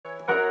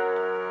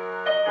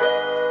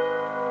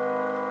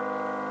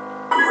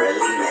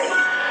we made.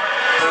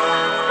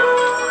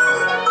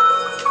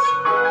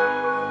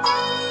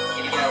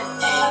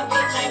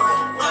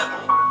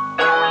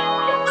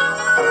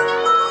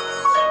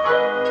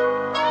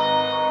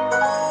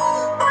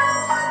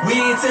 We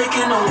ain't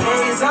taking no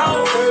days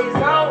out.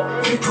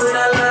 We put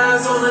our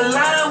lives on the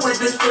line with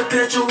this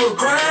perpetual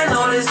grind.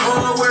 All this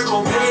hard work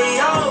gon' pay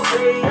off.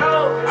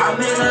 Our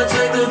main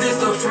objective is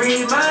to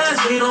free minds.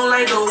 We don't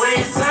like to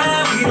waste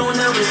time. We don't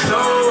ever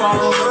show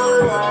off.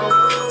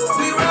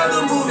 We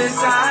rather move in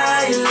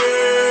silence.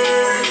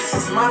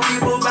 My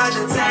people about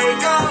to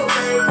take off,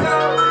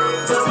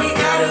 but we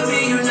gotta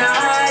be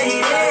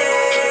united.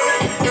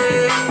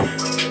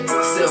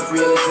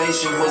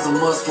 Self-realization was a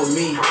must for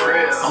me.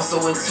 I'm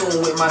so in tune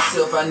with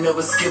myself, I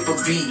never skip a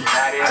beat.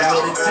 I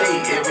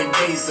meditate every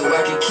day so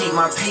I can keep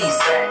my peace.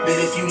 But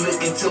if you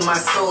look into my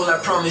soul, I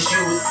promise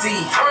you will see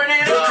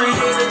the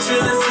Creator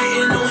chillin',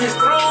 sitting on His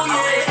throne,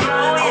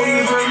 yeah. Oh,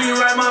 you heard me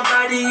right, my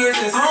body is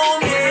His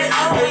home, yeah.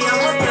 Hey,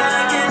 I'm a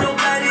God, can't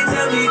nobody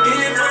tell me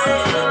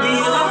different. Me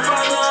and my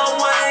Father are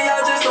one,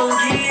 y'all just don't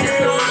get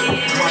it.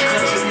 My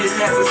consciousness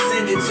has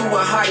ascended to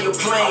a higher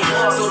plane,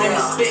 so they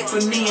expect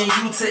for me and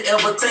you to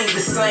ever think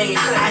the same.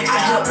 I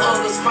help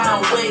others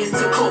find ways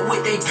to cope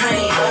with their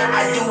pain.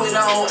 I do it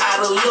all out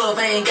of love,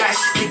 I ain't got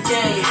shit to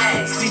gain.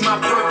 See, my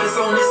purpose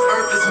on this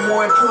earth is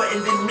more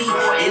important than me,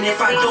 and if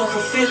I don't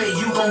fulfill it,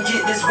 you gon'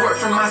 get this work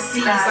from my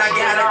seeds. I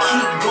gotta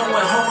keep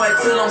going hard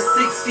till I'm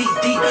 6 feet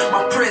deep.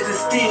 My presence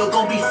still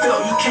gon' be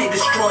felt, you can't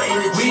destroy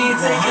energy. We ain't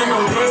taking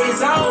no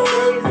days out.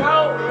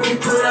 We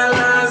put our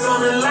lives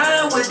on the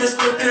line with this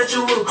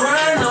perpetual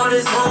grind. All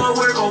this hard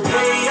work gon'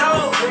 pay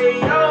off.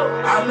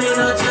 Our main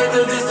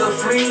objective is to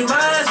free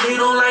minds. We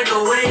don't like to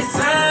waste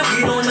time.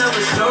 We don't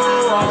ever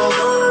show off.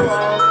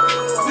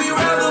 We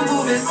rather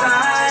move in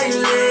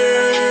silence.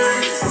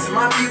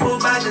 My people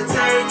about to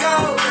take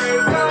off,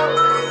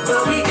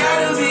 but we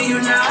gotta be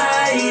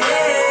united.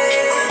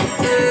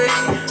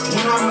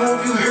 When I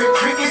move, you hear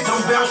crickets.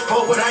 Don't vouch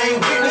for what I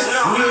ain't witness.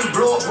 We ain't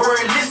blow up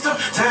word list up.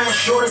 Time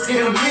shorter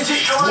than a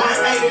midget.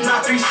 180,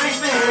 not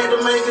 360. Had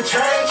to make a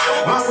change.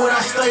 Why would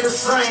I stay the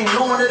same,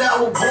 knowing that I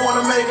was born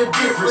to make a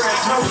difference?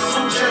 No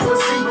suit check, but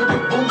see with the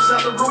boots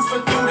out the roof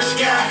and through the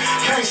sky.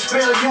 Can't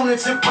spell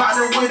unity,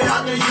 partner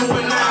without the you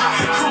and I.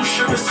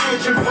 Crucial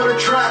decision for the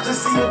tribe to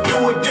see a do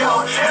or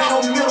die. Ain't no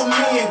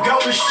middlemen, go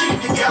to sheep,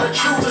 you gotta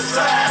choose a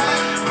side.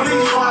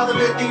 Please, Father,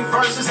 let these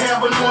verses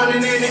have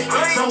anointing in it,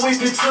 so we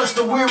can touch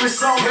the weary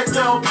soul at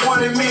the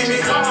appointed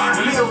minute.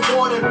 Live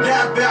for it or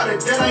die about it,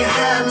 that ain't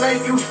how it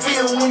make you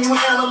feel when you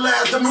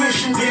analyze the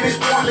mission, then it's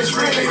pointless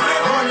really.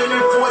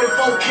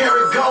 144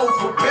 karat gold,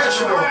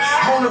 perpetual,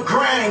 on the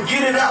grind,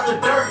 get it out the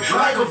dirt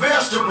like a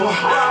vegetable.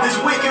 This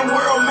wicked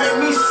world make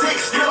me sick,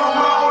 still I'm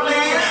all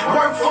in.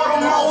 Work for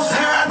the most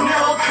high,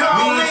 never come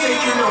in. We ain't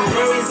taking no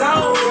days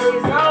out.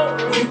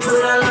 We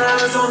put our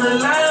lives on the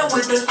line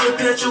with this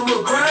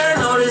perpetual grind.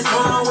 All this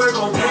hard work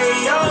gon'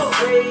 pay off.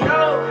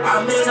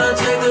 Our main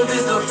objective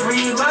is to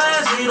free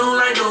minds. We don't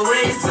like to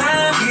waste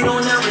time. We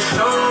don't ever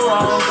show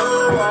off.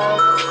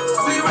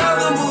 We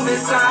rather move in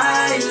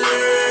silence.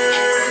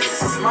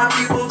 My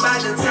people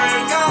about to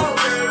take off,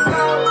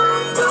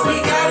 but we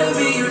gotta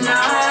be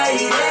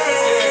united.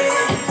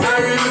 I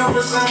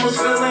remember summers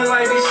feeling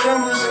like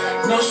December's.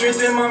 No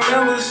strength in my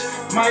members.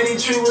 Mighty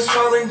tree was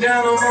falling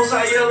down, almost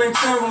I yelling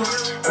timber.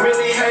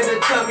 Really had to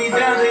cut me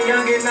down, the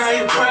youngin' out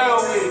here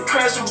proud with it.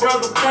 Crashed a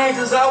brother plane,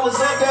 cause I was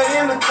up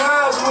there in the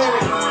clouds with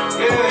it.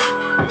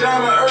 Yeah, down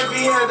to earth,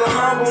 he had to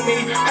humble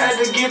me. Had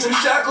to get them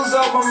shackles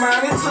off my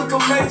mind, it took a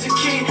major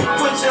key.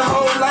 Put your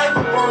whole life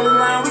up on the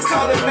line, we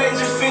call it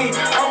major fee.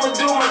 I'ma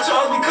do my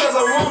charge because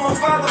I want my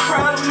father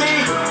proud of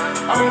me.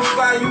 I'm on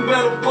fire, you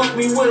better book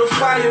me with a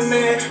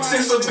fireman.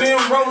 Since I've been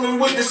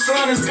rolling with the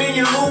sun, it's been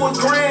your Louis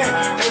Grand.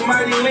 And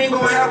Mighty Lingo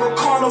have a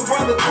corner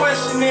brother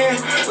questioning,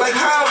 like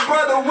how a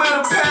brother with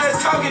a past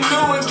talking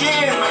new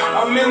again.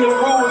 I'm in the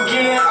room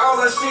again,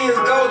 all I see is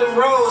golden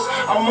rose.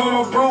 I'm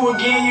on my brew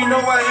again, you know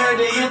I had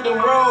to hit the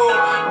road.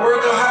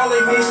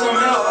 Workaholic, need some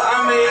help,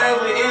 I may have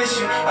an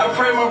issue. I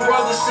pray my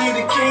brother see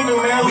the kingdom,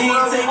 man. We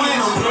ain't taking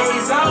no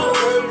days out.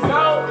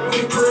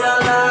 We put our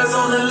lives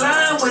on the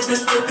line with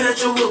this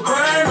perpetual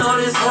grind. All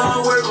this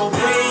hard work gon'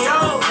 pay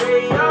off.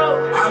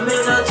 Our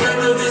main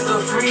objective is to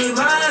free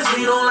minds.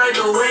 We don't like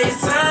to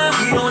waste time.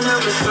 We don't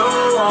ever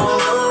show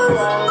off.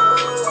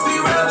 We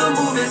rather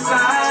move in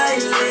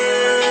silence.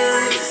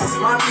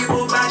 My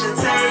people about to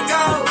take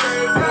off,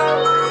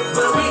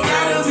 but we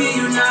gotta be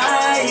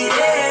united.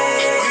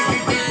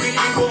 We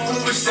gon'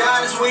 move in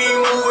silence, we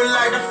ain't moving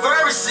like the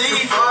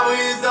Pharisees. The Father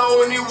is the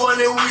only one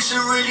that we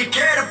should really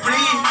care to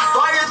please.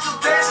 Fire to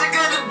taste it,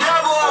 'cause the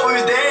devil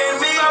always there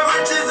in me. My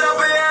riches up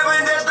in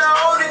heaven, that's the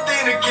only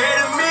thing that care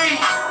to me.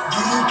 Do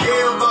you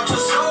care about your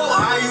soul?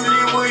 How you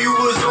live when you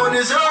was on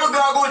this earth?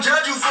 God gon'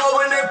 judge you for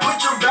when they put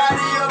your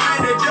body up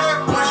in the dirt.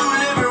 Was you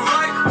living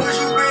right? Was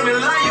you been the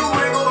light? You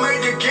ain't gon'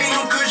 make the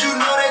kingdom, 'cause you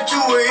know that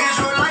you an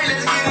Israelite.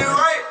 Let's get it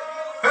right.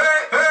 Hey,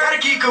 hey. Gotta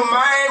keep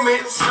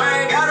commandments.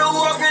 Gotta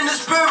walk in the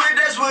spirit,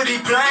 that's what he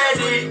planned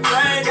it.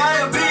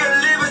 Gotta be a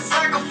living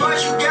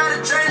sacrifice, you gotta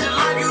change your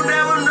life. You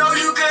never know,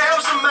 you can help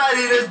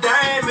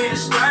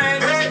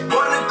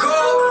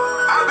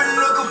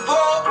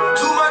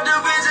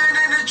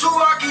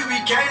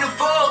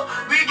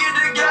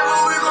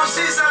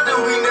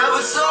but we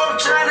never sold.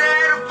 Trying to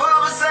hit a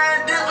fall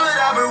beside this, what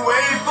I've been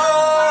waiting for.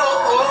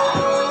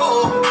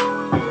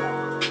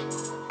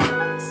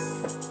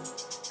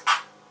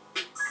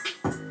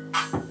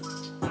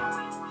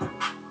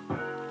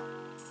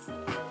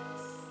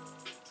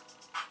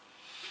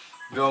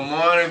 Good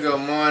morning, good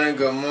morning,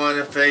 good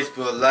morning,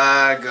 Facebook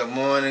Live. Good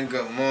morning,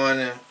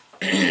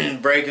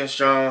 Breaking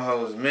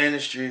Strongholds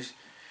Ministries.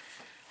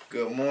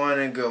 Good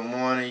morning,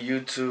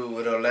 YouTube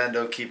with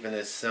Orlando keeping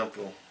it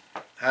simple.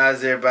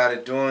 How's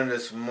everybody doing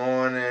this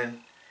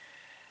morning?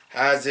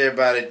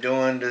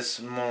 Shabbat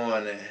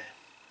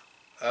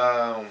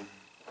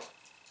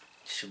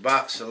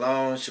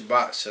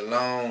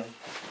Shalom.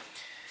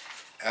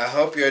 I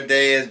hope your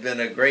day has been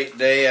a great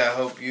day. I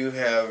hope you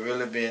have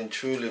really been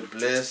truly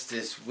blessed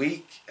this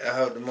week. I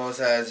hope the Most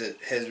High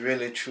has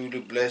really truly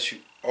blessed you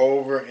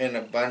over and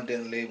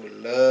abundantly with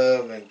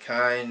love and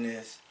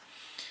kindness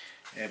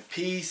and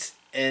peace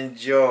and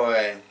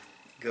joy.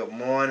 Good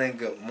morning.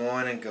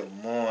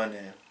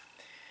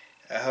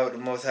 I hope the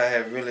Most High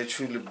has really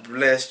truly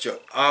blessed your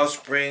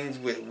offsprings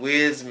with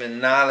wisdom and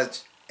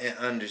knowledge and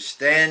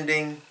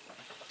understanding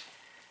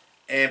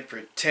and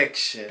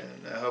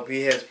protection. I hope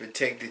He has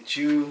protected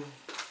you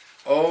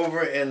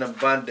over and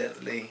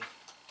abundantly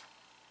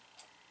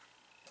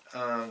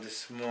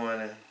this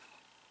morning.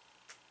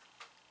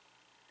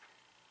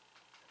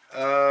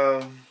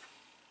 I've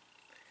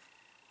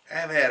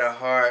had a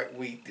hard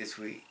week this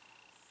week.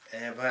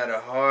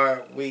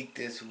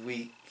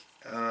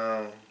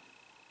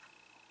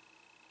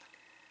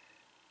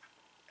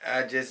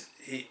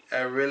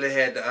 I really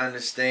had to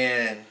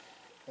understand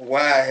why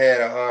I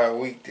had a hard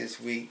week this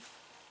week.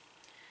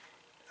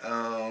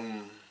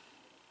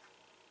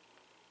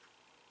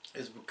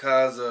 It's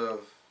because of,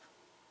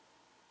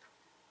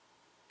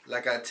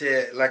 like I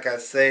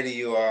say to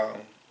you all,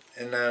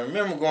 and I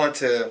remember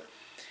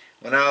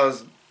when I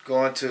was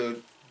going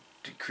to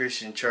the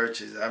Christian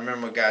churches, I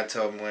remember God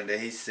told me one day,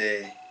 He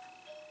said,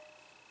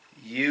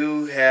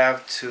 you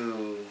have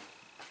to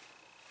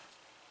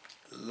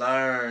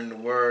learn the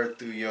word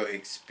through your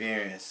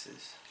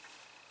experiences.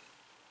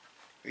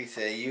 He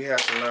said, you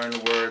have to learn the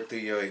word through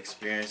your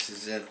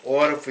experiences in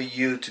order for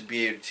you to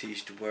be able to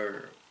teach the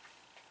word.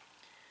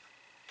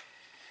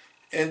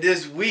 And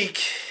this week,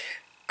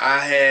 I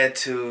had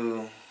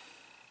to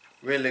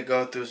really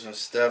go through some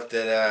stuff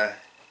that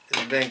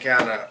it's been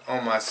kind of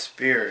on my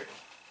spirit.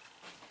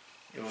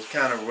 It was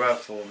kind of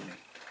rough for me,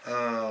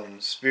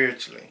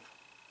 spiritually.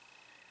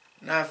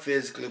 Not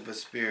physically, but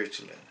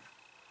spiritually.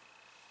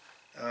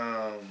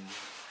 I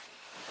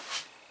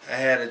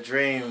had a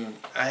dream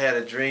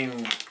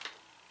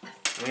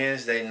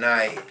Wednesday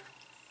night,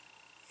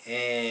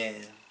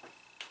 and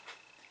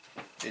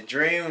the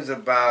dream was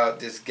about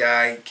this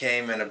guy. He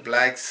came in a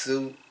black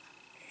suit.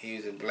 He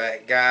was a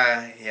black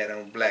guy. He had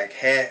on a black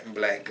hat and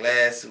black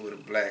glasses with a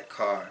black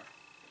car.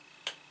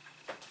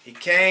 He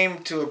came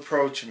to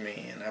approach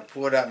me, and I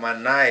pulled out my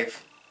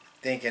knife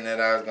thinking that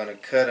I was going to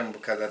cut him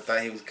because I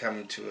thought he was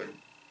coming to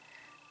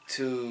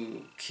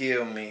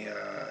kill me,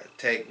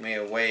 take me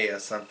away or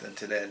something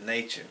to that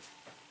nature.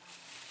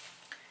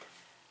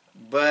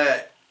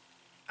 But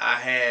I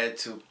had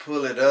to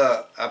pull it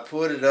up. I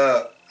pulled it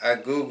up. I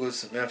Googled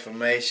some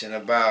information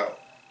about,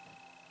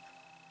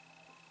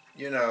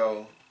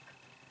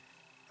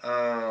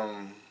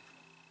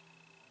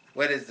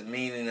 what is the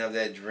meaning of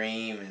that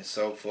dream and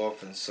so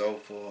forth and so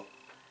forth.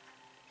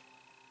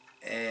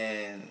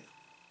 And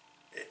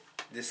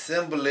the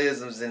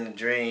symbolisms in the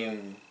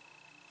dream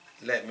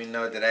let me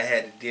know that I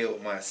had to deal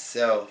with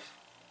myself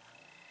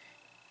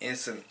in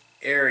some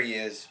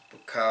areas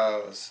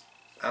because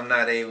I'm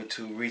not able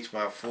to reach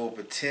my full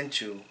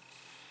potential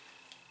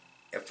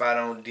if I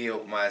don't deal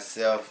with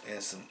myself in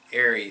some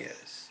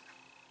areas.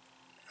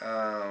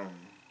 I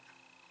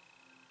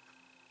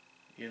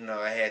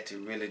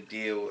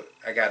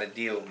got to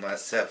deal with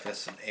myself in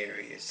some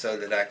areas so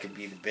that I can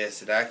be the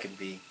best that I can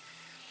be,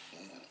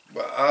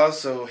 but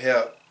also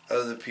help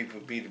other people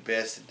be the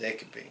best that they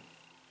could be.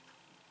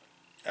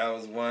 I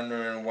was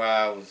wondering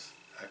why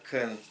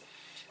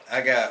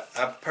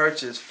I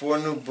purchased 4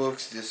 new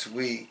books this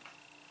week.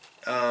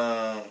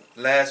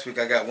 Last week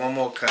I got one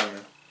more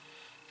coming.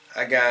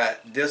 I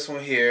got this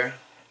one here.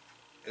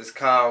 It's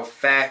called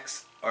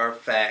Facts Are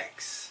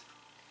Facts.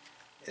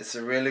 It's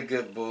a really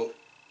good book.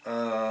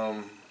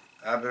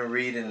 I've been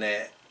reading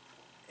that,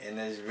 and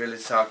it's really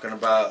talking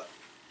about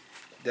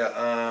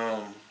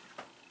the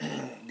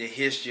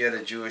history of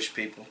the Jewish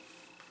people.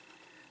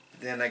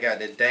 Then I got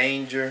The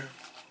Danger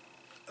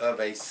of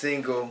a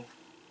Single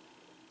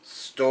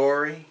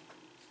Story.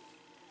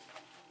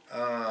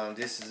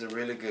 This is a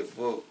really good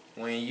book.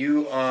 When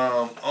you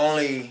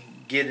only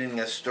getting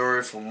a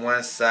story from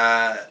one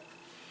side,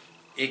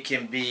 it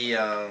can be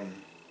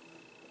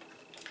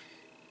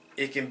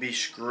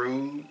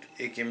screwed,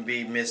 it can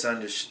be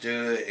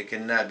misunderstood, it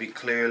cannot be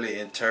clearly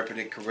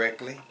interpreted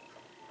correctly.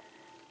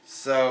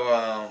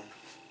 So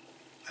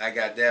I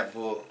got that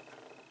book,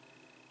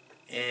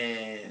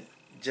 and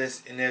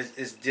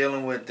it's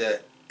dealing with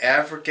the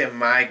African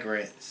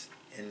migrants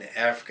and the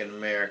African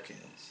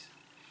Americans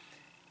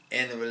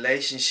and the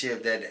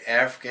relationship that the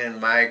African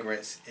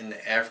migrants and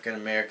the African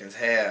Americans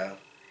have,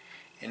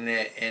 and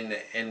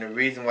the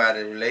reason why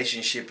the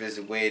relationship is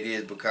the way it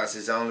is because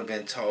it's only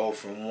been told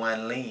from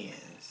one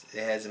lens.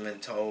 It hasn't been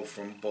told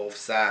from both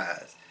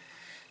sides,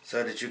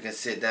 so that you can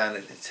sit down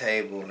at the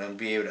table and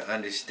be able to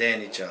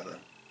understand each other.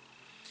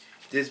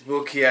 This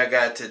book here I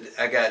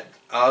got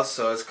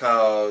also, it's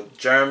called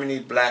Germany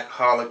Black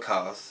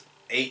Holocaust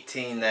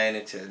 1890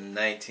 to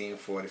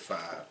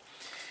 1945.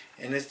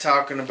 And it's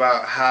talking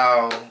about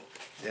how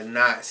the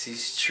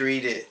Nazis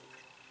treated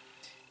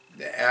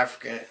the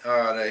African,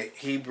 or the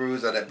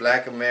Hebrews, or the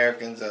Black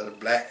Americans, or the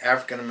Black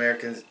African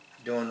Americans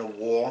during the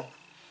war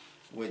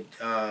with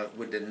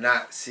the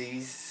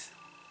Nazis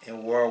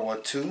in World War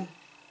II,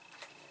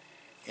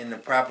 and the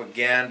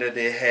propaganda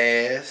they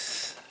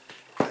has.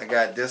 I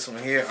got this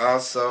one here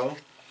also,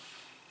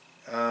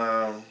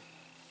 called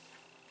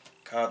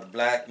The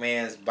Black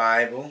Man's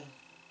Bible,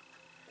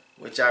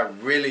 which I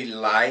really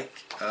like.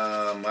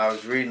 I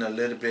was reading a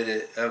little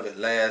bit of it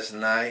last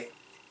night,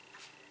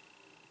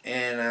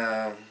 and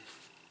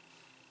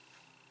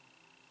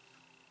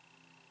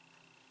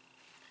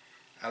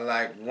I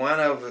like one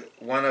of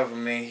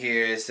them in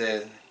here. It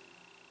says,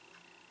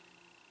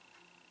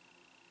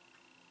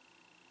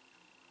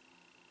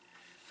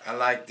 I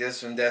like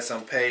this one that's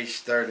on page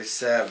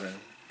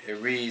 37. It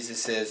reads, it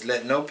says,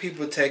 "Let no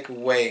people take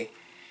away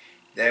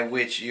that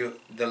which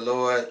the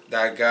Lord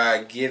thy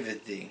God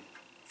giveth thee.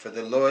 For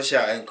the Lord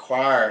shall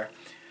inquire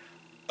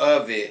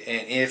of it,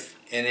 and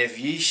if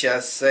ye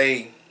shall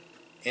say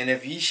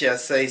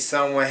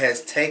someone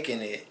has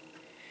taken it,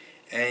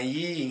 and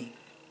ye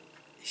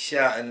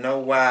shall in no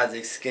wise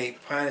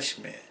escape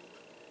punishment.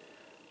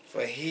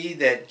 For he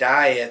that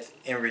dieth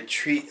in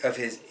retreat of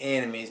his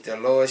enemies, the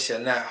Lord shall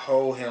not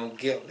hold him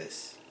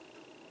guiltless.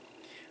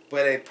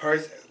 But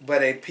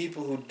a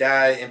people who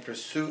die in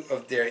pursuit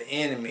of their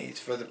enemies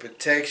for the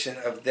protection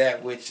of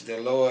that which the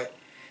Lord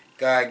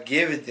God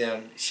giveth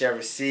them shall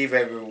receive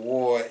a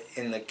reward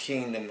in the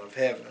kingdom of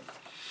heaven."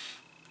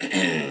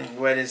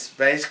 What it's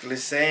basically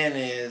saying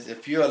is,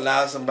 if you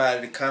allow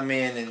somebody to come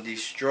in and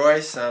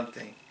destroy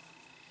something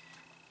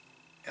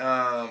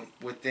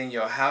within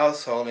your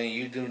household and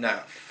you do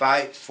not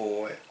fight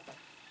for it,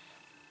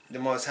 the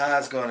Most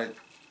High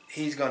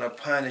He's gonna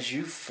punish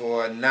you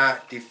for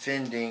not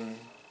defending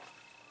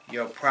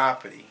your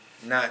property,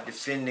 not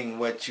defending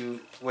what He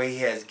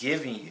has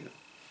given you.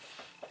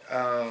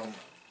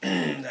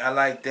 I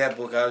like that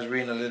book. I was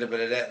reading a little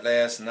bit of that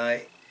last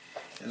night.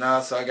 And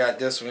also I got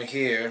this one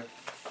here,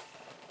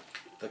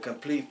 The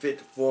Complete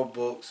 54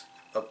 Books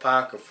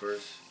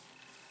Apocryphers.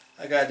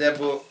 I got that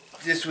book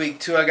this week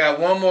too. I got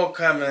one more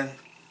coming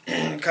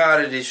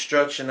called The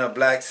Destruction of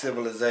Black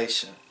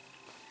Civilization.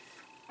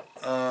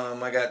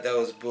 I got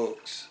those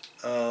books.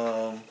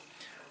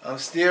 I'm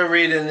still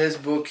reading this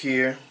book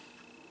here,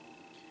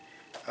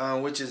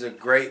 which is a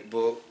great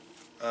book,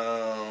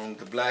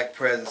 The Black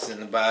Presence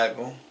in the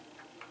Bible.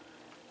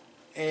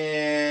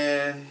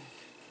 And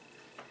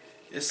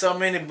there's so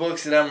many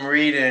books that I'm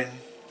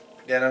reading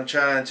that I'm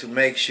trying to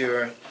make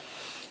sure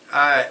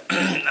I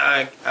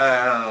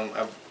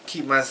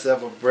keep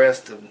myself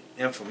abreast of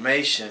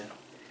information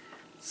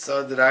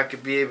so that I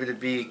could be able to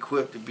be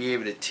equipped to be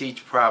able to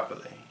teach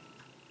properly.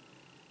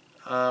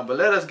 But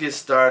let us get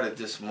started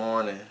this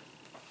morning.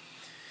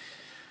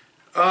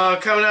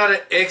 Coming out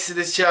of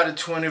Exodus chapter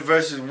 20,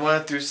 verses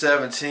 1 through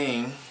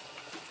 17.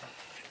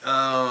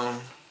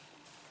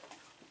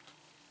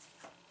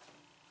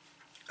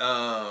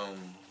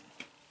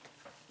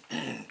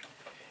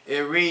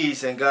 It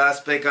reads, "And God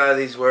spake all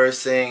these words,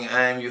 saying,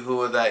 I am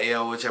Yahuwah thy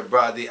El, which have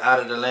brought thee out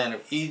of the land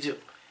of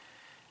Egypt,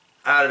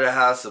 out of the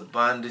house of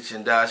bondage,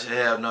 and thou shalt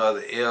have no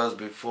other Els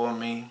before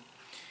me.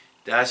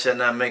 Thou shalt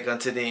not make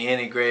unto thee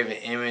any graven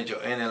image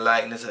or any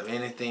likeness of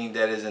anything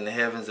that is in the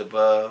heavens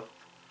above,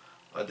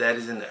 or that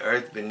is in the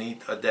earth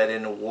beneath, or that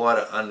in the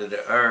water under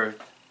the earth.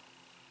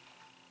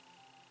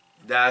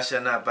 Thou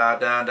shalt not bow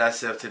down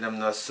thyself to them,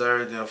 nor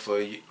serve them,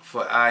 for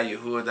I,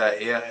 Yahuwah thy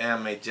El,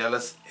 am a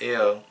jealous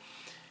El,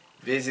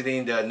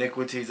 visiting the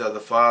iniquities of the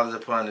fathers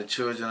upon the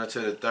children unto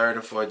the third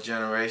and fourth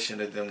generation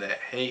of them that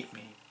hate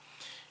me,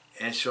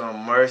 and showing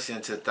mercy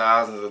unto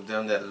thousands of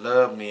them that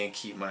love me and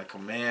keep my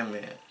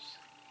commandments.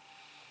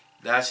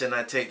 Thou shalt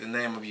not take the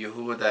name of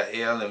Yahuwah thy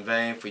El in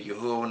vain, for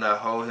Yahuwah will not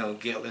hold him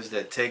guiltless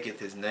that taketh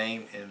his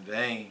name in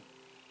vain.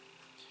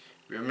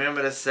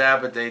 Remember the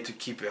Sabbath day to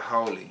keep it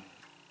holy.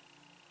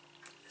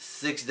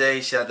 6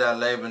 days shalt thou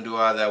labor and do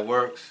all thy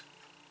works,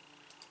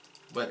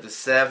 but the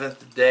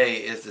seventh day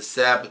is the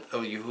Sabbath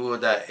of Yahuwah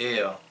thy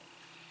El.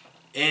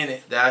 In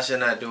it thou shalt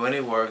not do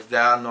any works,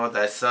 thou nor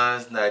thy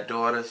sons, thy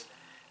daughters,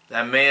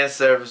 thy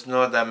manservants,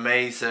 nor thy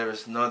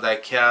maidservants, nor thy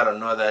cattle,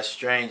 nor thy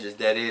strangers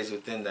that is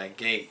within thy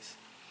gates.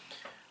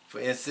 For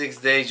in 6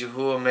 days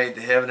Yahuwah made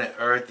the heaven and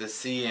earth, the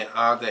sea, and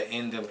all that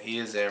in them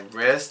is, and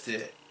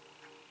rested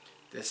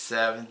the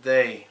seventh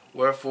day.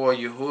 Wherefore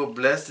Yahuwah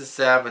blessed the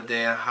Sabbath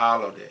day and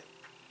hallowed it.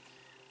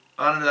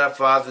 Honor thy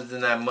fathers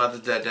and thy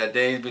mothers, that thy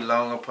days be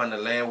long upon the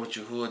land which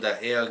Yahuwah thy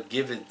El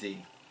giveth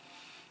thee.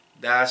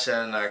 Thou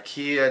shalt not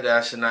kill,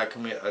 thou shalt not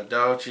commit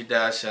adultery,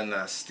 thou shalt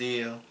not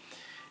steal.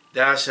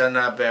 Thou shalt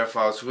not bear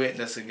false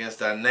witness against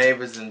thy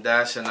neighbors, and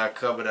thou shalt not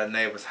covet thy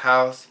neighbor's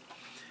house.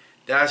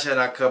 Thou shalt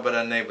not covet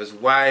thy neighbor's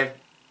wife.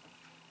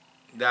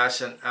 Thou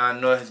shalt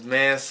nor his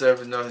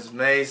manservant, nor his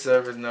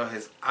maidservant, nor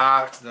his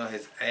ox, nor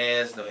his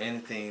ass, nor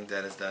anything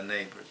that is thy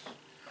neighbor's.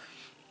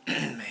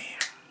 Man.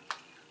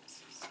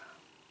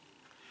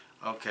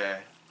 Okay,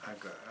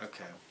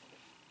 okay.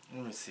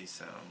 Let me see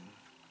something.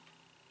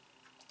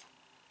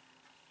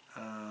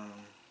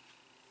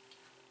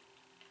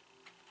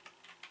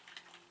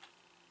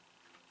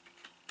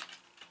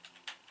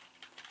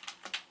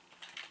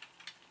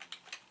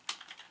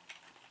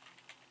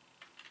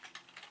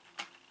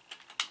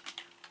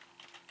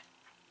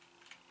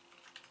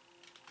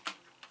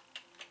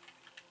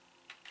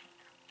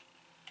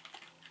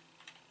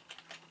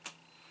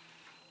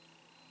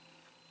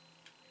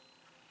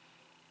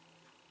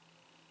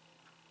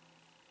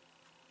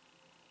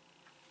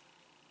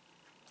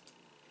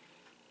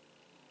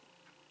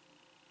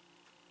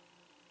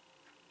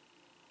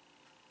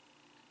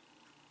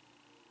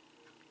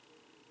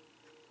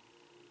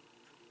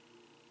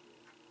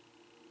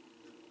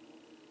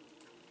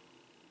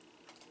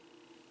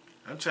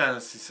 I'm trying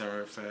to see something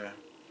real fast,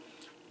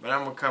 but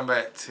I'm gonna come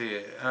back to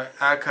it.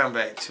 I'll come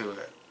back to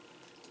it.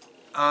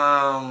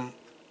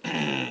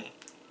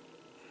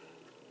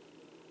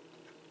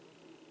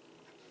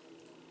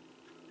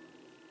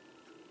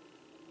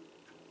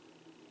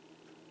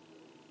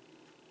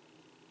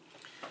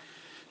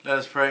 Let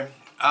us pray.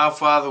 Our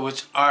Father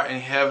which art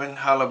in heaven,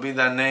 hallowed be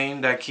thy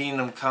name. Thy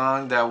kingdom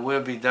come, thy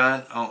will be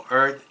done on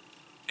earth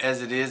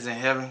as it is in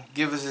heaven.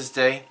 Give us this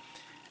day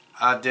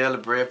our daily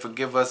bread.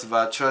 Forgive us of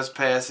our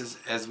trespasses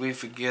as we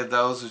forgive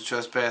those who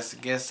trespass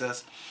against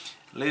us.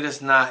 Lead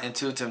us not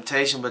into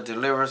temptation, but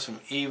deliver us from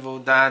evil.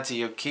 Thine to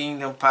your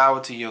kingdom,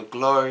 power to your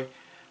glory,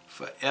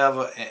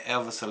 forever and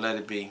ever. So let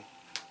it be.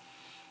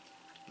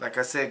 Like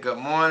I said, good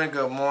morning,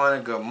 good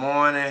morning, good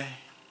morning.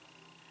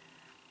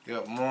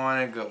 Good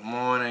morning, good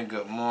morning,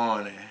 good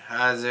morning.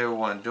 How's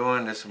everyone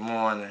doing this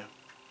morning?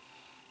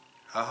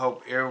 I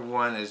hope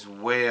everyone is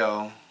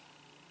well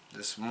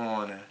this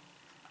morning.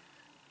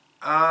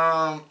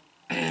 I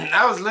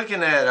was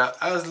looking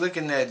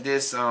at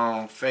this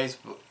on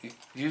Facebook,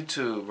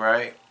 YouTube,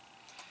 right?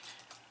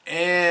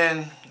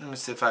 And let me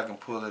see if I can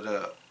pull it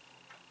up.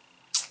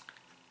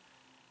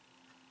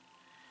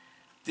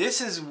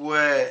 This is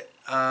what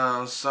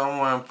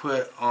someone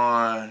put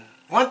on.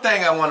 One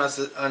thing I want us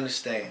to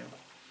understand.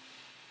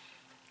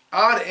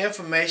 All the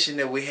information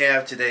that we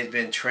have today has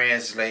been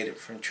translated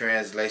from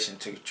translation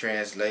to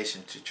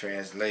translation to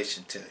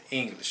translation to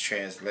English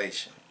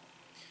translation.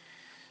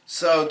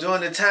 So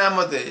during the time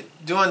of the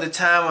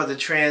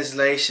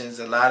translations,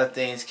 a lot of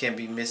things can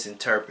be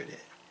misinterpreted.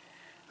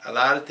 A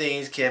lot of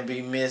things can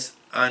be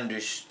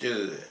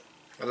misunderstood.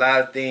 A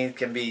lot of things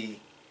can be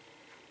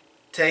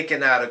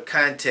taken out of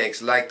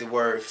context, like the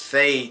word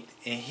faith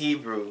in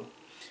Hebrew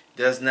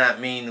does not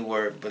mean the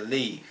word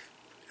believe.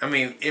 I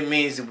mean, it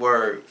means the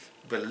word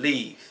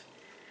believe,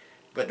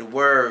 but the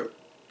word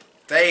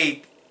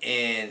faith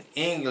in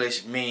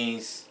English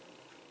means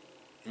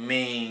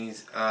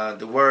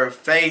the word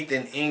faith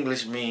in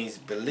English means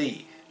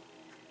believe,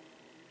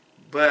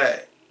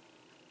 but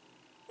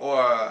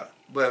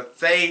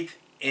faith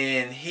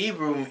in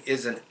Hebrew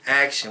is an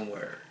action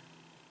word.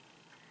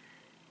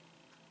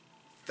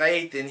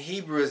 Faith in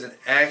Hebrew is an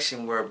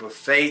action word, but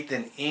faith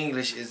in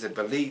English is a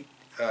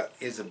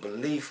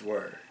belief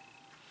word.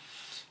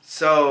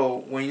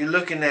 So when you're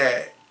looking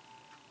at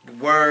the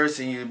words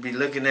and you'll be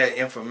looking at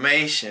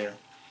information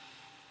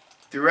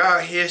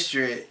throughout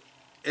history,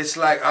 it's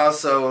like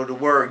also the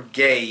word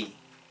gay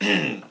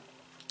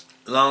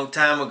long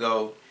time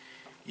ago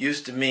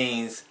used to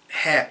means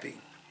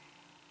happy,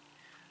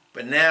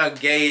 but now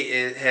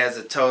gay has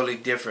a totally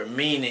different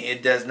meaning.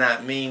 It does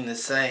not mean the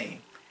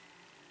same.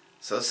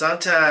 So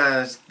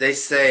sometimes they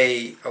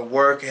say a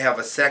word can have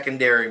a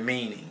secondary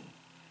meaning,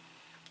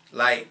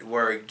 like the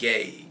word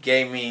gay.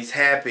 Gay means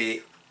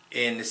happy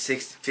in the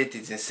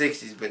 50s and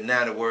 60s, but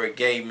now the word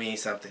gay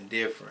means something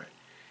different.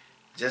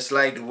 Just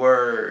like the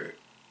word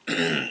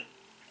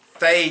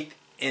faith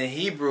in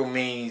Hebrew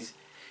means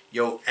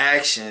your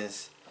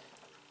actions,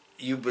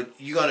 you're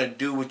gonna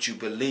do what you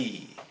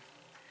believe.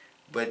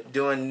 But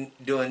during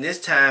this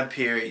time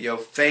period, your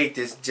faith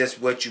is just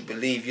what you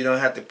believe. You don't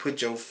have to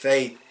put your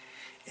faith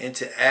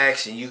into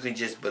action. You can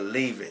just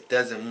believe it.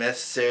 Doesn't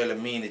necessarily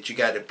mean that you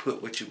got to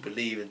put what you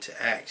believe into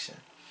action.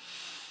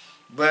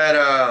 But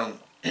I'm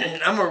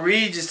gonna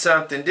read you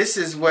something. This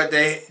is what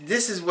they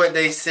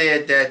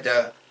said that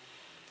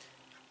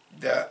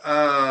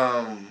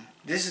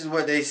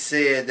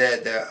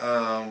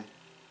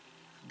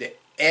the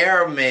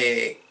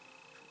Aramaic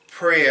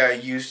prayer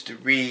used to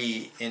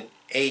read in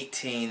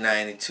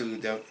 1892.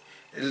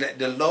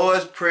 The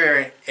Lord's Prayer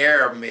in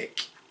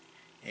Aramaic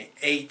in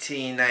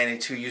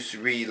 1892 used to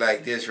read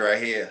like this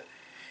right here.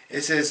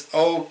 It says,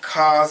 "O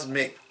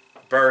cosmic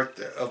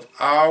birther of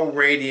all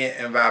radiant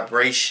and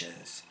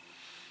vibrations,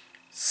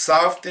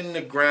 Soften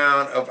the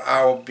ground of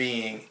our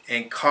being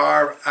and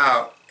carve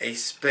out a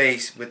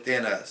space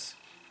within us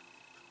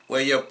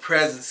where your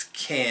presence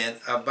can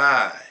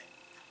abide.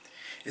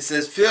 It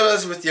says, fill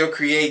us with your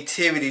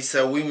creativity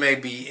so we may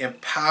be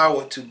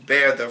empowered to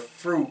bear the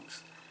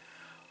fruits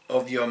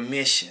of your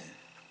mission.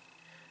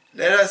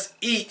 Let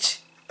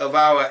each of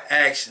our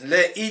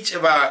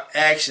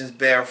actions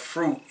bear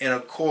fruit in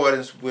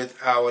accordance with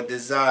our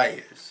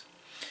desires.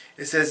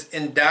 It says,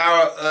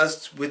 endow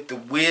us with the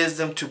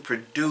wisdom to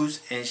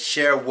produce and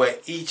share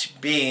what each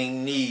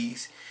being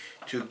needs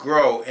to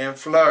grow and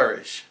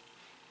flourish.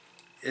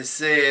 It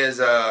says,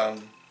 untie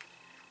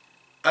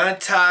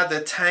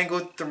the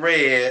tangled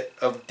thread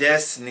of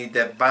destiny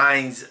that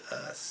binds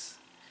us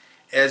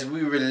as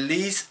we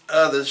release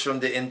others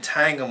from the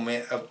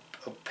entanglement of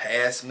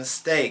past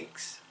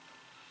mistakes.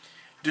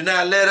 Do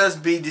not let us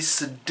be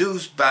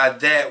seduced by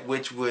that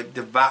which would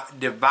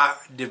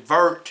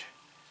divert.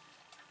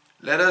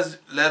 Do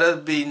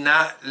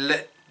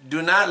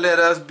not let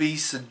us be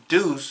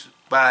seduced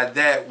by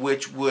that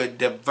which would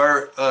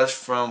divert us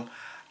from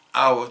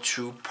our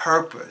true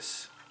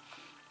purpose,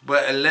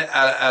 but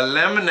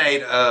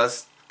eliminate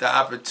us the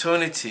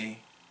opportunity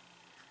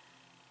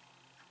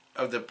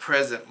of the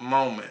present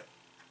moment.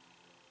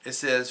 It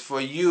says, for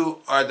you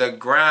are the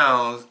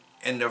grounds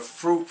and the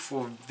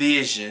fruitful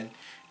vision,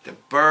 the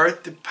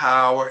birth, the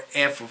power,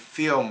 and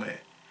fulfillment,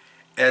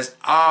 as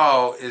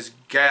all is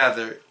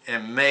gathered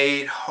and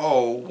made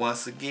whole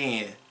once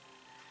again.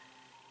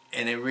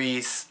 And it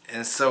reads,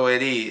 and so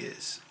it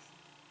is.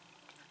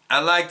 I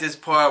like this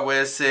part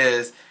where it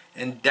says,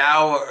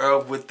 endow her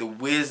with the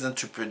wisdom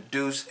to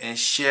produce and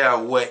share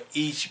what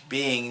each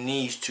being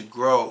needs to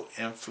grow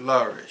and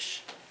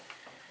flourish.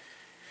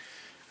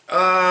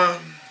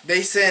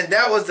 They said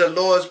that was the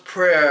Lord's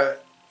Prayer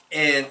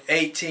in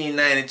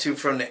 1892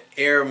 from the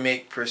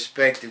Aramaic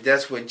perspective.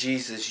 That's what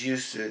Jesus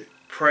used to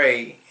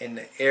pray in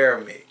the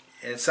Aramaic.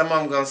 And some of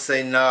them going to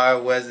say, no,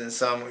 it wasn't.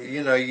 Some,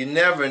 you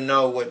never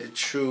know what the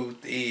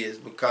truth is,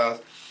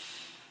 because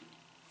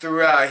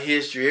throughout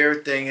history,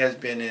 everything has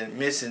been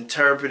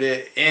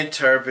misinterpreted,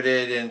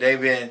 interpreted, and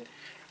they've been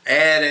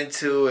adding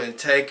to and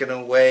taken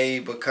away,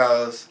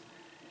 because,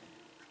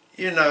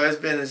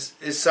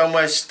 it's so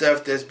much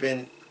stuff that's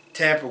been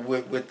tampered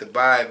with the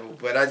Bible.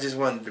 But I just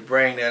wanted to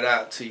bring that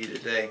out to you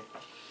today.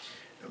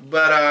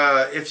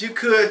 But if you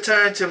could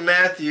turn to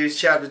Matthew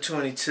chapter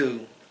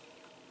 22.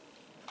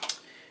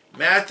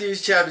 Matthew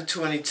chapter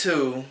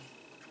 22.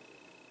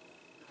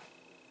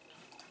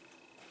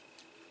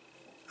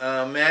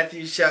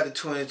 Matthew chapter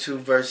 22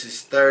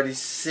 verses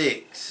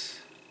 36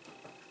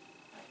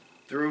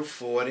 through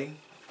 40.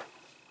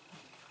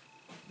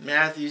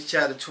 Matthew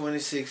chapter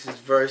 26 is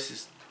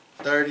verses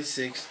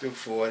 36 through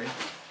 40.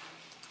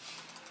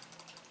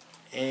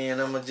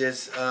 And I'm going to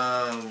just,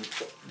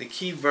 the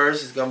key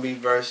verse is going to be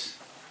verse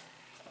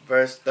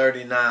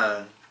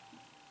 39.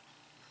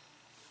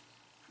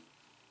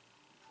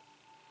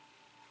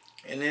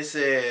 And it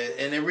says,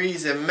 and it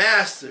reads, and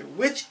Master,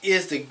 which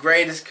is the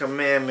greatest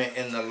commandment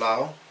in the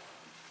law?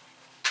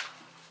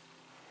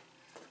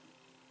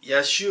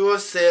 Yeshua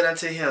said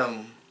unto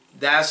him,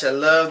 thou shalt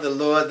love the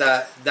Lord,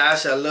 thou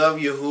shalt love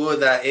Yahuwah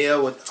thy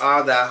El with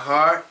all thy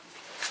heart,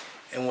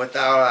 and with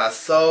all our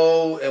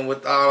soul, and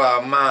with all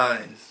our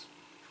minds.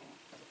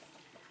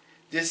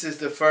 This is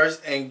the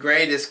first and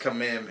greatest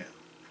commandment.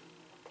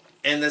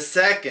 And the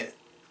second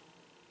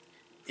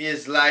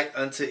is like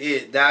unto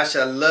it, thou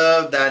shalt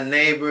love thy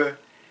neighbor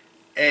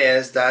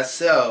as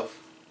thyself.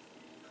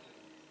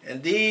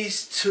 And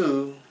these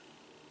two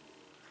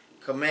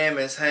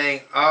commandments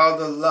hang all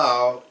the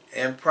law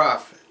and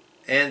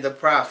the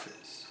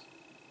prophets.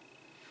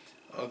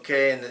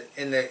 Okay,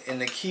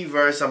 and the key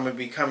verse I'm going to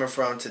be coming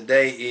from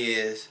today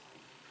is,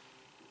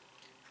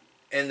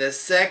 and the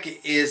second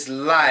is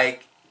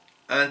like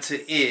unto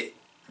it,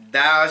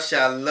 thou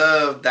shalt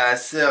love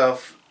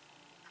thyself,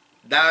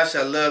 thou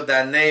shalt love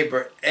thy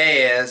neighbor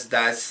as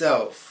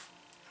thyself.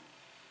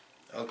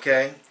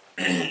 Okay,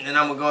 and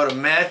I'm going to go to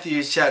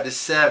Matthew chapter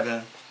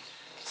 7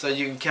 so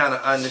you can kind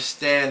of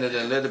understand it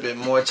a little bit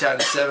more.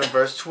 Chapter 7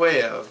 verse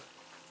 12.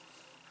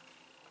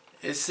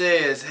 It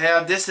says,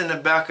 have this in the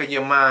back of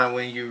your mind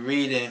when you're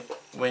reading,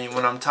 when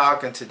I'm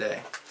talking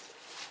today.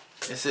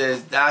 It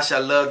says, thou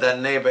shalt love thy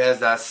neighbor as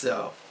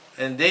thyself.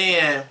 And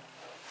then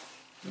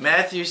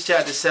Matthew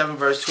chapter 7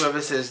 verse 12,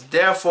 it says,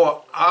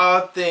 therefore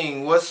all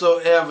things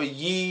whatsoever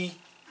ye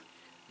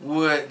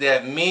would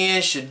that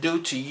men should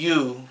do to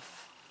you,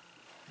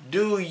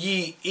 do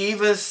ye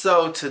even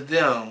so to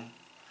them,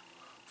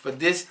 for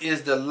this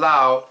is the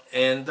law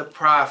and the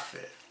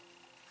prophet.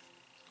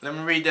 Let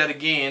me read that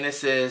again. It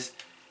says,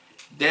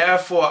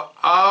 therefore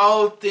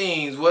all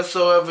things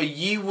whatsoever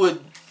ye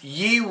would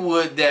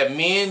that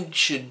men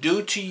should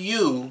do to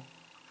you,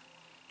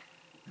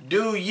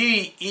 do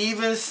ye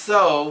even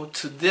so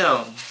to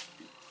them,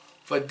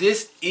 for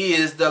this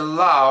is the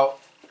law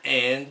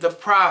and the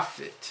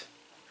prophet.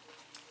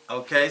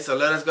 Okay, so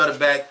let us go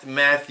back to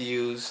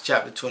Matthew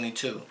chapter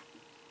 22.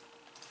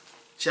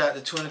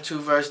 Chapter 22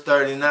 verse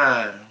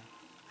 39.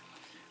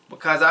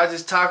 because I was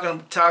just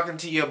talking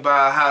to you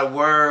about how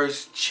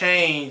words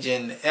change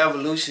and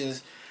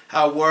evolutions,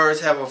 how words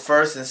have a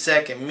first and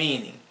second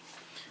meaning,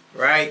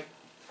 right?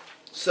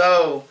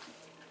 So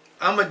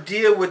I'm gonna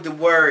deal with the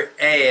word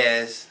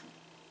as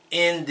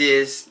in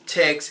this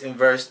text in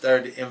verse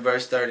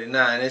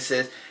 39. It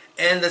says,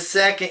 and the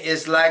second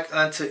is like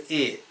unto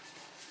it,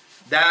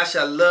 thou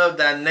shalt love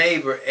thy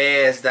neighbor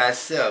as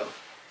thyself.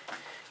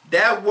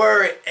 That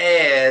word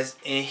as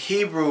in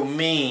Hebrew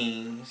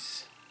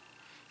means,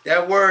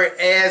 like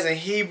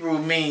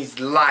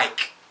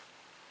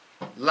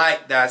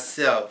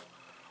thyself,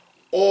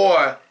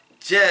 or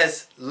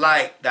just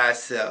like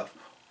thyself,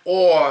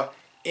 or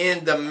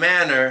in the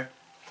manner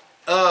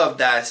of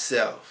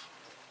thyself.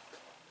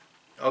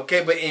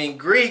 Okay, but in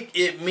Greek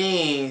it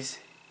means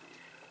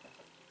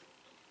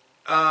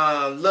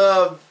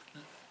thou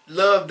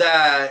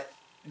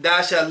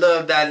shalt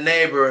love thy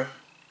neighbor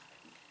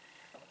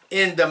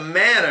in the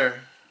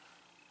manner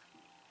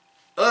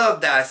of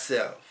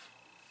thyself,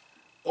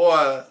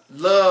 or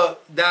thou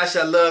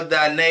shalt love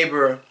thy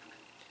neighbor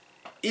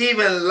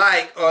even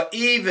like or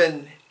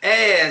even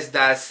as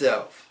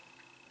thyself,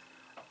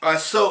 or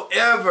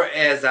soever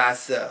as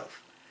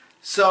thyself.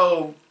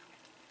 So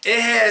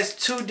it has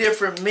two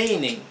different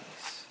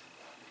meanings.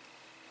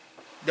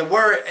 The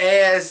word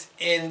as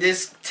in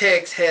this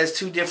text has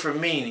two different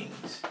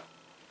meanings.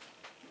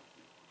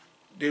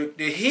 The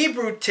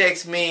Hebrew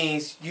text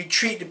means you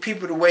treat the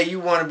people the way you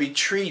want to be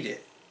treated.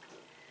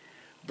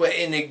 But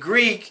in the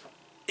Greek,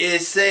 it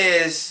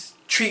says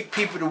treat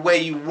people the way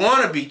you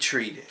want to be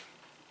treated.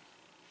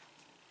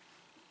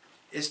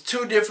 It's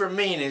two different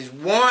meanings.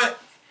 Want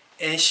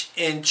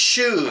and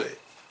should.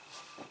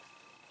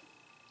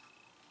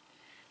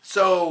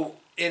 So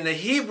in the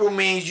Hebrew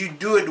means you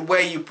do it the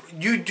way you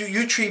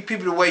treat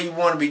people the way you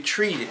want to be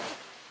treated.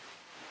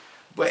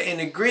 But in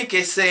the Greek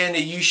it's saying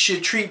that you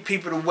should treat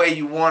people the way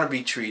you want to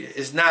be treated.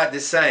 It's not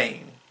the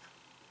same.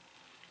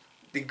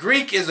 The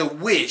Greek is a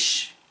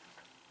wish.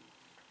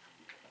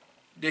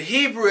 The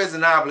Hebrew is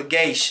an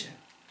obligation.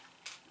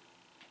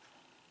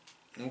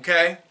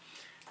 Okay?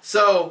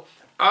 So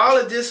all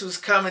of this was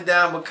coming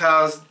down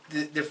because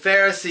the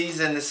Pharisees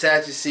and the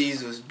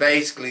Sadducees was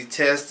basically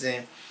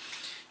testing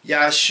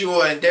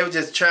Yahshua, and they were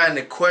just trying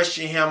to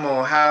question him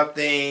on how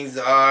things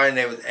are, and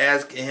they was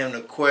asking him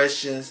the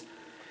questions.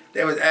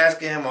 They was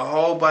asking him a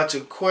whole bunch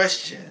of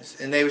questions,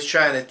 and they was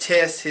trying to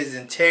test his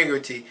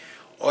integrity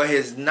or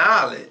his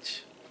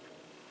knowledge.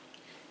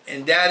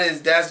 And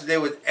that's what they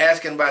was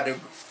asking about, the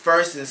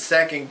first and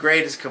second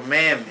greatest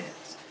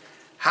commandments.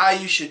 How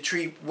you should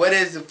treat, what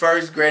is the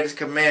first greatest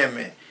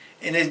commandment?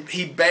 And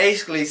he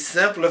basically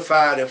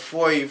simplified it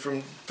for you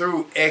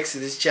through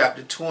Exodus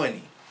chapter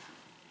 20.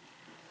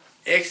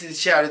 Exodus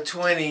chapter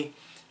 20,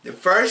 the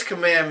first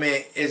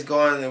commandment is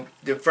going to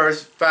the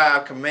first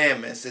 5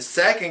 commandments. The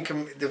second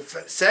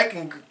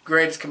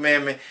greatest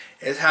commandment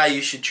is how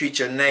you should treat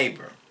your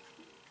neighbor.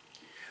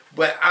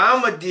 But I'm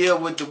going to deal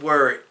with the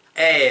word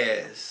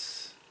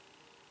as.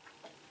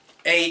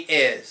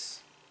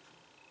 A-S.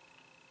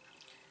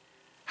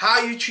 How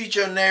you treat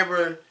your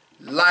neighbor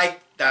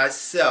like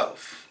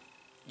thyself.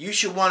 You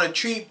should want to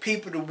treat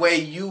people the way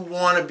you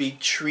want to be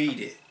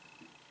treated.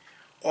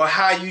 Or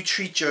how you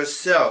treat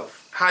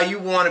yourself. How you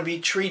want to be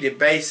treated,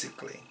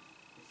 basically.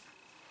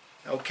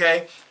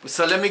 Okay?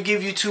 So let me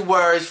give you 2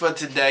 words for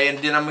today, and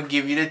then I'm going to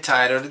give you the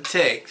title of the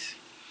text.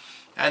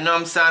 I know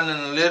I'm sounding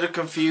a little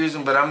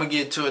confusing, but I'm going to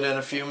get to it in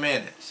a few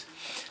minutes.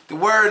 The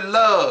word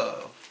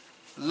love.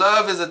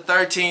 Love is a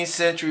 13th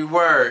century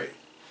word.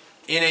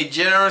 In a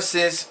general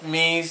sense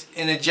means,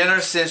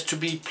 to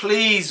be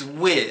pleased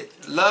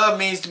with. Love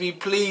means to be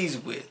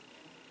pleased with.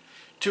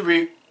 To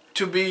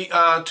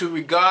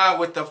regard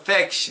with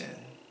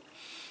affection,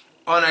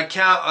 on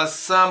account of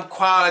some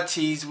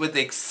qualities with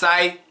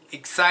excite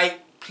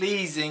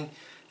pleasing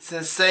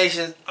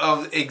sensations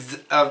of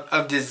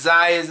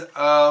desires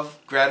of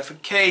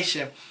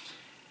gratification.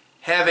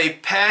 Have a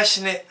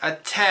passionate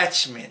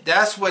attachment.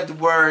 That's what the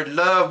word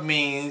love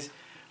means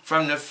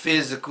from the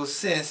physical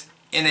sense.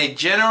 In a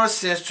general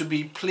sense, to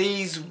be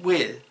pleased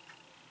with,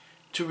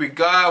 to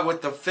regard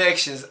with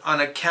affections on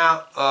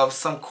account of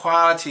some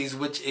qualities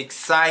which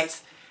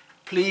excites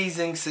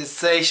pleasing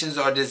sensations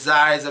or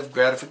desires of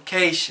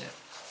gratification.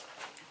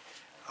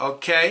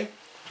 Okay?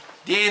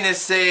 Then it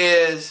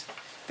says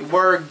the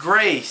word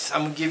grace.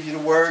 I'm going to give you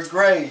the word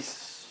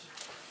grace.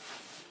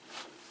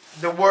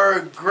 The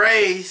word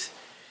grace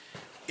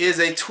is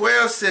a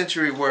 12th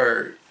century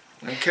word.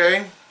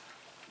 Okay?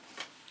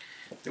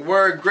 The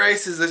word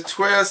grace is a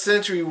 12th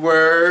century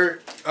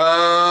word.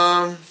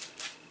 And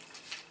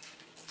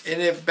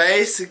it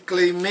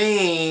basically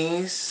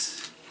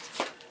means,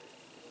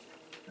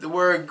 the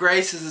word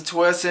grace is a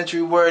 12th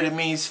century word. It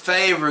means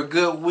favor,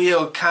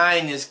 goodwill,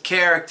 kindness,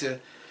 character,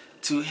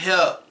 to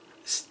help,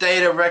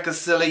 state of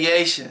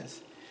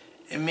reconciliations.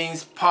 It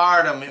means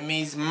pardon. It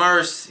means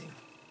mercy.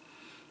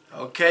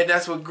 Okay,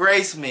 that's what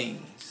grace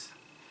means.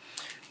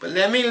 But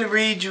let me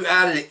read you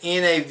out of the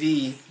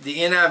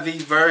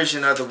NIV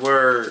version of the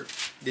word,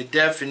 the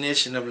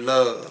definition of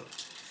love.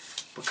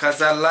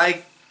 Because I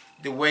like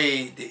the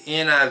way the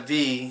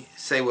NIV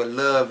say what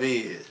love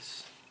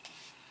is.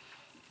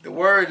 The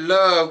word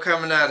love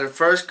coming out of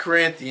 1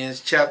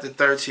 Corinthians chapter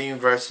 13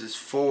 verses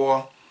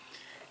 4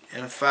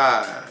 and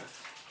 5.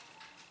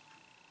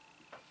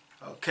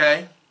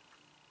 Okay?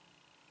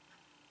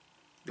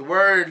 The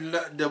word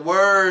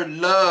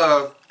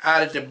love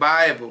out of the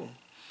Bible,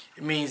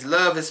 it means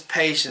love is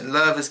patient,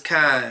 love is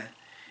kind.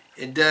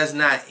 It does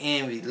not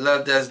envy,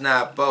 love does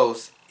not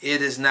boast,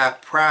 it is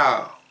not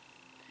proud.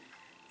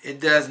 It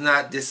does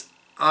not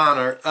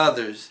dishonor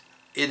others.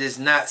 It is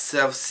not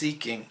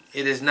self-seeking.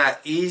 It is not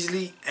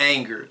easily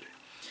angered.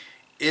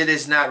 It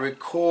is not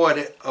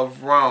recorded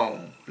of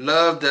wrong.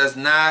 Love does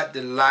not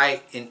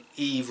delight in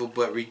evil,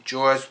 but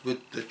rejoice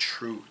with the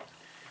truth.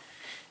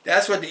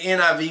 That's what the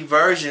NIV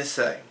version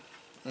say.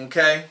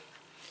 Okay?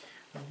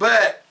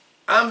 But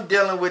I'm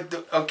dealing with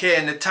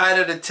and the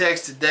title of the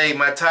text today,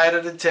 my title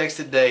of the text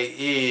today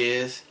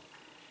is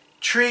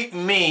Treat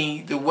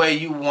Me the Way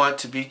You Want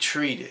to Be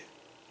Treated.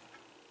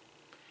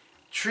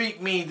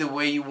 Treat me the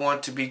way you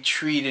want to be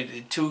treated.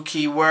 The two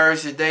key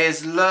words today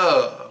is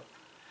love.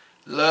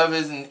 Love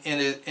is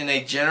in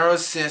a general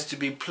sense to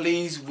be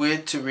pleased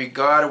with, to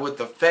regard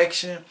with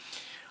affection,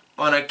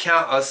 on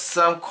account of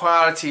some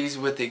qualities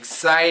with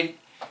exciting,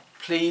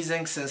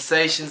 pleasing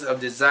sensations of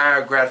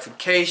desire,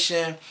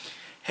 gratification,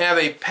 have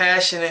a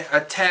passionate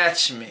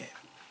attachment.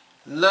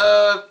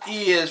 Love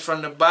is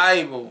from the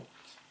Bible.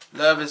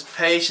 Love is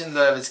patient,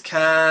 love is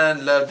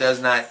kind, love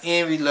does not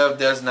envy, love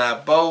does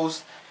not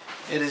boast.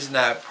 It is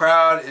not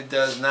proud. It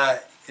does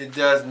not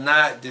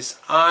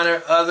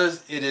dishonor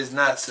others. It is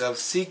not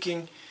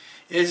self-seeking.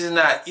 It is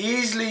not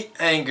easily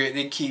angered.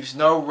 It keeps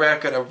no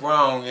record of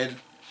wrong.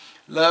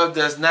 Love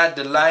does not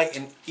delight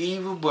in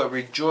evil, but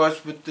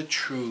rejoice with the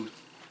truth.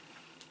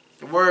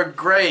 The word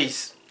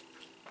grace.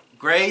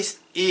 Grace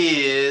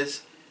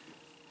is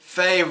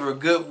favor,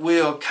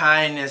 goodwill,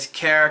 kindness,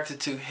 character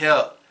to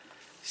help.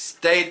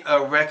 State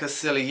of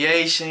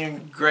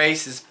reconciliation.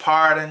 Grace is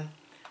pardon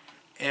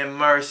and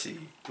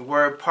mercy. The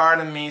word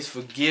pardon means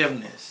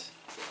forgiveness.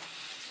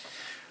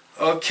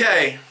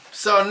 Okay,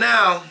 so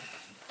now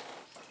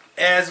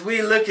as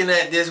we looking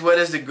at this, what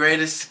is the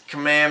greatest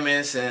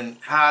commandments and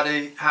how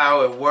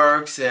it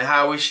works and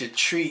how we should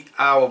treat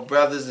our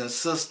brothers and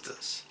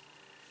sisters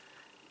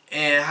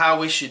and how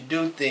we should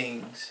do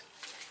things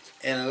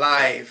in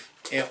life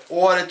in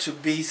order to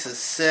be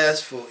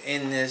successful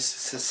in this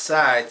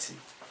society.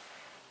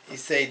 He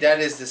say that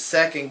is the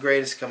second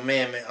greatest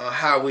commandment on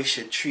how we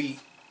should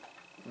treat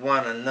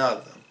one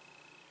another.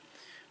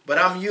 But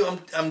I'm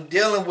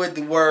dealing with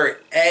the word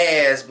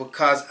as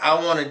because I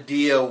want to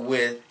deal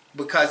with,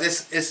 because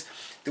it's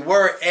the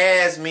word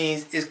as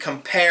means is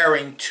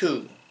comparing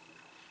to.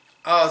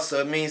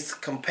 Also it means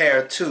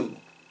compare to.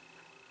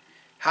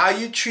 How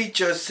you treat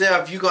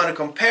yourself, you're going to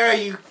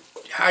compare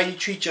how you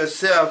treat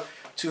yourself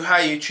to how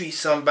you treat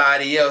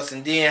somebody else,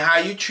 and then how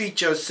you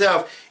treat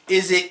yourself,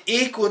 is it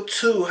equal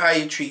to how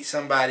you treat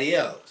somebody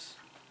else?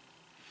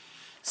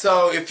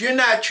 So if you're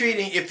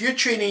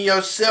treating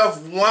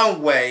yourself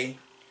one way,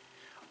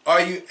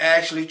 are you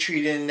actually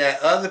treating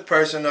that other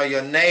person or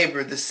your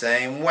neighbor the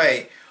same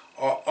way?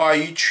 Or are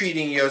you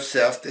treating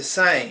yourself the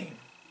same?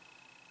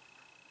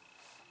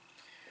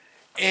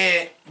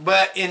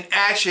 But in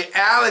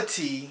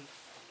actuality,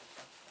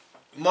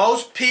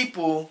 most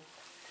people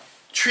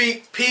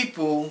treat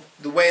people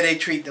the way they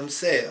treat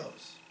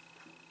themselves.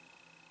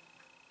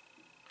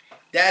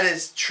 That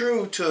is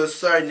true to a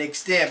certain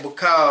extent,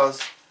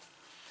 because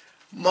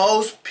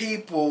most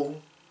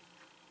people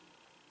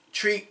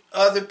treat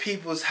other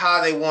people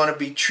how they want to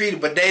be treated,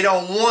 but they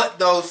don't want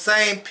those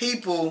same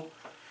people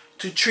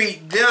to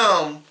treat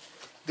them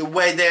the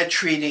way they're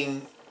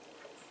treating.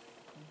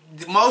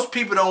 Most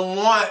people don't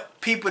want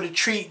people to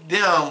treat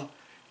them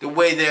the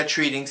way they're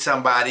treating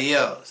somebody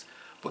else,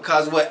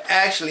 because what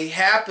actually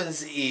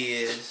happens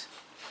is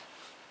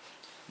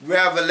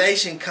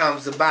revelation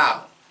comes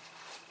about.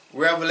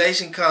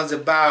 Revelation comes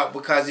about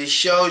because it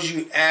shows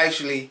you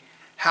actually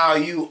how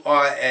you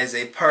are as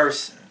a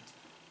person.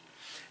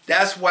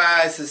 That's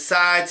why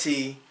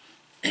society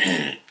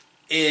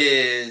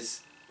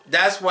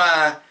that's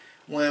why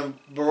when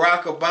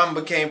Barack Obama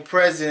became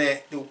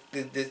president,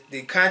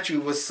 the country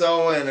was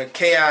so in a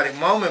chaotic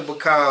moment,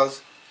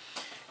 because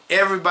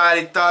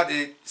everybody thought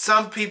that,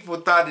 some people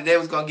thought that they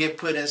was going to get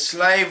put in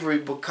slavery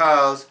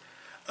because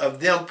of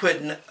them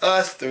putting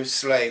us through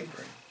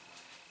slavery.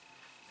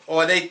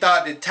 Or they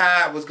thought the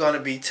tide was going to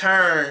be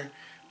turned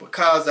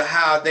because of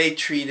how they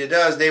treated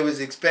us. They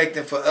was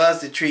expecting for us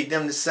to treat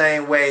them the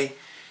same way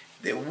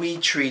that we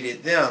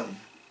treated them.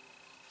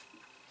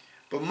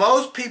 But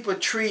most people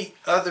treat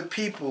other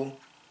people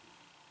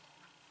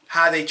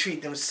how they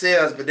treat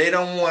themselves, but they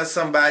don't want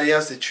somebody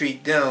else to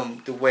treat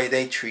them the way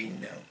they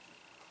treat them.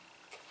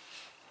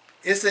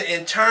 It's an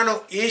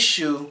internal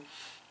issue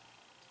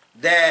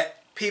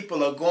that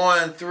people are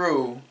going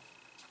through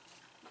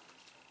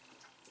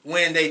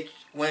based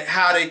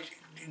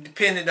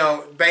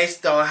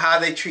on how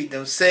they treat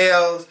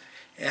themselves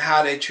and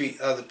how they treat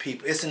other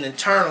people. It's an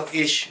internal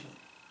issue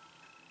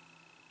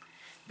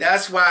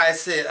That's why I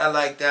said I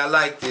like that. I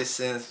like this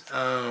in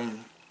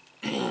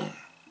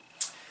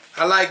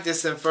I like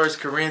this in 1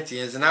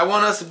 Corinthians, and I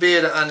want us to be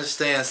able to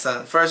understand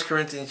something. 1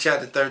 Corinthians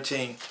chapter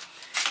 13,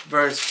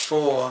 verse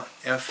 4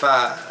 and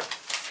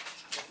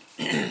 5.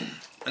 And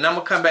I'm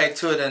gonna come back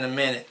to it in a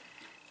minute.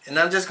 And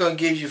I'm just gonna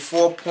give you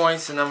 4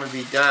 points, and I'm gonna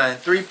be done.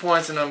 3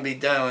 points, and I'm gonna be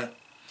done.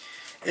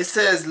 It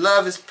says,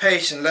 love is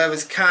patient, love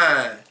is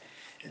kind.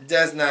 It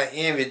does not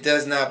envy, it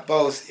does not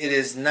boast, it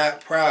is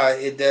not proud,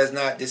 it does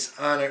not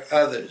dishonor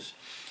others.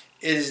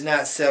 It is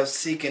not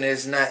self-seeking, it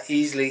is not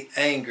easily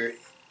angered.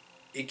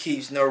 It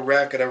keeps no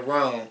record of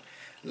wrong.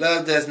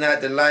 Love does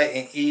not delight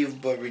in evil,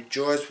 but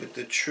rejoice with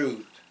the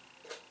truth.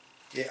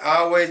 It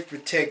always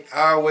protect,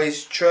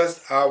 always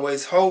trust,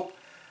 always hope,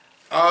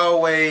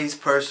 always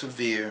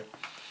persevere.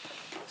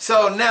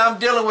 So now I'm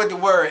dealing with the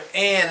word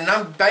and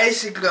I'm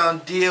basically going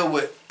to deal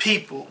with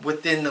people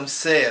within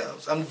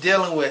themselves. I'm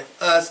dealing with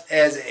us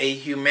as a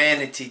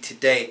humanity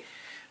today,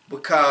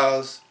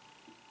 because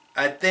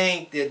I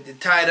think that the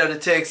title of the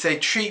text say,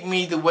 treat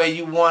me the way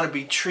you want to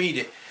be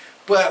treated.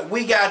 But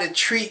we got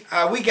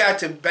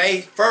to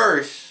base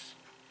first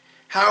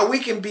how we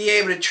can be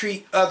able to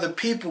treat other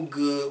people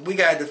good. We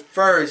got to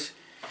first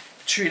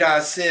treat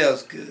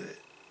ourselves good.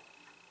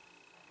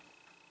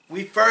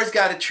 We first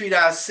got to treat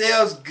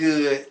ourselves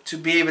good to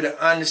be able to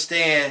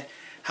understand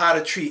how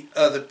to treat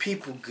other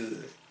people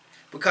good.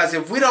 Because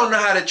if we don't know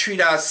how to treat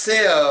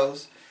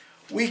ourselves,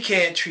 we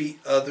can't treat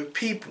other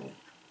people.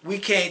 We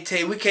can't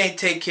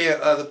take care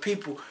of other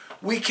people.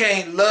 We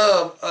can't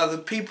love other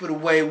people the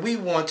way we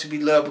want to be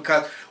loved,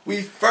 because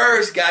we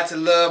first got to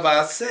love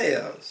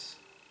ourselves.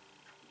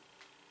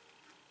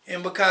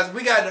 And because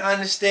we got to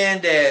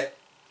understand that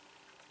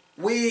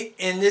we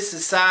in this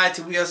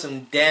society, we are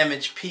some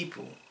damaged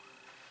people.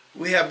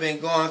 We have been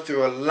going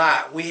through a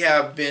lot. We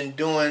have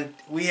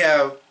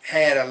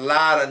had a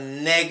lot of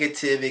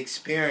negative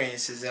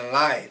experiences in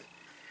life.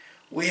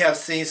 We have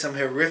seen some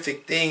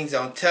horrific things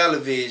on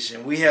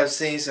television. We have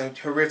seen some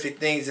horrific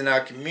things in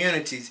our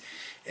communities,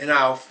 in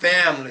our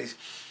families.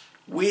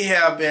 We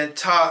have been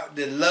taught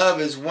that love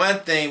is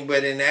one thing,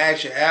 but in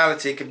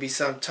actuality it can be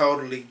something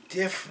totally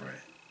different.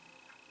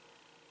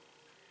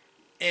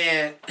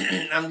 And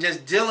I'm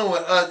just dealing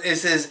with us. It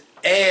says,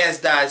 as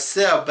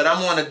thyself, but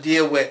I'm going to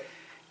deal with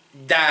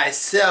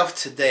thyself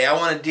today. I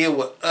want to deal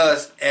with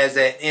us as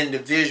an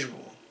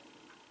individual,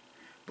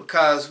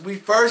 because we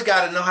first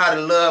got to know how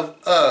to love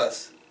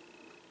us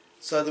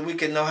so that we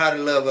can know how to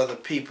love other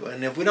people.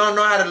 And if we don't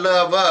know how to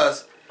love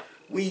us,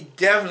 we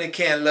definitely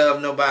can't love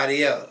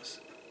nobody else.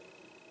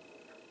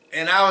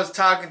 And I was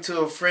talking to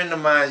a friend of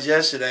mine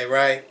yesterday,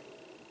 right?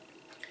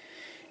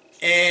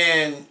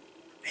 And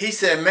he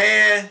said,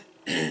 man,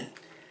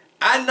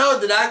 I know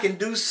that I can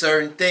do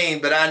certain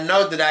things, but I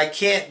know that I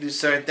can't do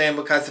certain things,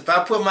 because if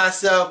I put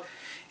myself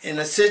in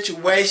a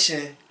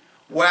situation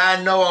where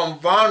I know I'm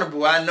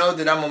vulnerable, I know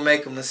that I'm going to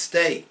make a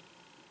mistake.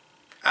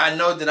 I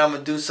know that I'm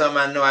going to do something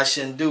I know I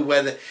shouldn't do.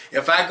 Whether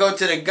if I go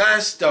to the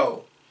gun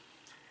store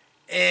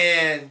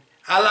and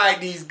I like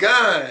these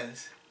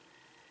guns,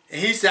 and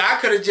he said I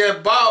could have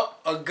just bought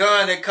a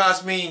gun that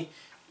cost me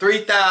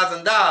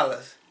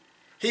 $3,000.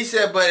 He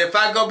said, but if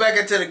I go back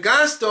into the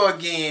gun store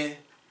again,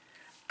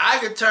 I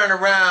could turn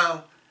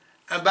around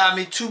and buy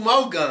me 2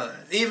 more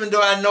guns, even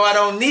though I know I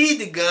don't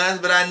need the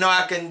guns, but I know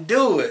I can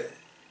do it.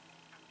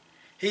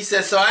 He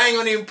said, so I ain't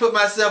going to even put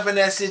myself in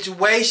that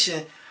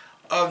situation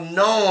of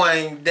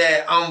knowing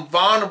that I'm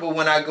vulnerable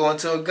when I go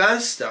into a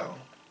gun store.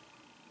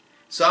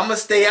 So I'm going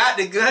to stay out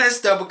the gun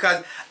store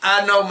because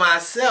I know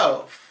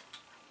myself.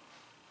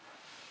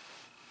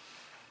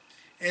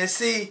 And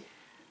see,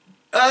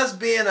 us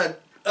being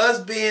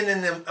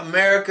in the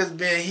Americas,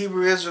 being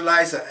Hebrew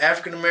Israelites or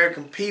African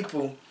American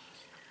people,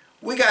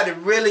 we got to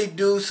really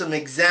do some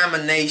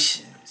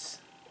examinations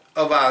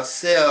of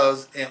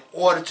ourselves in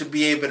order to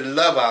be able to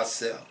love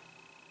ourselves.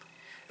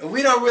 If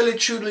we don't really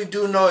truly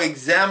do no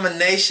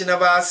examination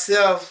of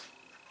ourselves,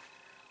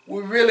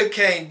 we really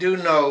can't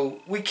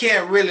we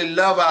can't really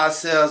love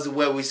ourselves the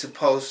way we're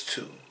supposed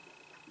to.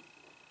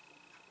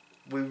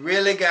 We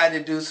really got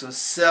to do some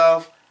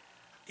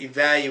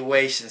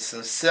self-evaluation,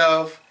 some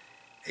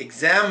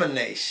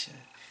self-examination.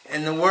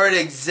 And the word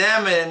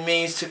examine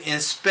means to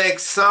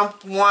inspect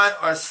someone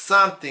or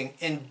something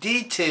in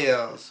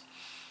details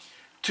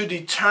to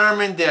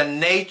determine their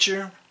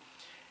nature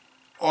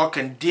or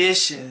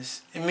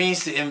conditions. It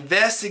means to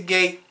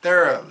investigate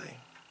thoroughly.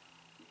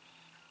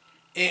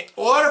 In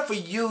order for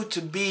you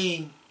to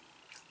be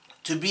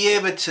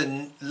able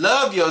to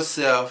love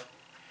yourself,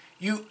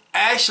 you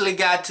actually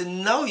got to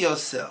know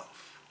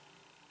yourself.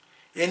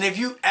 And if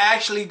you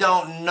actually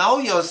don't know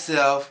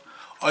yourself,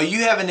 or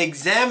you haven't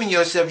examined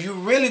yourself, you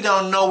really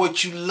don't know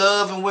what you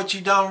love and what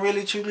you don't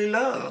really truly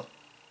love.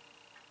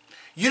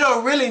 You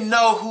don't really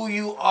know who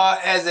you are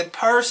as a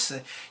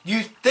person.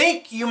 You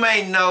think you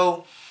may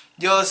know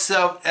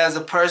yourself as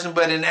a person,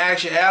 but in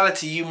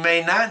actuality you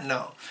may not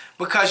know,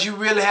 because you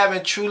really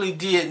haven't truly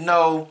did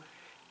no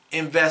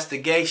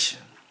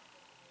investigation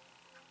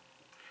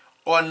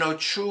or no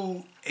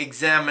true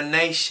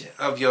examination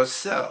of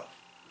yourself.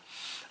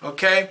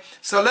 Okay,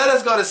 so let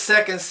us go to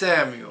 2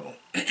 Samuel.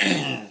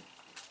 2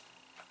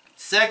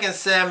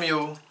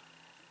 Samuel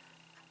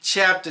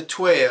chapter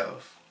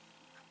 12,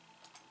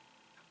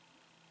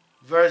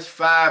 verse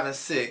 5 and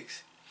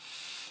 6.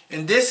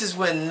 And this is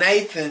when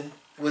Nathan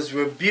was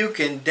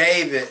rebuking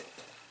David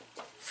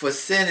for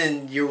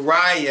sending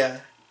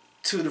Uriah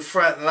to the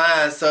front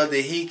line so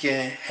that he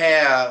can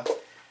have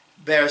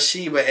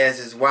Bathsheba as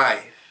his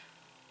wife.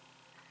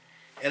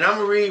 And I'm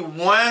going to read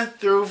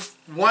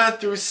 1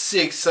 through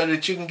 6 so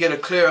that you can get a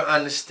clearer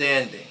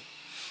understanding.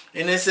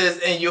 And it says,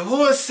 And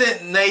Yahuwah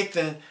sent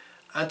Nathan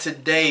unto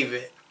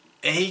David,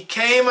 and he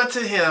came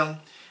unto him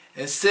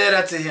and said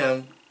unto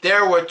him,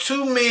 There were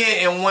 2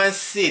 men in one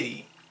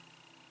city,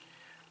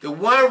 the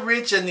one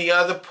rich and the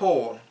other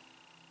poor.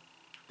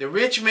 The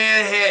rich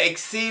man had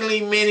exceedingly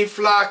many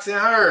flocks and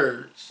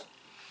herds,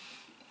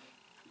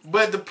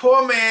 but the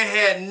poor man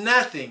had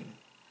nothing,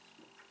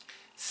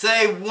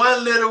 save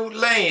one little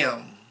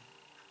lamb,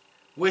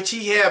 which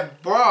he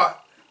had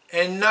brought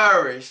and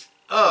nourished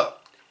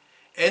up.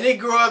 And it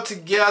grew up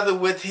together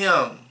with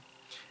him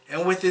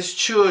and with his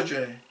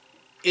children.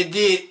 It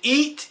did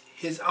eat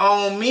his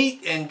own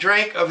meat and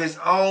drank of his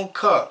own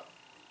cup,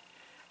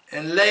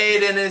 and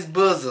laid in his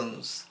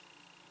bosoms,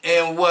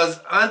 and was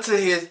unto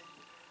him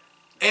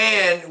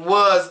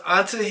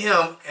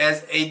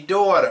as a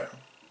daughter.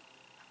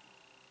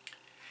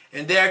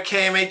 And there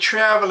came a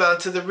traveler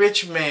unto the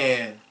rich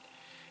man,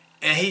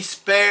 and he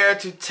spared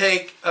to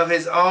take of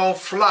his own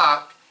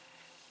flock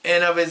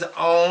and of his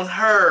own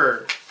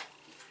herd,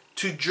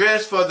 to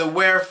dress for the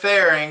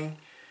wayfaring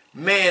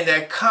man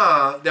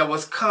that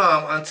was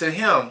come unto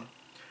him,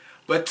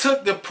 but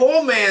took the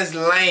poor man's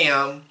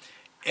lamb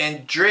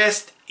and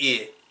dressed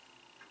it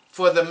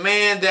for the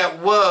man that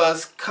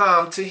was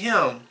come to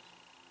him.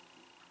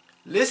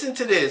 Listen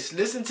to this,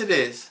 listen to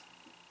this.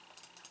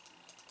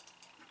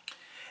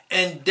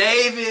 And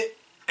David's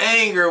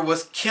anger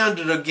was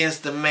kindled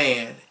against the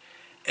man,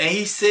 and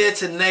he said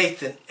to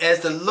Nathan,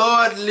 As the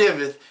Lord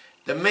liveth,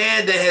 the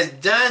man that has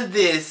done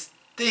this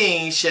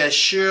thing shall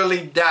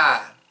surely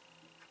die,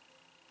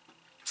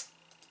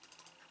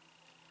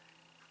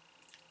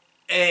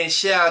 and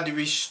shall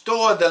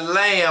restore the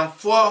lamb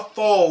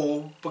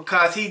fourfold,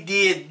 because he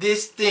did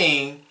this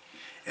thing,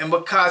 and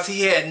because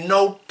he had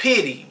no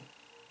pity.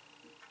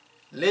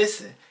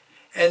 Listen.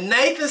 And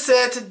Nathan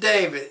said to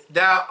David,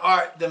 Thou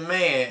art the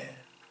man.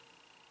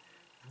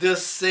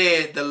 Thus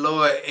said the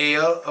Lord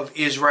El of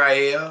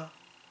Israel,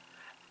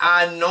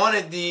 I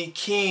anointed thee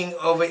king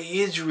over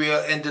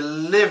Israel and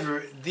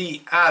delivered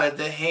thee out of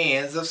the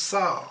hands of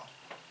Saul.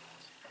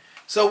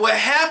 So what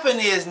happened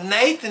is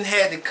Nathan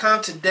had to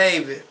come to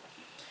David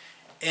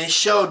and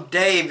show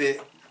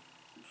David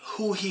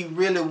who he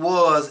really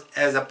was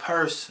as a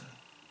person,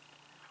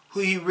 who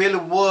he really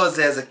was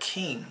as a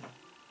king.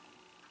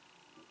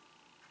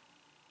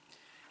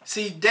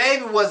 See,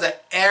 David was an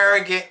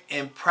arrogant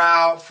and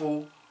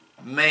proudful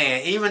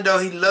man. Even though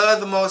he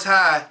loved the Most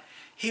High,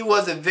 he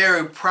was a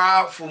very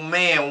proudful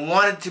man,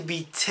 wanted to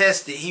be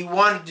tested. He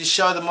wanted to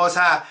show the Most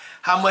High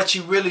how much he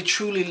really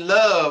truly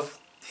loved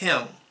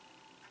him.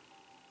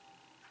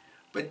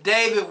 But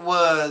David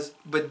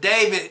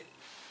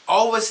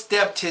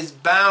overstepped his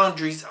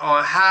boundaries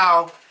on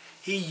how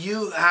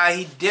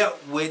he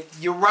dealt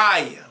with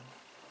Uriah.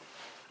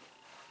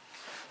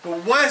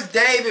 But once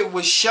David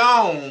was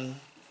shown,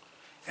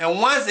 and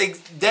once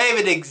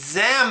David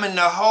examined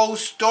the whole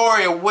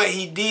story of what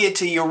he did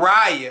to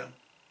Uriah,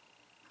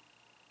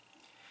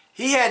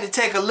 he had to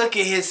take a look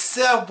at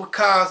himself,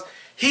 because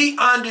he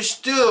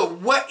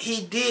understood what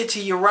he did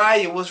to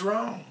Uriah was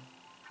wrong.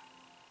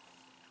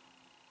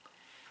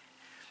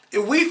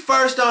 If we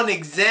first don't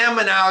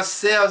examine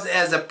ourselves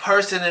as a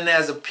person and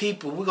as a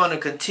people, we're going to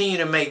continue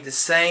to make the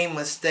same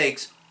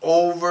mistakes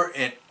over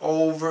and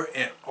over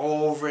and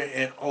over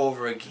and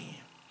over again,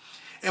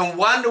 and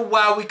wonder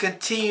why we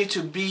continue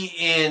to be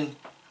in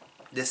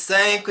the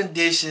same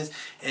conditions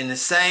and the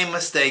same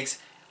mistakes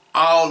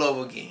all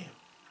over again.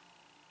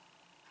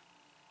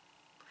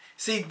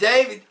 See,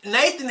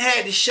 Nathan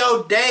had to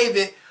show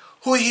David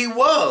who he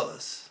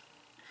was.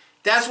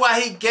 That's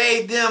why he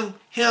gave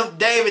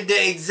David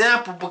the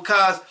example,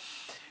 because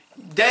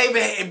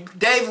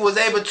David was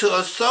able to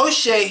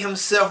associate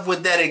himself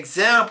with that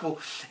example.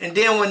 And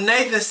then when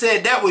Nathan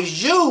said, that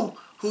was you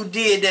who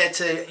did that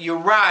to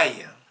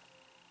Uriah.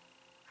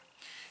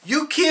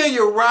 You killed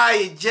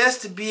Uriah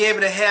just to be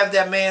able to have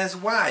that man's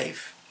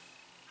wife.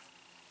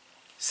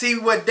 See,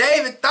 what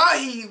David thought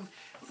he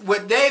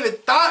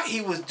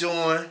was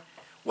doing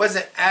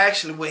wasn't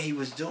actually what he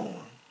was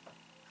doing.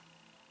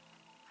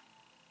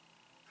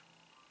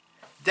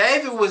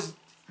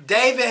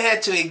 David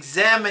had to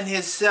examine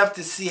himself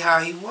to see how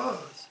he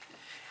was,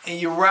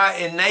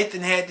 and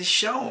Nathan had to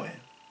show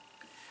him.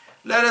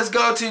 Let us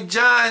go to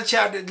John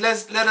chapter.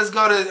 Let us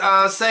go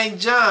to St.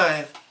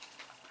 John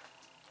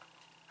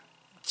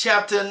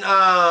chapter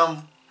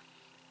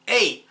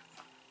 8,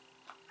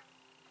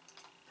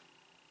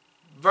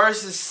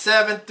 verses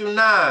 7 through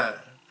 9.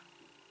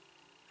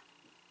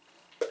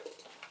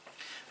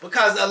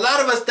 Because a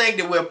lot of us think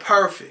that we're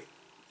perfect.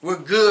 we're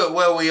good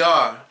where we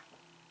are.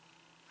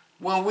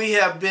 When we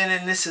have been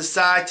in this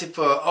society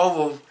for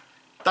over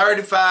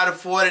 35 to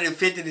 40 to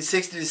 50 to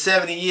 60 to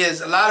 70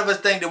 years, a lot of us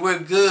think that we're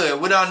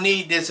good. We don't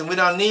need this and we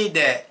don't need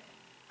that.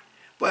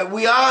 But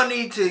we all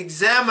need to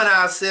examine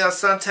ourselves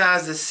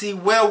sometimes to see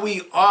where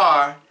we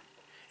are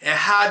and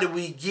how did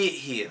we get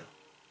here.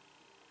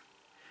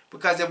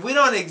 Because if we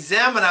don't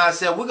examine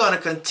ourselves, we're going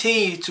to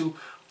continue to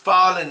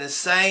fall in the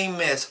same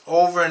mess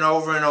over and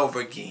over and over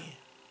again.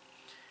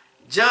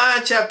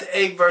 John chapter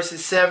 8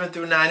 verses 7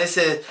 through 9, it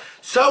says,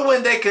 "So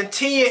when they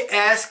continued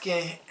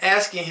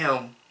asking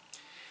him,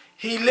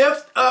 he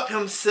lifted up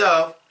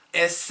himself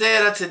and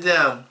said unto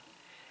them,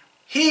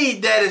 He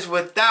that is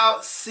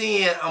without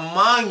sin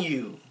among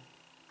you,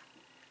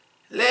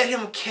 let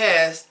him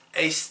cast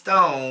a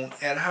stone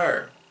at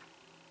her."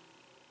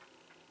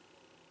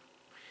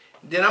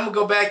 Then I'm going to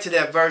go back to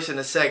that verse in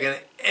a second.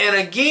 "And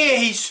again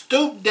he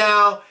stooped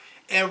down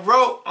and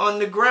wrote on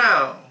the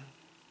ground.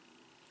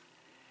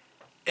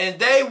 And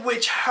they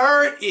which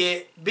heard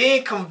it,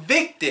 being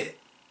convicted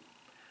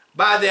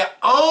by their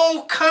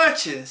own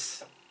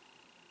conscience,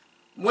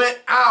 went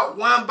out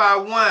one by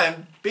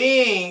one,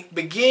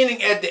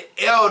 beginning at the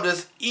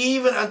elders,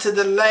 even unto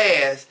the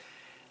last.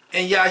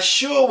 And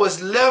Yeshua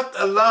was left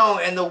alone,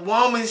 and the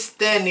woman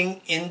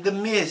standing in the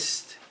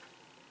midst."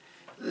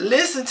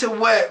 Listen to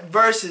what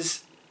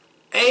verses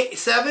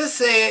 7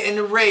 said in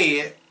the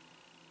red.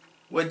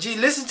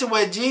 Listen to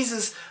what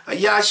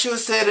Yeshua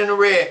said in the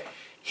red.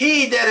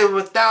 "He that is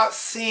without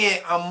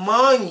sin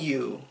among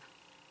you,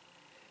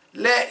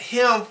 let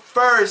him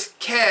first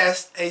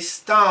cast a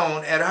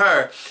stone at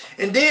her."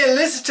 And then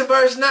listen to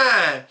verse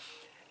 9.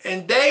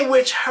 "And they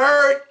which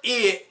heard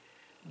it,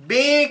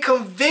 being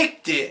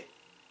convicted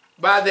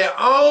by their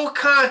own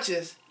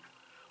conscience,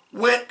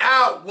 went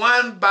out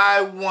one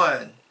by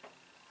one."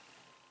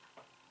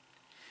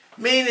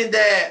 Meaning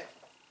that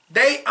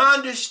they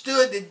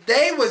understood that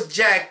they was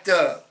jacked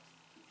up.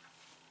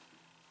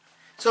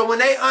 So when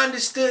they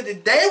understood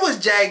that they was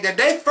jacked up,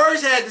 they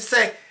first had to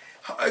say,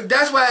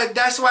 that's why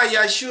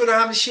Yeshua the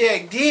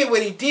HaMashiach did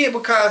what he did,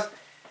 because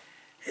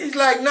he's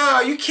like, no,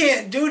 you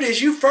can't do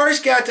this. You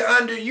first got to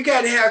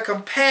have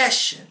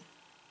compassion.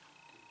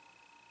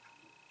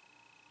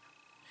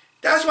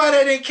 That's why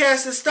they didn't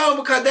cast a stone,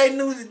 because they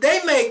knew that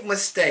they make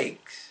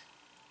mistakes.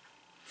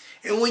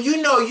 And when you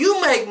know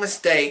you make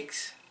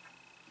mistakes,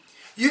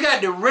 you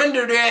got to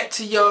render that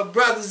to your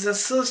brothers and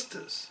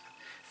sisters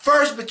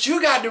first, but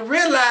you got to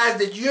realize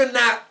that you're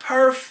not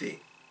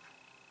perfect.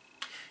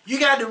 You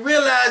got to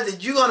realize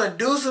that you're going to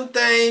do some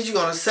things, you're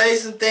going to say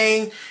some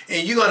things,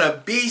 and you're going to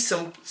be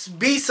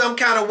some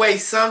kind of way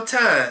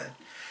sometime.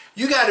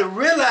 You got to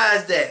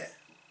realize that.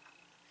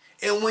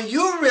 And when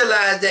you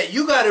realize that,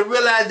 you got to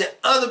realize that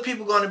other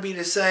people are going to be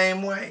the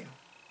same way.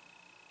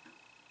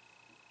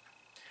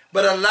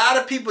 But a lot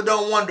of people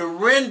don't want to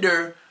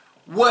render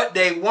what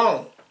they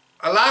want.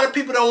 A lot of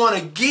people don't want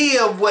to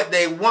give what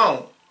they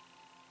want.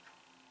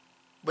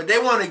 But they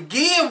want to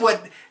give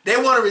they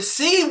want to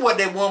receive what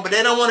they want, but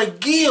they don't want to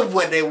give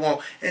what they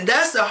want. And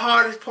that's the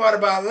hardest part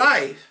about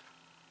life.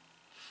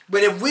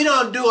 But if we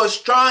don't do a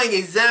strong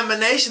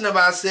examination of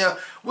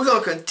ourselves, we're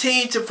going to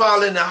continue to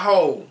fall in the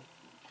hole.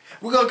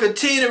 We're going to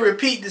continue to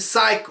repeat the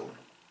cycle.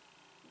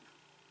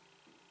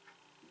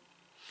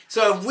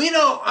 So if we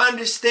don't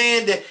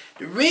understand that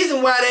the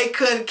reason why they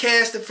couldn't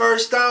cast the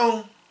first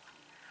stone,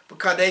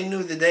 because they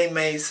knew that they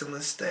made some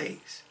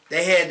mistakes.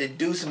 They had to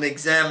do some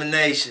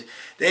examination.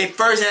 They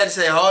first had to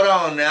say, hold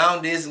on now,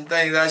 I did some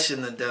things I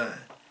shouldn't have done.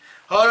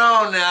 Hold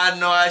on now, I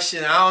know I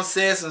shouldn't. I don't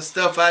say some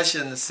stuff I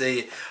shouldn't have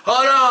said.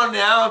 Hold on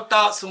now, I don't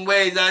thought some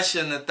ways I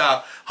shouldn't have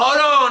thought.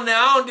 Hold on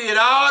now, I don't did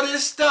all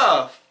this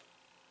stuff.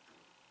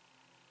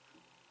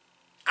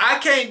 I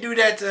can't do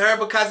that to her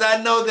because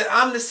I know that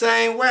I'm the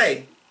same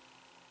way.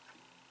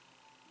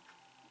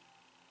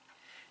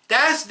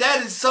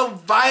 That is so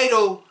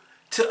vital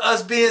to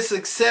us being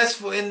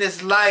successful in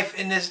this life,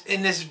 in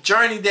this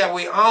journey that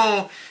we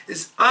on,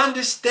 is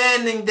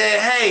understanding that,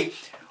 hey,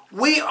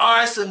 we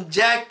are some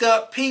jacked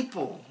up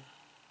people.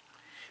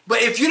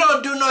 But if you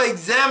don't do no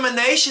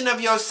examination of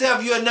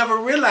yourself, you'll never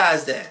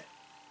realize that.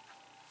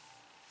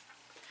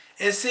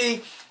 And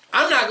see,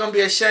 I'm not going to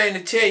be ashamed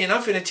to tell you, and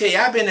I'm finna tell you,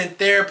 I've been in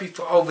therapy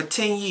for over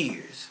 10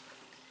 years.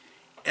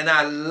 And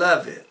I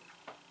love it.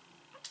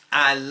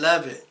 I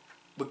love it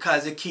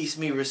because it keeps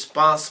me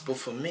responsible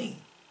for me.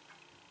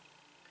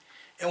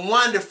 And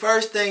one of the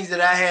first things that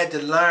I had to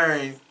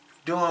learn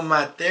during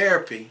my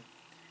therapy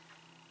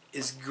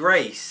is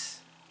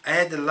grace. I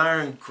had to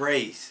learn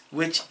grace,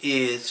 which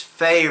is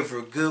favor,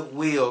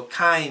 goodwill,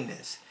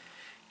 kindness,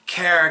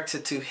 character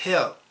to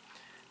help,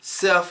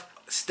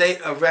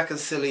 state of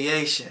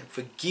reconciliation,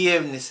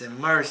 forgiveness, and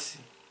mercy.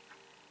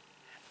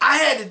 I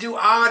had to do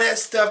all that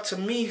stuff to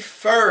me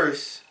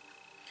first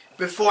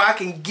before I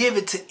can give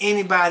it to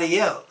anybody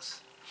else.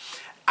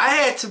 I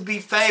had to be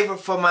favored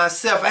for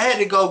myself. I had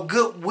to go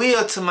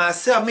goodwill to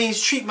myself. It means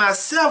treat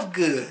myself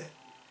good.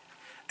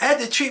 I had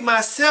to treat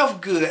myself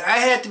good. I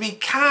had to be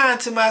kind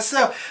to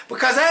myself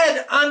because I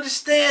had to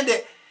understand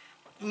that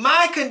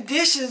my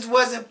conditions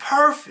wasn't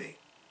perfect.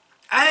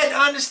 I had to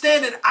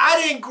understand that I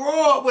didn't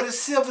grow up with a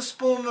silver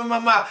spoon in my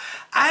mouth.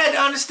 I had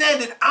to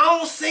understand that I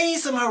don't seen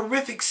some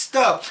horrific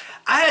stuff.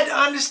 I had to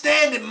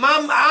understand that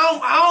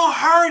I don't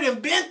hurt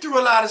and been through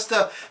a lot of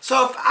stuff.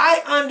 So if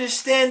I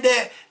understand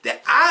that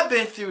I've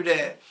been through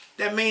that,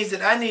 that means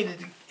that I needed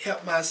to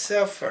help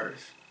myself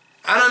first.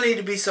 I don't need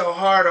to be so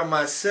hard on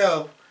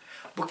myself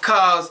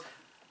because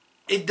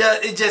it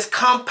just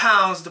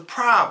compounds the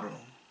problem.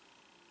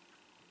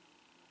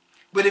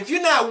 But if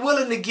you're not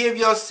willing to give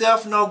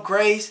yourself no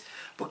grace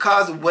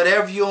because of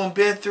whatever you've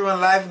been through in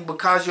life and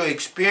because of your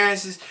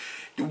experiences,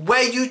 the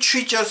way you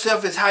treat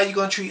yourself is how you're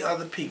going to treat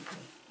other people.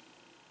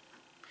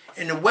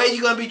 And the way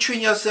you're going to be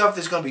treating yourself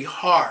is going to be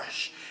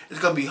harsh. It's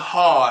going to be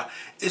hard.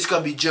 It's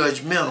going to be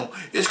judgmental.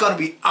 It's going to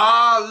be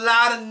a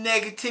lot of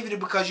negativity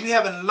because you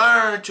haven't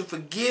learned to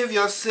forgive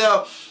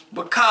yourself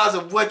because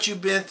of what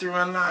you've been through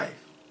in life.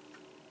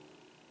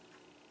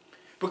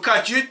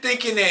 Because you're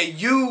thinking that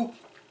you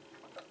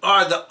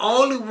are the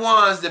only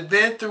ones that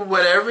been through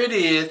whatever it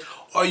is,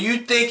 or you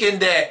thinking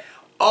that,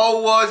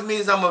 oh, well, it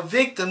means I'm a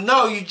victim.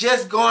 No, you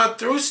just going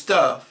through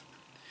stuff.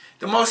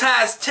 The Most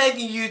High is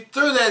taking you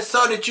through that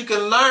so that you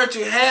can learn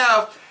to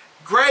have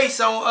grace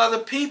on other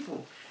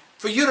people.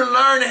 For you to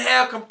learn to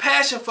have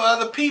compassion for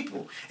other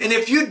people. And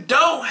if you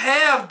don't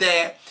have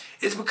that,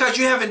 it's because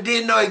you haven't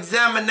did no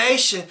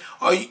examination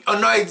or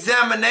no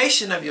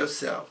examination of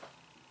yourself.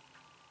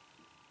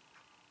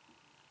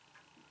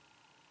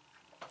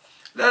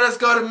 Let us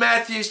go to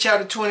Matthew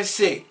chapter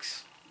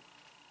 26.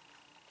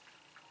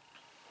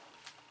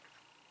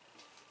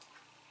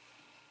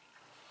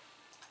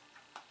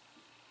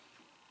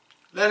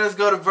 Let us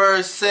go to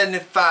verse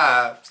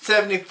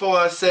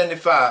 74 and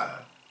 75.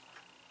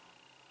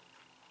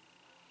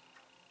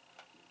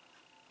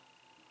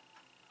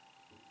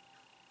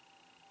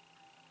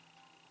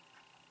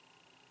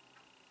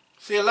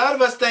 See, a lot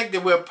of us think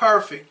that we're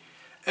perfect,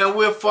 and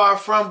we're far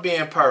from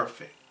being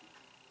perfect.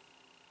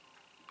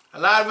 A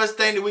lot of us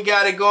think that we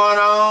got it going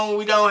on.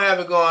 We don't have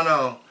it going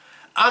on.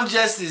 I'm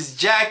just as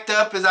jacked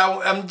up as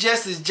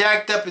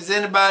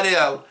anybody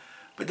else.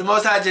 But the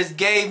Most High just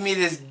gave me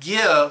this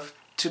gift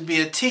to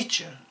be a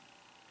teacher.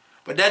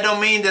 But that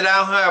don't mean that I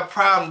don't have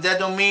problems. That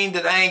don't mean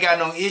that I ain't got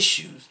no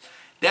issues.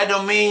 That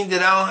don't mean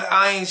that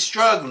I ain't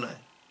struggling.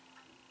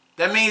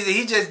 That means that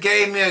He just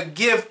gave me a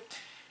gift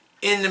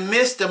in the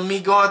midst of me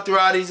going through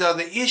all these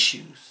other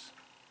issues.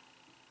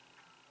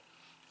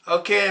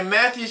 Okay, in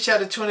Matthew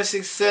chapter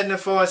 26,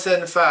 74 and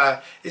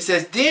 75, it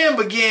says, Then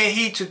began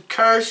he to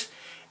curse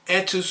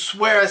and to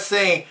swear,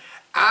 saying,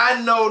 I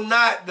know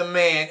not the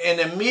man. And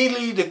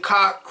immediately the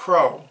cock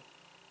crowed.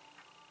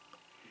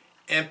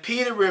 And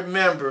Peter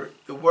remembered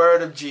the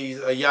word of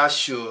Jesus, of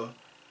Yahshua,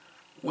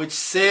 which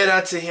said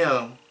unto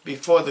him,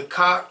 Before the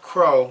cock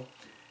crow,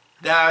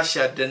 thou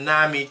shalt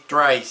deny me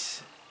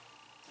thrice.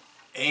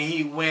 And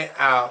he went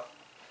out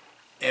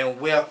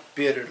and wept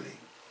bitterly.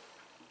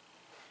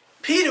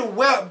 Peter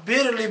wept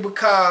bitterly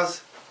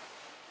because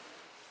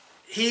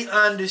he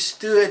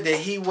understood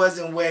that he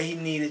wasn't where he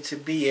needed to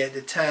be at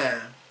the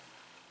time.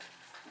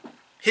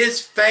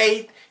 His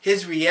faith,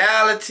 his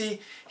reality,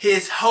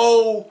 his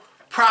whole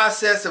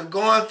process of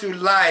going through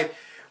life.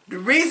 The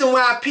reason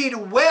why Peter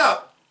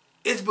wept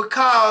is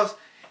because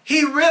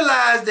he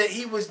realized that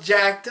he was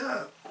jacked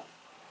up.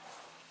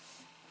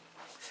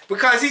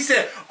 Because he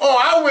said,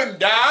 oh, I wouldn't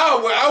die.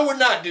 I would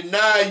not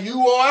deny you,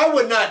 or I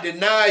would not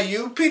deny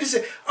you. Peter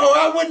said, oh,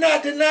 I would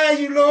not deny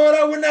you, Lord.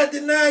 I would not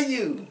deny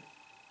you.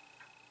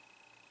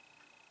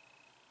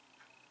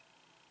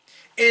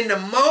 In the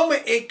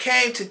moment it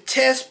came to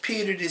test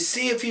Peter to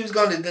see if he was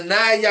going to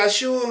deny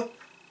Yahshua,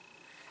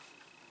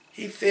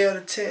 he failed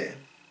the test.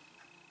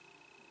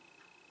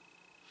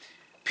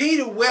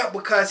 Peter wept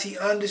because he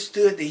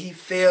understood that he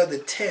failed the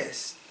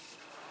test.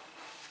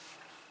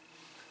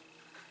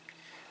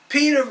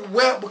 Peter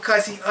wept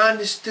because he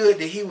understood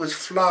that he was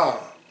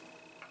flawed.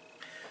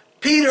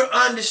 Peter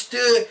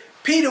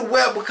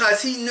wept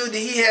because he knew that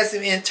he had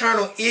some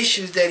internal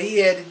issues that he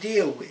had to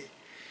deal with.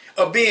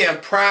 Of being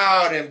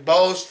proud and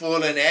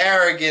boastful and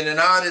arrogant and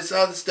all this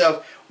other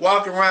stuff,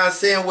 walking around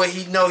saying what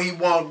he know he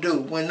won't do,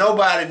 when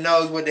nobody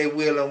knows what they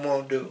will and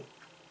won't do.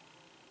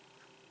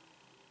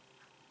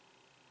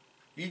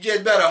 You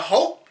just better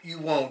hope you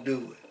won't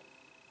do it.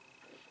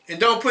 And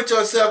don't put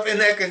yourself in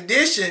that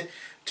condition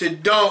to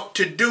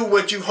do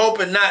what you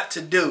hoping not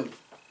to do.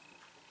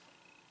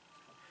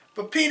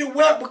 But Peter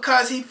wept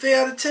because he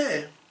failed the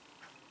test.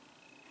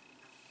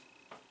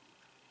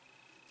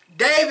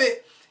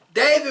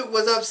 David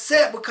was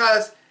upset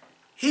because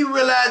he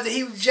realized that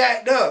he was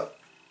jacked up.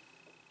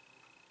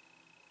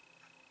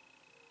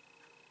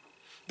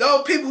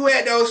 Those people who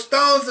had those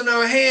stones in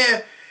their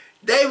hand,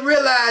 they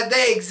realized,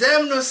 they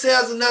examined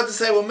themselves enough to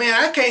say, well, man,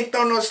 I can't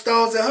throw no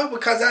stones at her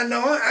because I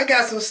know I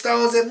got some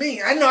stones at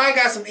me. I know I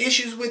got some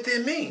issues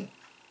within me.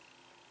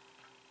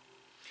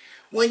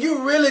 When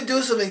you really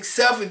do some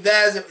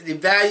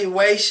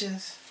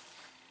self-evaluations,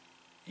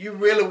 you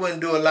really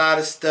wouldn't do a lot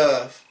of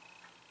stuff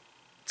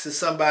to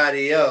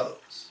somebody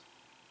else.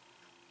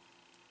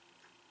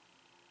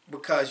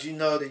 because you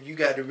know that you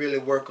got to really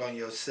work on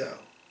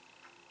yourself.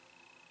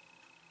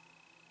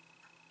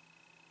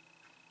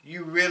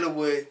 You really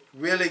would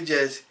really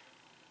just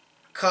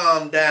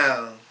calm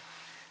down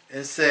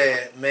and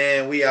say,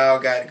 man, we all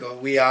got to go.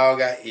 We all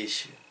got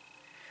issues.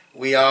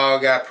 We all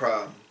got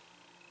problems.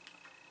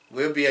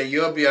 You'll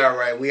be all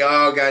right. We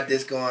all got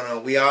this going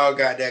on. We all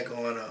got that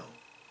going on.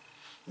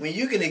 When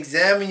you can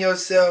examine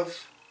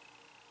yourself,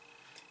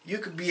 you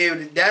could be able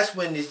to, that's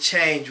when the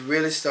change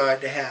really start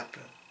to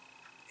happen.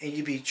 And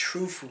you be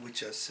truthful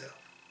with yourself.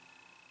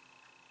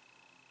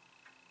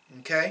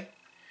 Okay?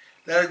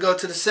 Let us go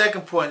to the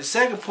second point. The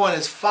second point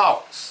is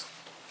faults.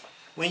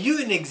 When you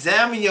can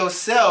examine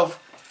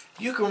yourself,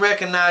 you can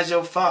recognize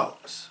your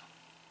faults.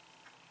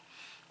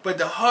 But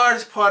the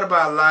hardest part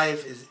about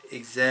life is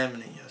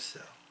examining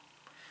yourself.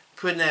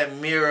 Putting that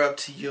mirror up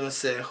to you and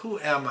saying, who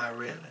am I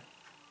really?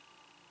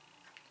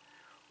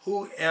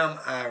 Who am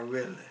I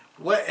really?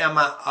 What am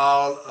I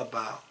all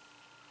about?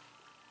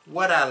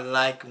 What I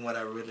like and what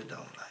I really don't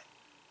like.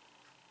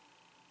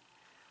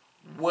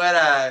 What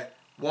I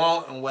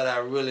want and what I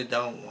really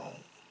don't want.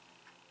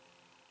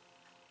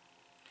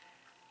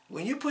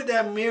 When you put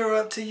that mirror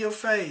up to your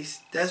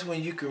face, that's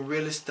when you can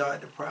really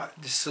start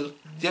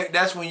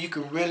that's when you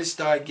can really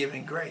start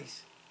giving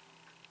grace.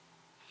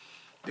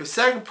 The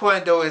second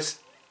point though is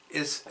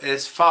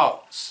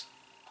faults.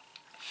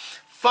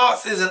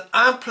 Faults is an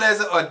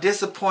unpleasant or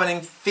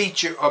disappointing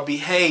feature or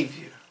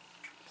behavior.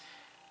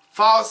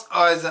 Faults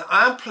is an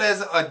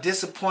unpleasant or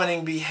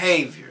disappointing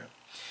behavior,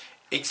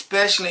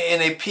 especially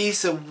in a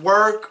piece of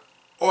work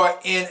or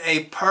in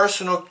a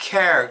personal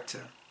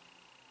character.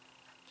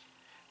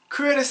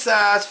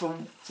 Criticized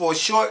for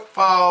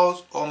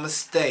shortfalls or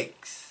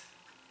mistakes.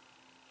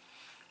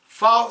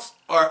 Faults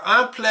are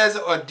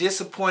unpleasant or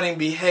disappointing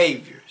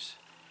behaviors,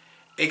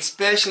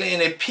 especially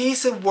in a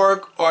piece of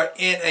work or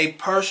in a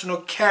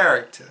personal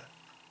character.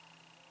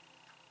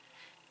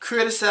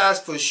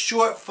 Criticized for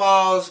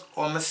shortfalls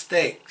or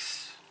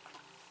mistakes.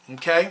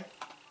 Okay?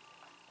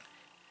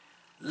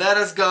 Let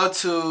us go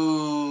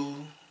to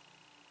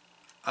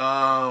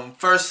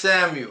 1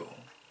 Samuel.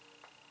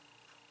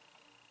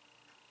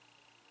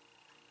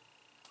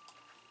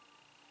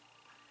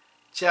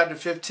 Chapter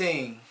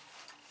 15.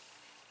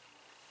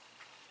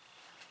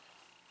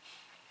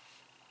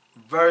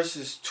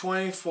 Verses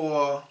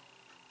 24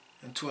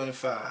 and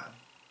 25.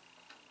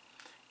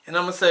 And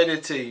I'm going to say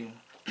this to you.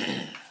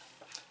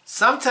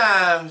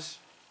 Sometimes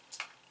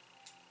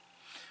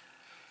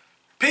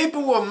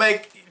people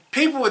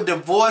will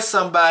divorce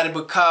somebody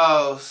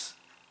because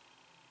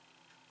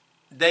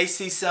they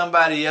see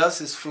somebody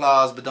else's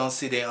flaws but don't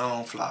see their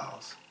own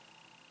flaws.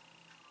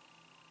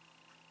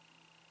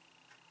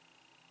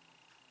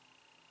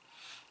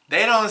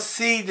 They don't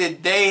see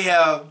that they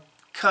have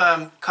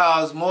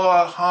caused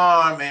more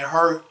harm and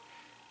hurt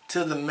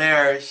to the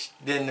marriage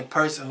than the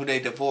person who they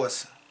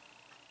divorcing.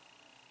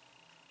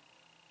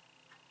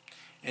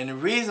 And the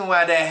reason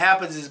why that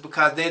happens is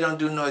because they don't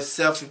do no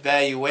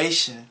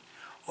self-evaluation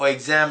or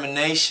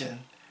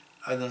examination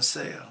of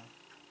themselves.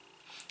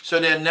 So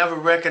they'll never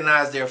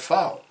recognize their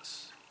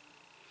faults.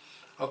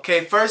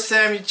 Okay, 1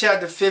 Samuel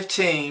chapter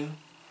 15,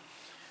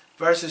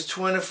 verses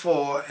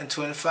 24 and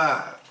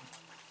 25.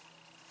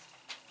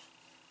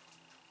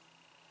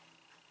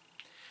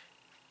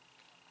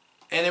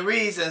 And it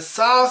reads, and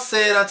Saul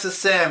said unto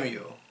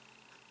Samuel,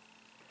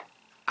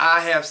 I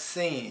have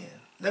sinned.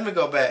 Let me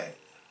go back.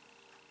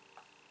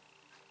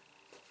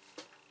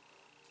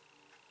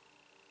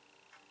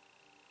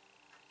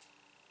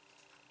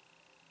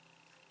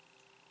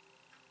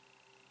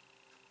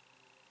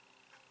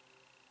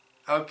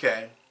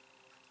 Okay,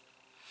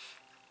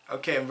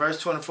 in verse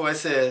 24 it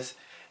says,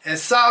 and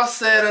Saul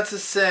said unto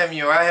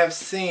Samuel, I have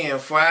sinned,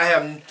 for I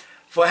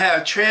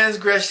have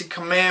transgressed the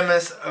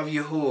commandments of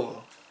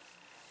Yahuwah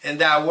and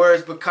thy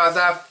words, because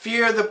I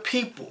fear the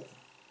people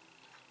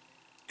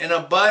and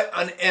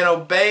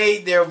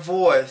obeyed their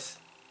voice.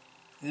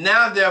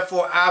 Now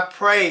therefore I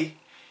pray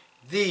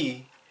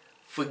thee,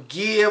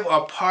 forgive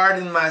or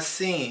pardon my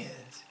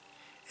sins,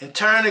 and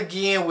turn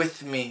again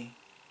with me,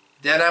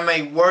 that I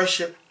may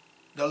worship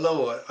the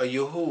Lord, or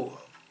Yahuwah.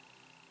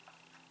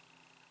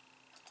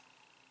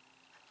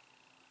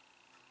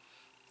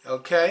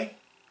 Okay?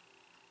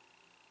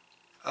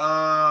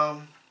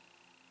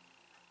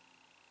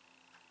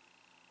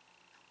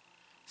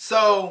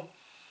 So,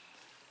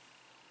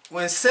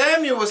 when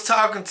Samuel was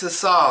talking to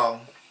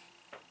Saul,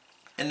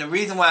 and the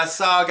reason why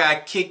Saul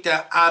got kicked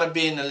out of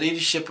being the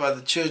leadership of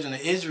the children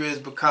of Israel is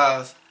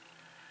because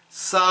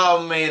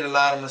Saul made a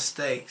lot of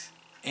mistakes.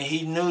 And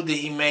he knew that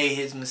he made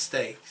his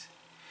mistakes.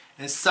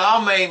 And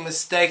Saul made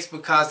mistakes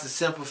because the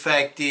simple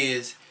fact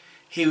is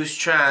he was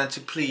trying to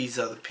please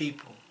other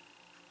people.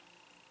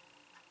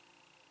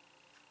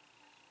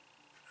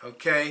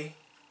 Okay?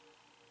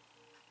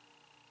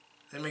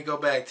 Let me go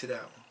back to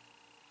that one.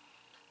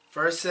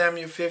 1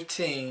 Samuel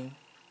 15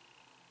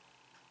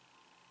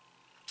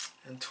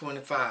 and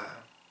 25.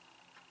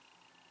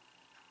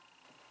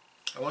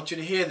 I want you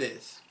to hear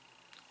this.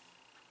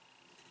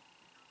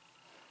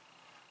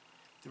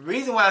 The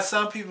reason why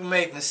some people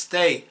make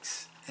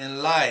mistakes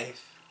in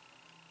life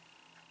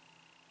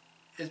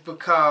is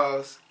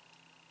because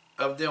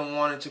of them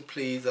wanting to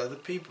please other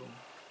people.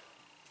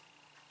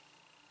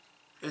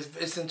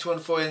 It's in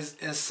 24.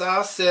 And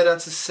Saul said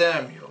unto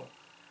Samuel,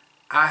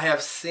 I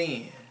have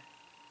sinned,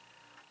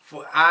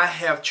 for I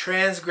have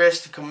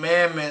transgressed the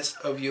commandments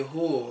of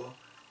Yahuwah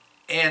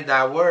and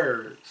thy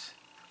words,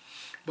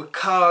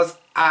 because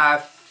I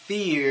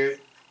feared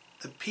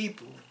the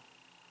people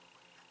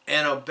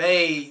and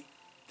obeyed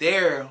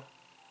their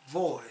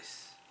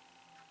voice.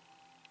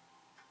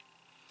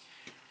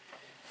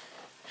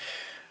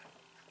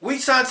 We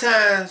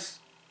sometimes,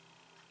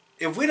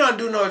 if we don't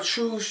do no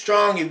true,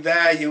 strong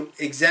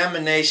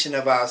examination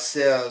of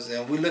ourselves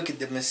and we look at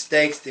the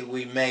mistakes that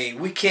we made,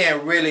 we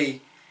can't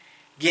really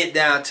get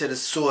down to the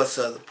source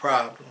of the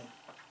problem.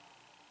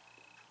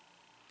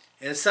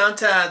 And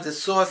sometimes the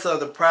source of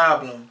the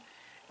problem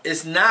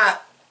is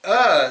not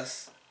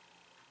us,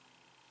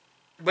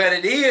 but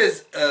it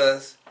is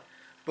us,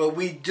 but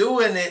we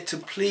doing it to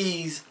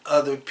please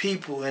other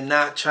people and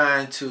not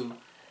trying to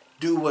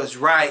do what's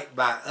right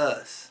by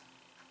us.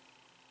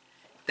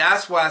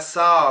 That's why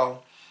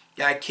Saul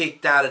got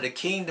kicked out of the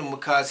kingdom,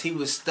 because he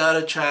was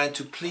stutter trying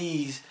to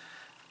please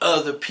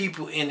other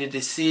people in the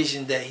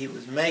decision that he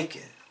was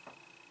making.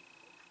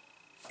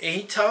 And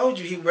he told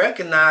you he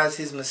recognized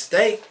his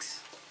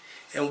mistakes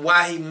and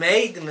why he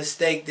made the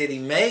mistake that he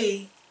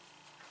made.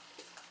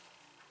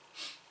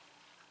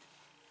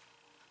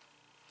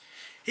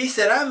 He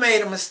said, I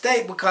made a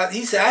mistake because,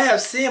 he said, I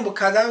have sinned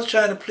because I was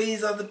trying to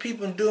please other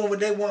people and doing what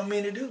they want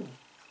me to do.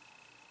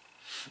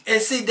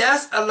 And see,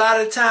 that's a lot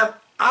of the time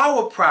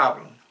our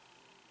problem.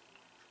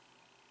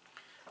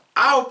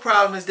 Our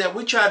problem is that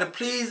we try to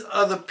please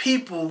other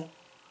people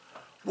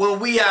when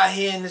we out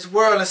here in this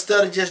world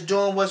instead of just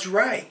doing what's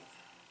right.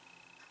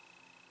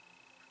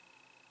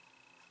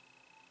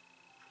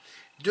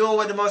 Doing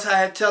what the Most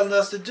High is telling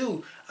us to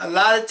do. A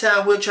lot of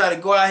time we'll try to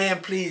go out here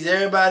and please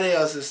everybody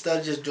else instead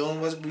of just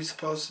doing what we're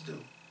supposed to do.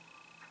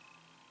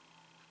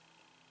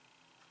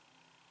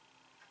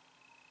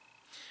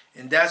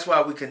 And that's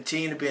why we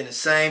continue to be in the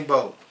same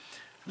boat.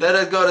 Let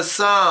us go to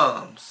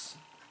Psalms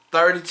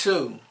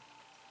 32.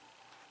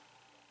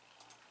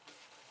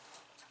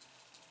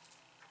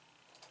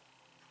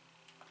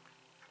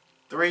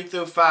 Three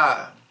through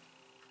 5.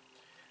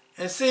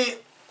 And see,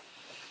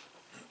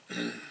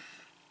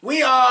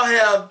 we all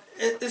have,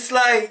 it's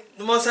like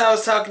the Most High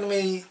was talking to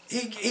me,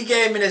 he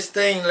gave me this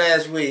thing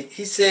last week.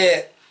 He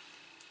said,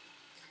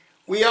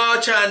 we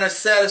all trying to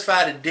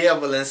satisfy the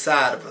devil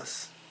inside of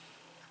us.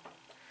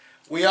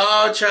 We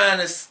all trying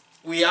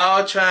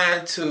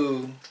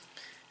to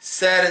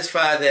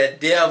satisfy that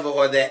devil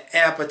or that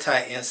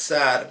appetite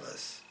inside of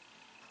us.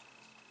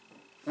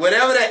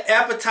 Whatever that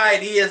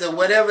appetite is or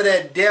whatever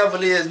that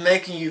devil is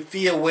making you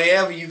feel,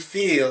 wherever you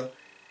feel,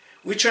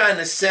 we're trying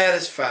to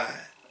satisfy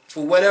it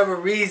for whatever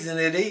reason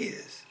it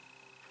is.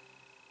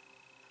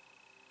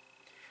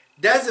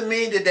 Doesn't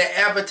mean that the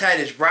appetite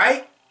is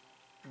right.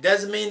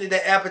 Doesn't mean that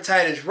the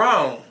appetite is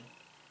wrong.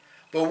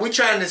 But we're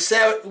trying to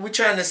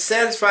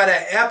satisfy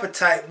that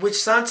appetite, which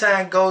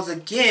sometimes goes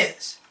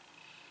against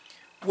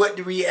what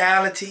the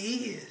reality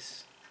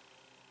is.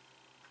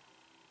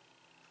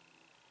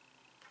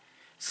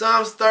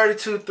 Psalms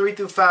 32, 3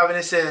 through 5, and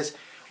it says,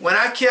 when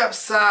I kept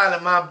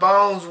silent, my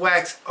bones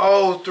waxed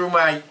old through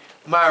my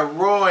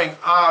roaring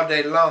all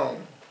day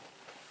long.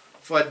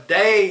 For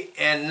day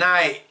and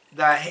night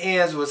thy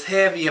hands was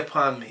heavy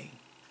upon me.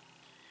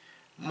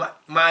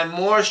 My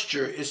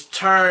moisture is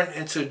turned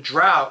into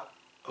drought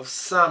of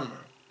summer.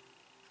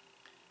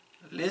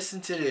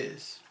 Listen to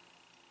this.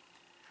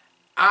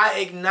 I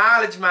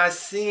acknowledge my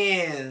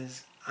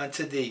sins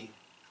unto thee.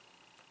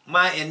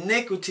 My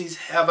iniquities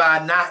have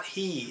I not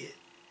hid.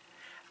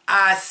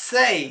 I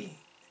say,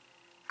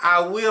 I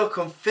will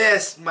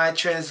confess my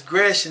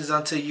transgressions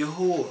unto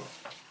Yahuwah,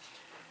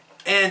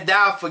 and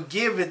thou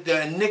forgivest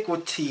the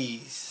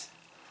iniquities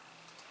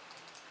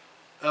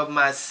of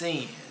my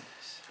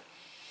sins.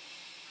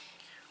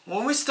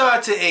 When we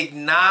start to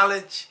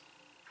acknowledge,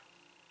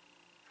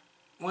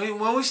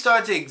 when we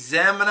start to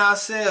examine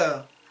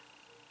ourselves,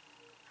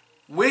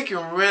 we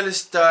can really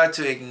start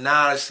to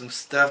acknowledge some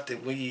stuff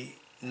that we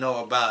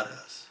know about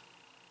us.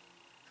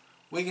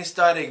 We can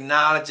start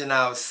acknowledging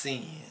our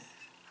sins.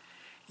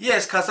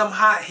 Yes, because I'm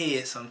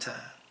hot-headed sometimes.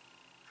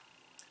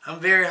 I'm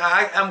very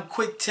hot. I'm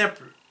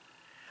quick-tempered.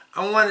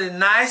 I'm one of the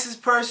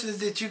nicest persons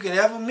that you can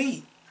ever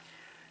meet.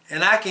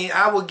 And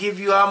I will give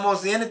you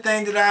almost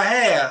anything that I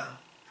have.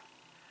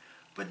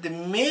 But the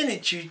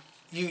minute you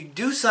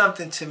do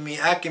something to me,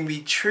 I can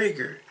be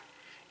triggered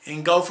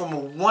and go from a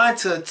 1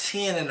 to a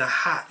 10 in a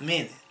hot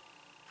minute.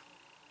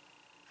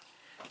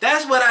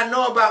 That's what I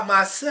know about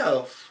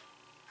myself.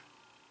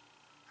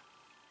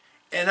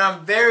 And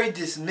I'm very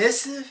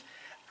dismissive.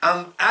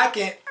 I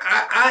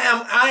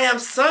am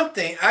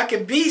something. I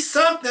can be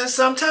something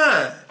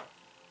sometime.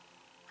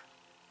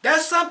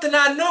 That's something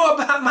I know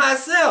about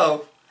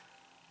myself.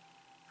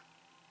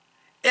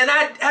 And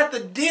I have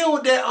to deal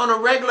with that on a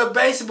regular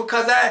basis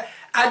because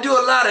I do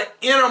a lot of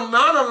inner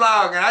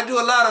monologue, and I do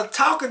a lot of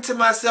talking to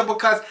myself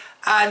because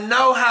I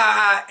know how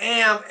I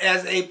am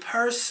as a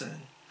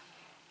person.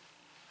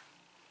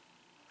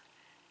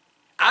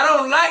 I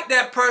don't like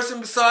that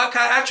person, so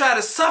I try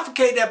to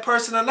suffocate that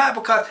person a lot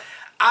because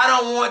I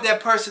don't want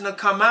that person to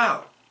come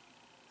out.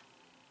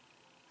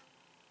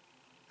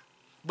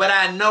 But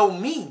I know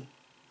me.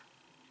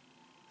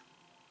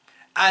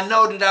 I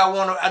know that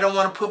I don't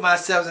want to put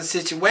myself in a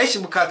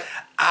situation because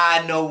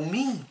I know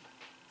me.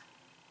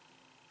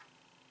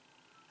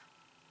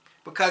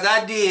 Because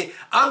I'm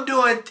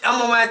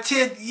on my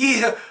 10th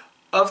year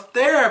of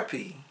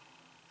therapy.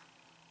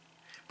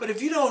 But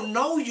if you don't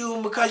know you,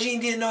 and because you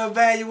did no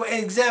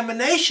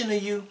examination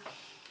of you,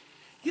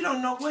 you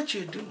don't know what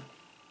you do.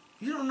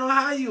 You don't know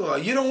how you are.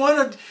 You don't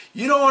want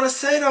to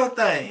say those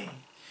things.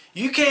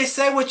 You can't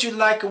say what you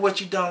like or what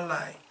you don't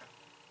like.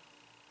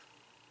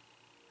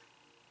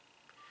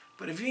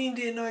 But if you ain't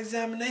did no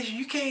examination,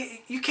 you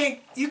can't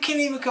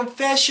even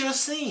confess your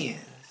sins.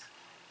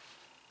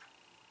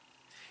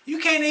 You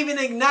can't even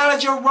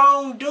acknowledge your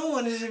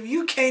wrongdoing. If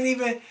you can't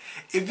even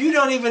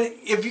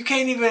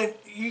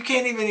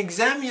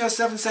examine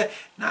yourself and say,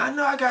 "No, I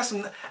know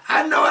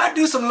I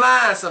do some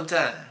lying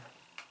sometimes.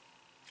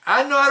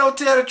 I know I don't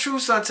tell the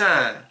truth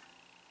sometimes.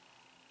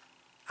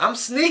 I'm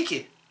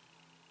sneaky."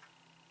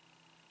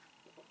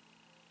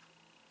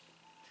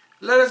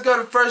 Let us go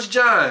to 1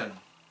 John.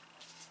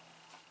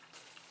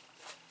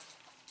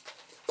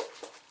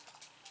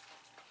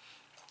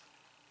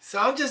 So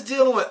I'm just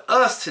dealing with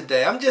us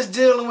today. I'm just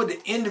dealing with the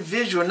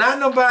individual, not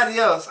nobody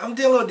else. I'm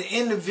dealing with the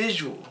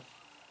individual.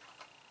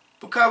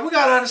 Because we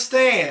got to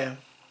understand,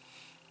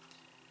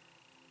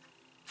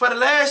 for the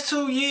last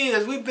 2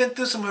 years, we've been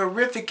through some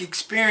horrific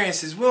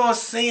experiences. We don't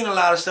seen a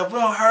lot of stuff. We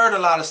don't heard a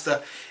lot of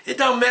stuff. It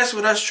don't mess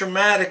with us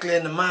traumatically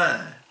in the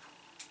mind.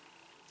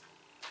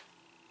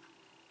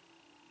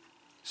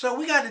 So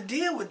we got to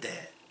deal with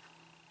that.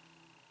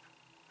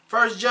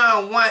 1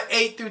 John 1,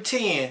 8 through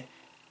 10.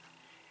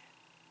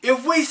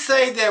 If we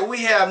say that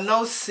we have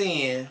no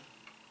sin,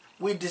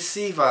 we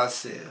deceive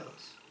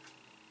ourselves,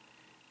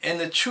 and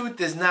the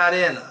truth is not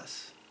in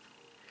us.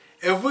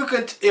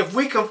 If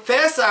we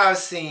confess our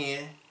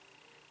sin,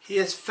 He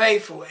is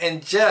faithful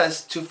and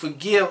just to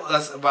forgive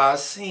us of our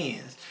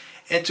sins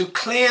and to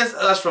cleanse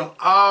us from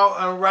all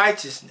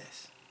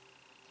unrighteousness.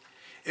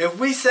 If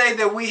we say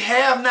that we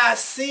have not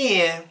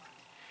sinned,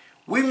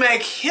 we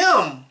make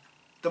Him,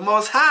 the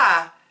Most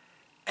High,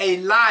 a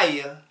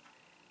liar,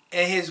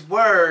 and His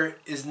word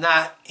is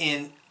not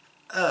in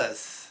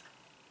us.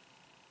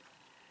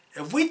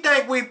 If we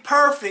think we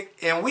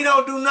perfect and we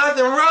don't do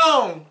nothing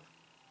wrong,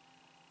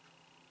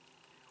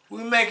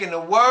 we're making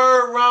the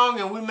word wrong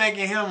and we're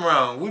making Him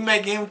wrong. We're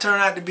making Him turn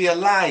out to be a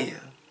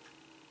liar.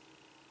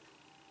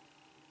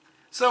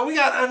 So we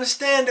got to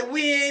understand that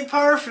we ain't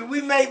perfect.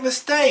 We make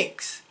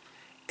mistakes.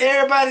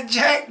 Everybody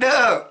jacked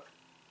up.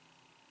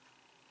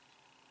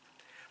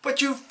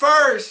 But you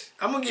first,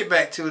 I'm going to get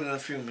back to it in a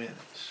few minutes.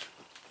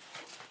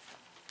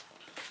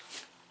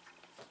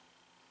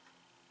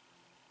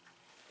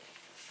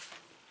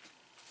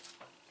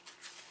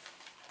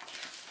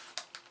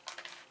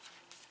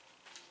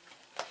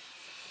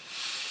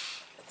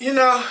 You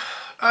know,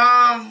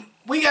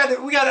 we got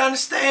to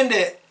understand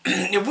that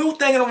if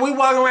we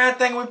walking around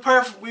thinking we're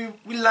perfect,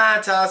 we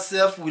lying to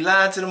ourselves, we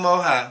lying to the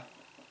Most High.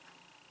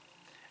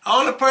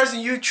 Only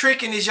person you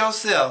tricking is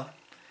yourself.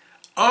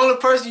 Only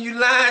person you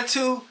lying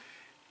to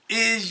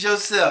is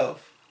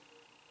yourself.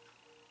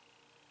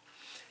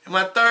 And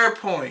my third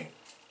point,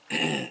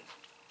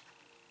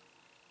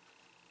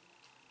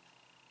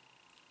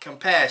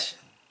 compassion.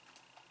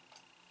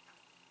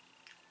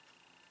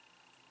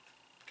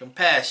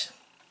 Compassion.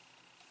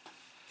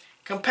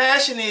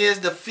 Compassion is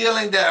the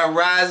feeling that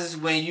arises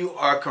when you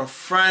are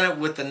confronted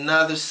with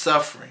another's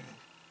suffering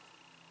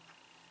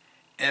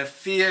and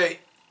feel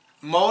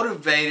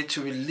motivated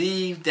to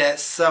relieve that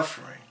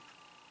suffering.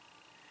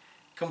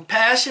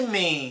 Compassion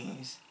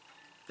means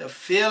the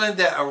feeling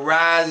that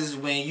arises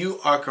when you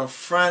are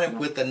confronted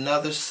with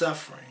another's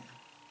suffering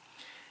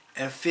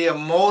and feel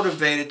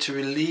motivated to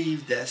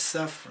relieve that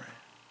suffering.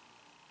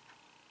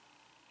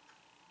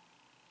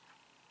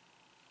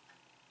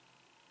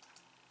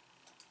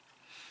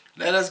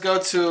 Let us go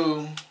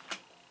to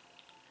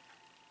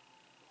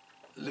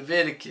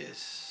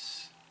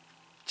Leviticus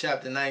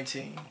chapter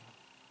 19.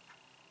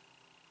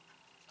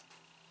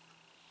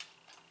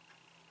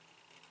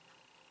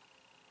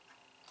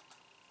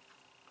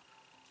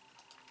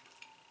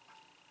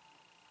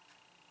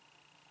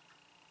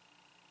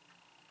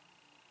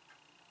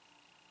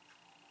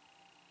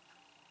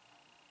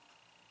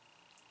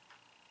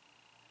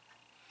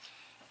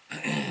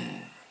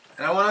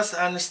 And I want us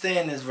to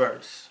understand this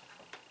verse.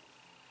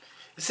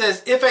 It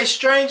says, if a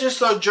stranger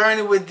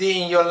sojourning with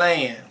thee in your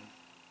land,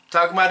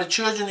 talking about the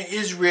children of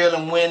Israel,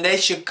 and when they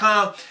should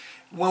come,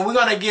 when we're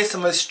going to get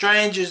some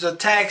strangers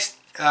attached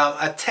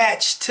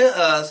to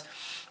us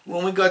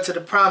when we go to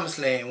the promised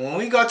land. When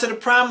we go to the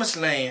promised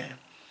land,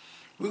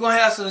 we're going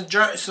to have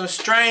some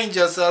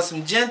strangers or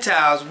some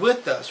Gentiles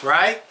with us,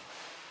 right?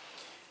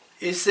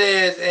 It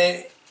says,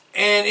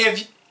 and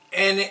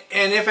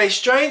if a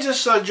stranger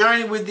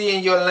sojourn with thee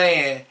in your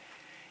land,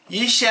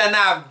 ye shall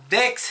not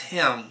vex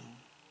him,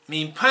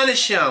 mean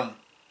punish him.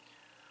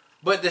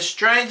 But the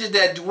stranger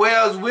that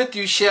dwells with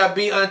you shall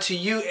be unto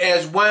you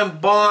as one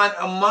born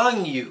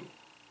among you.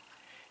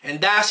 And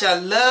thou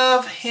shalt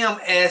love him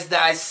as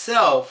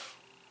thyself,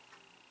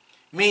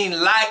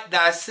 mean like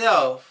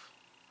thyself.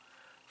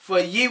 For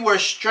ye were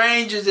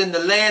strangers in the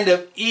land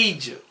of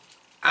Egypt.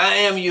 I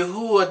am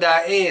Yahuwah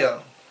thy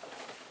El.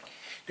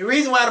 The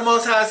reason why the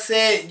Most High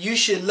said you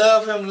should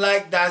love him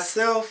like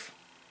thyself,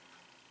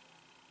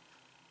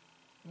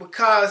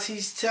 because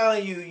he's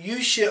telling you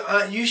you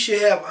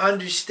should have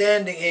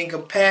understanding and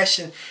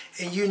compassion,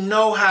 and you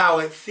know how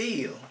it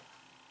feels.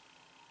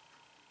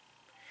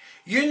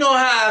 You know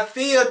how it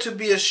feels to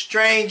be a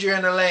stranger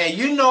in the land.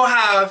 You know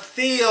how it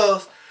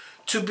feels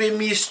to be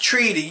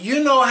mistreated.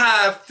 You know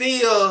how it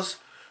feels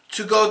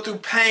to go through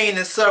pain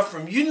and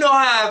suffering. You know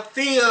how it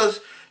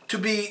feels to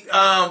be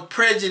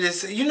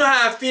prejudiced. You know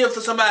how it feels for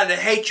somebody to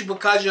hate you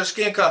because of your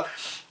skin color.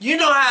 You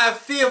know how it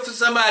feels for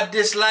somebody to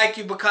dislike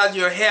you because of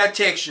your hair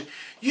texture.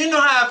 You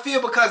know how I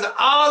feel because of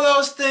all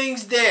those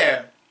things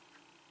there.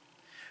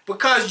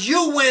 Because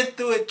you went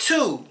through it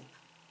too.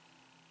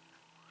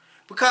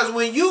 Because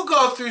when you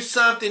go through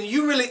something,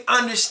 you really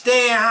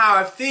understand how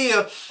I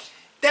feel.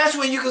 That's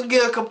when you can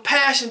give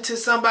compassion to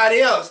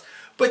somebody else.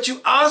 But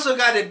you also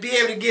got to be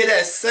able to give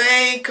that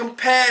same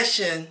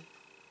compassion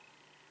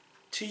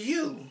to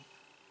you.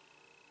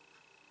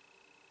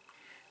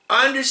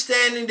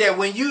 Understanding that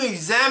when you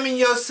examine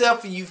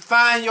yourself and you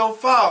find your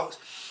faults,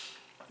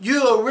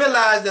 you'll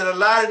realize that a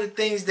lot of the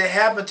things that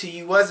happened to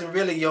you wasn't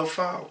really your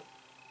fault.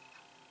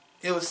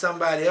 It was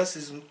somebody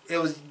else's. It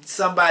was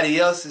somebody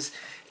else's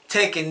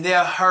taking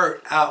their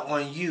hurt out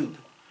on you.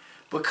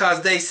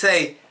 Because they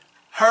say,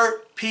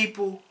 hurt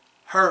people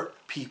hurt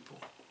people.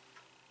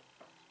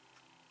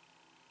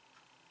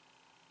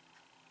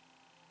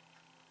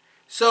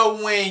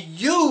 So when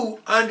you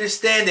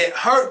understand that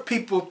hurt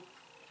people,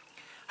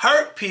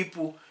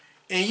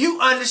 and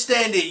you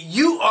understand that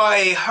you are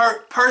a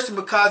hurt person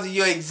because of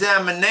your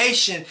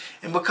examination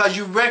and because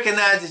you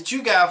recognize that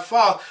you got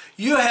fault,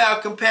 you'll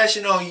have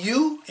compassion on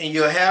you and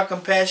you'll have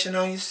compassion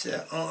on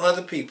yourself, on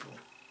other people.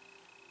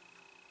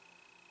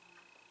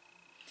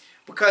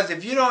 Because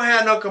if you don't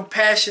have no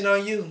compassion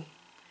on you,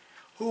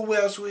 who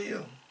else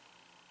will?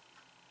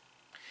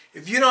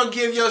 If you don't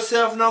give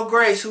yourself no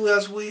grace, who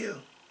else will?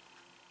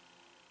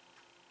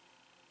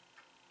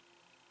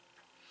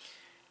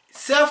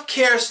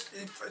 Self-care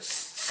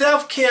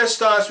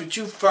starts with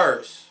you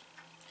first.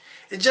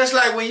 It's just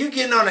like when you're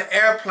getting on an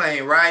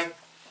airplane, right?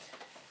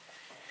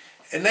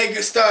 And they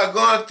start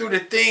going through the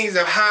things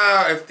of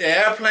how if the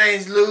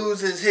airplane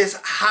loses his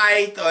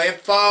height or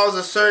it falls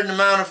a certain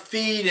amount of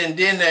feet and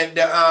then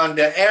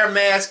the air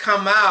mask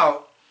come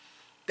out,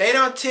 they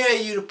don't tell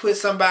you to put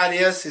somebody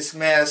else's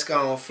mask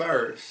on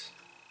first.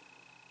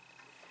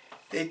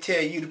 They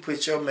tell you to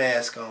put your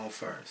mask on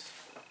first.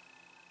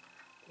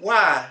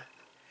 Why?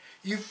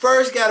 You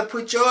first got to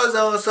put yours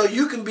on so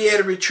you can be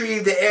able to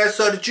retrieve the air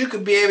so that you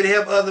can be able to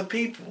help other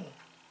people.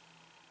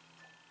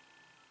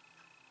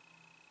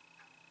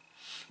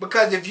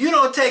 Because if you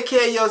don't take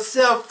care of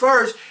yourself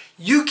first,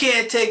 you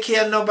can't take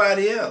care of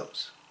nobody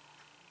else.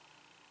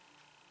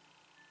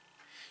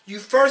 You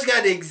first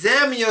got to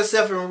examine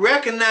yourself and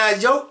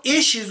recognize your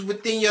issues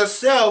within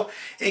yourself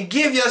and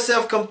give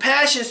yourself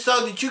compassion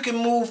so that you can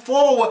move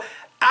forward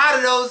out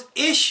of those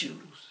issues.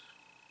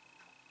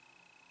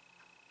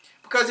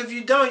 Because if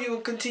you don't, you're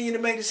going to continue to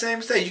make the same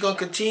mistake. You're going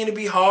to continue to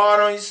be hard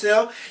on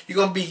yourself. You're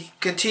going to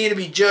continue to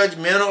be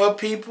judgmental of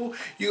people.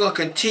 You're going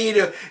to continue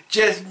to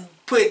just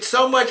put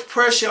so much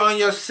pressure on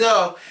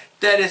yourself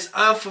that it's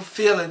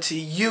unfulfilling to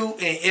you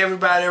and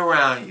everybody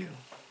around you.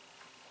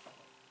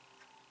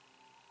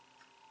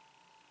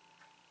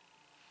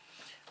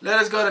 Let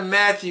us go to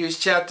Matthew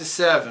chapter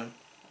 7.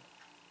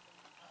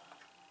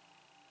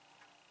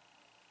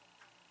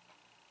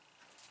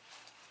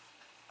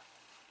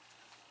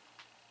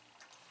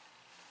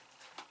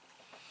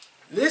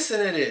 Listen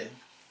to this.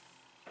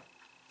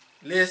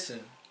 Listen.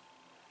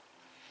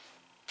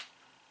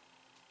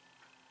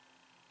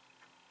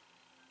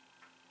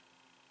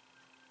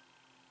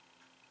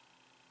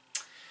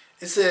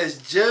 It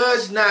says,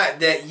 judge not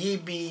that ye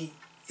be,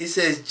 it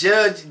says,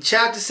 judge,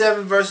 chapter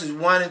 7 verses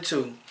 1 and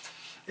 2.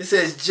 It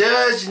says,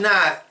 judge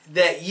not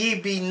that ye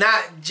be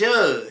not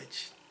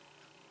judged.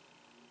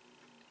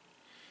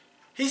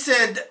 He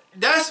said,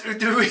 that's the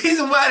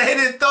reason why they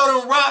didn't throw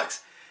them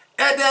rocks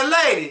at that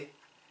lady.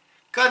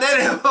 Because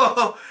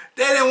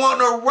they didn't want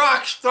no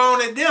rocks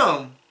thrown at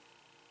them.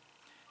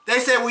 They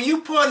said when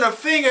you pointing a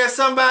finger at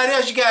somebody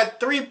else, you got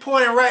 3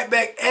 pointing right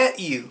back at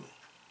you.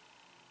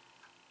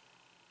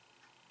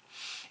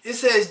 It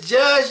says,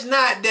 judge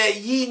not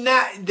that ye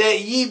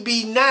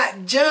be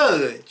not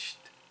judged.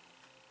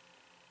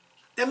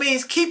 That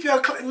means keep your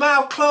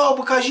mouth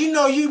closed because you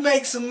know you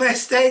make some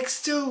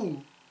mistakes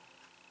too.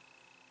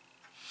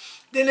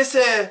 Then it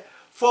said,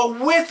 for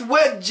with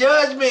what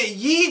judgment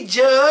ye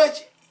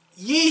judge,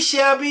 ye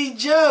shall be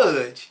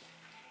judged,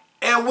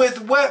 And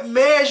with what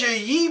measure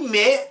ye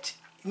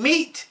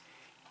meet,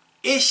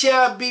 it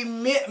shall be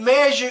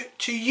measured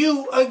to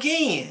you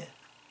again.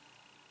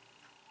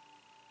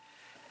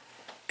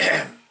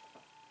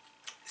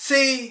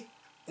 See,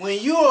 when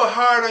you are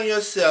hard on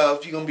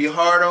yourself, you're going to be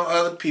hard on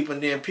other people,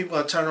 and then people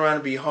are going to turn around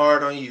and be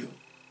hard on you.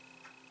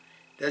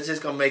 That's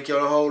just going to make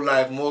your whole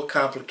life more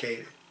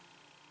complicated.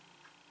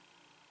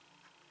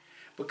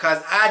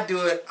 Because I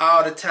do it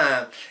all the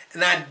time,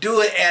 and I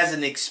do it as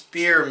an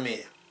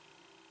experiment.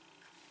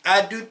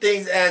 I do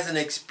things as an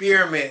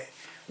experiment.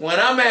 When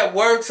I'm at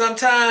work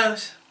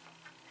sometimes,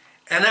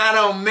 and I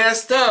don't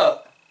messed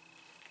up,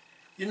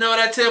 you know what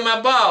I tell my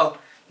boss?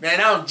 Man,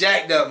 I don't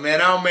jacked up,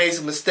 man. I don't made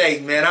some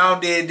mistakes, man. I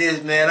don't did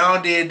this, man. I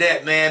don't did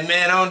that, man.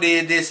 Man, I don't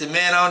did this, and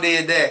man, I don't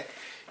did that.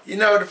 You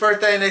know the first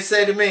thing they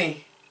say to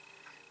me?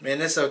 Man,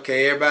 that's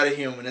okay. Everybody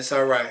human. It's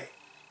all right.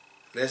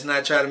 Let's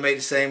not try to make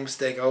the same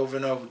mistake over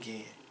and over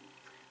again.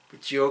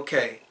 But you're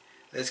okay.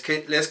 Let's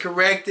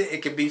correct it.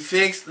 It can be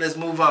fixed. Let's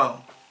move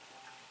on.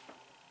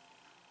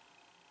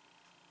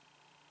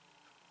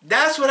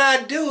 That's what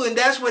I do, and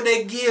that's what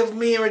they give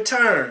me in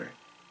return.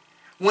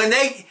 When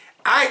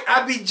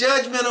I be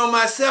judgmental on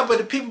myself, but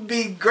the people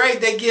be great,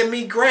 they give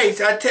me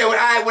grace. I tell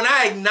you, when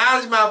I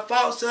acknowledge my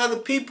faults to other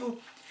people,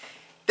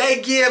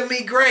 they give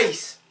me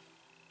grace.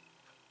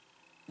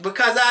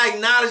 Because I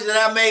acknowledge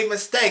that I made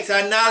mistakes.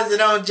 I acknowledge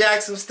that I don't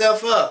jack some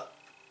stuff up.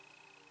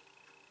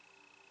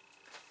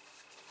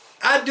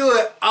 I do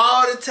it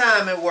all the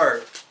time at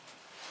work.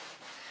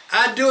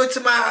 I do it to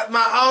my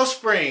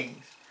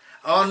offspring.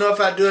 I don't know if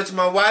I do it to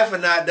my wife or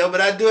not, though,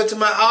 but I do it to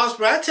my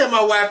offspring. I tell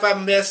my wife I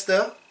messed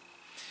up.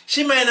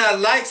 She may not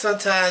like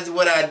sometimes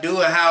what I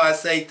do and how I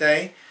say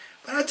things,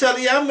 but I tell her,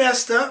 yeah, I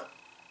messed up.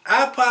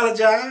 I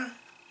apologize.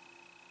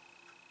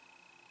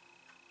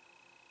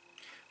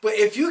 But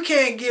if you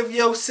can't give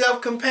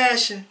yourself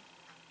compassion,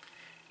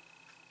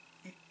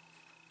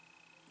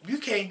 you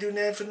can't do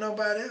nothing for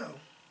nobody else.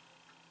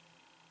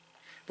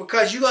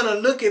 Because you're going to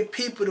look at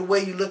people the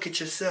way you look at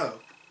yourself.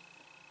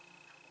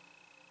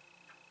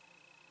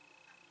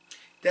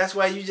 That's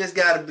why you just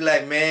got to be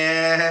like,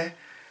 man,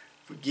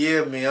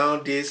 forgive me, I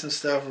done did some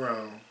stuff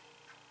wrong.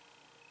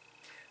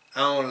 I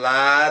don't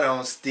lie, I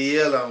don't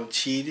steal, I don't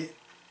cheat.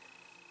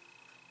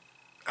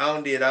 I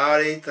done did all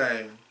these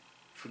things.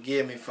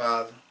 Forgive me,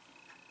 Father.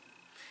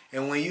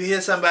 And when you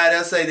hear somebody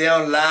else say they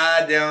don't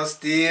lie, they don't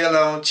steal, they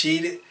don't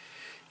cheat,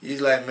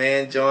 you're like,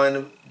 man, join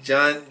the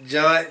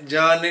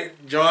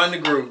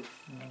group,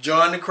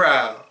 join the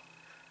crowd.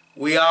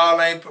 We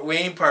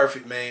ain't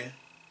perfect, man.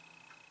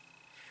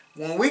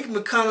 When we can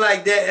become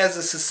like that as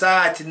a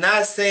society,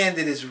 not saying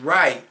that it's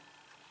right,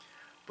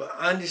 but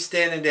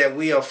understanding that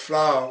we are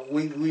flawed,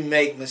 we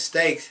make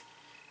mistakes,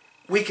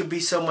 we could be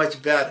so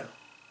much better.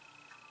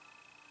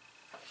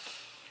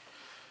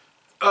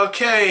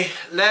 Okay,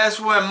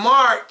 last one,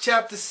 Mark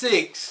chapter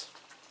 6,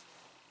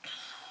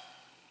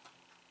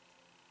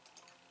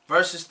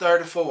 verses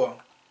 34.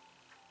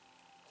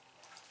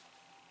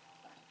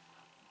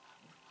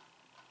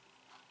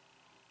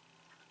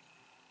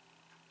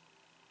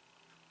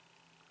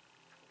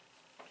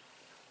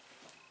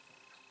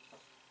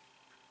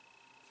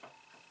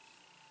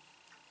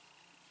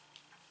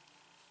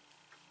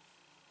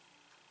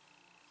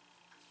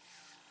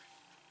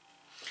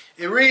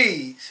 It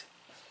reads,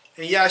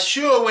 and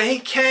Yeshua, when he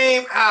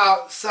came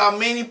out, saw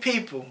many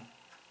people,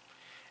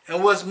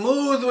 and was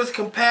moved with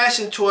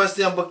compassion towards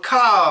them,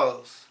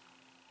 because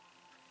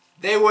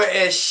they were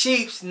as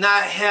sheep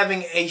not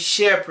having a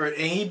shepherd,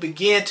 and he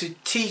began to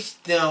teach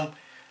them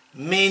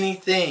many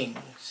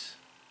things.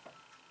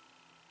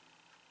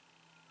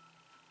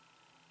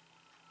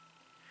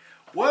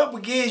 What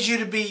begins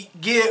you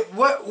to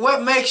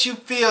what makes you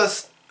feel,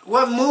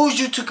 what moves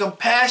you to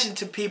compassion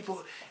to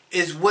people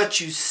is what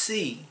you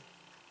see.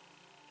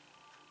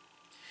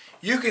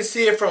 You can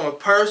see it from a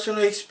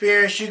personal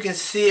experience. You can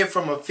see it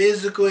from a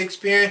physical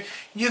experience.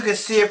 You can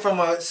see it from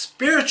a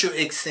spiritual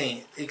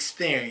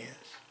experience.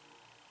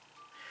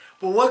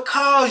 But what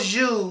caused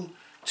you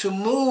to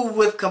move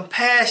with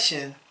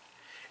compassion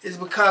is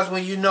because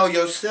when you know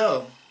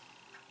yourself.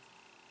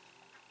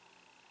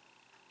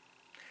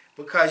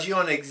 Because you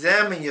don't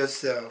examine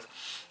yourself.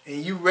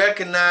 And you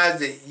recognize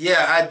that,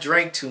 yeah, I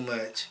drink too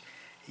much.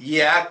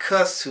 Yeah, I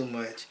cuss too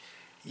much.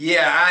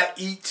 Yeah, I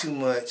eat too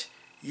much.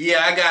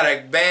 Yeah, I got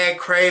a bad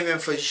craving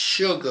for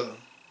sugar.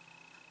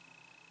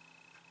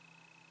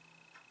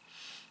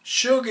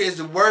 Sugar is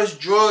the worst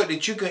drug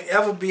that you can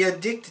ever be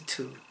addicted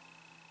to.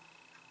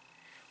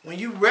 When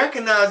you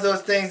recognize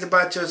those things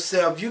about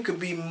yourself, you could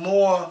be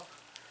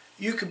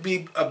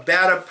a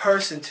better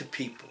person to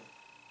people.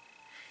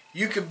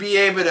 You could be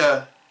able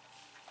to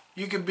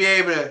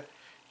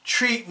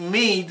treat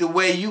me the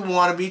way you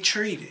want to be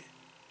treated.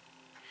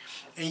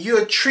 And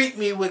you'll treat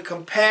me with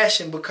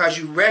compassion because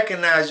you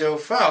recognize your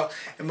faults.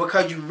 And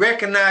because you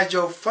recognize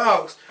your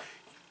faults,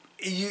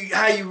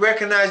 how you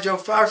recognize your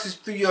faults is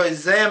through your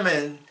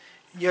examination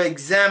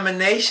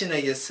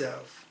of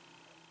yourself.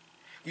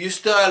 You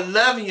start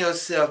loving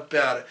yourself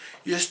better.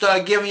 You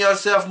start giving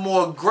yourself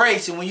more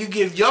grace. And when you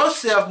give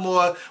yourself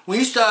more, when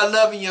you start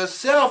loving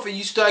yourself and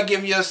you start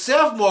giving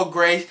yourself more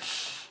grace,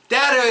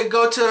 that'll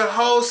go to the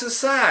whole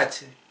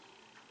society.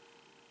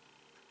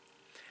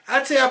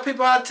 I tell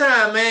people all the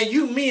time, man,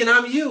 you me and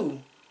I'm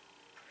you.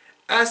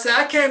 I said,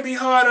 I can't be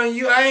hard on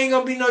you. I ain't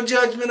gonna be no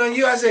judgment on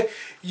you. I said,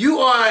 you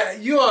are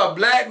a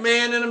black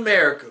man in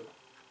America.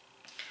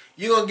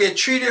 You're going to get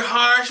treated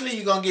harshly.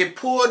 You're going to get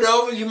pulled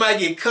over. You might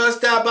get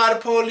cussed out by the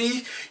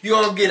police. You're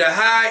going to get a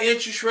high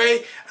interest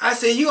rate. I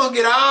said, you're going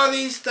to get all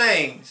these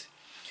things.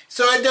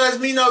 So it does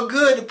me no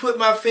good to put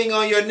my finger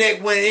on your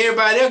neck when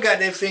everybody else got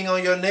their finger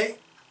on your neck.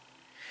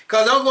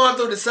 Because I'm going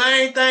through the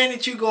same thing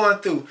that you're going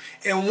through.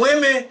 And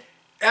women,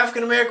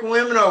 African American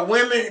women or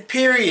women,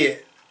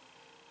 period.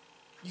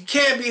 You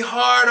can't be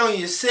hard on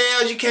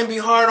yourselves. You can't be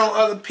hard on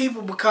other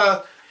people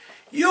because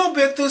you've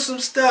been through some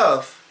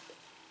stuff.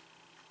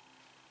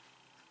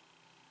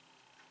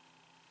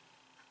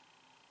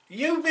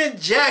 You've been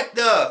jacked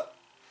up.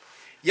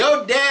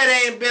 Your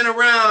dad ain't been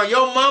around.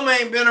 Your mama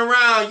ain't been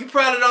around. You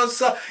probably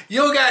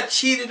you got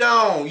cheated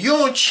on. You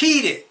don't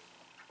cheated.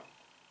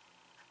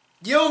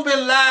 You don't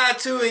been lied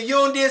to and you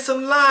don't did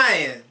some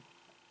lying.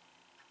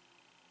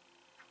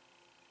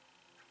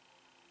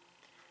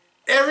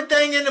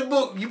 Everything in the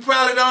book, you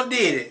probably don't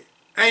did it.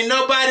 Ain't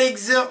nobody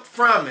exempt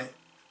from it.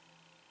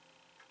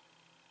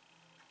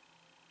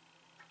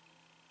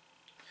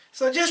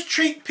 So just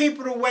treat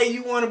people the way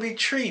you want to be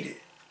treated.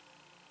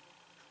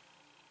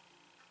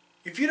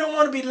 If you don't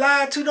want to be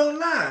lied to, don't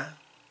lie.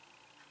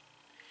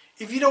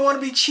 If you don't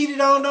want to be cheated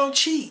on, don't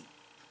cheat.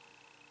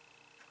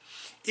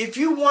 If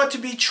you want to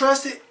be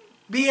trusted,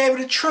 be able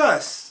to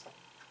trust.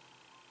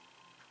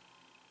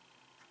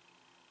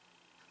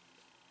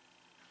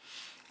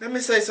 Let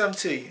me say something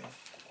to you.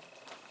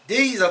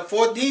 These are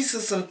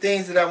some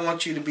things that I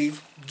want you to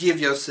give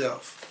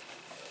yourself.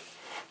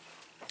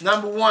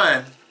 Number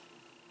one,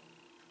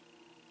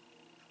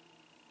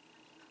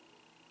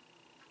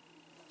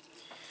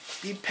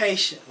 be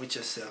patient with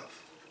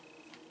yourself.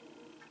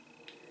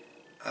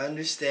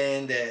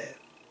 Understand that,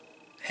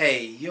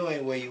 hey, you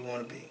ain't where you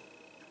want to be.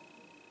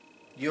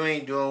 You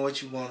ain't doing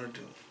what you want to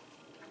do.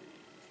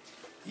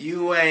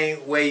 You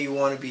ain't where you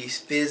want to be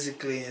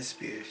physically and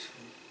spiritually.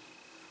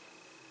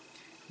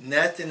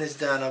 Nothing is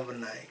done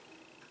overnight.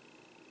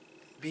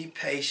 Be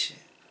patient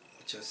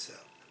with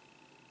yourself.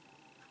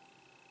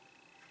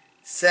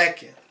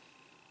 Second,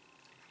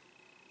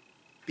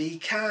 be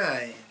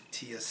kind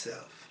to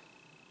yourself.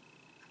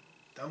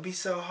 Don't be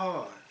so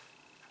hard.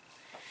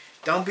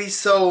 Don't be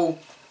so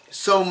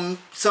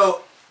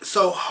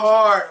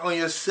hard on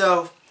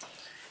yourself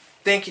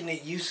thinking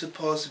that you're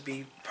supposed to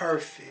be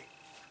perfect.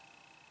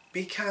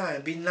 Be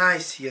kind. Be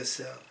nice to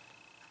yourself.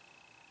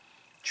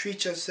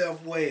 Treat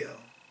yourself well.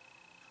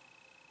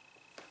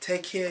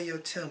 Take care of your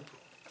temple.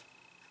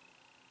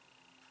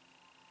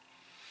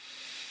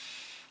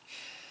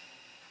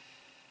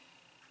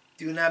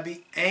 Do not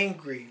be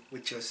angry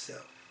with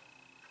yourself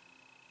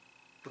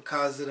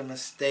because of the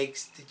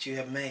mistakes that you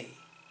have made.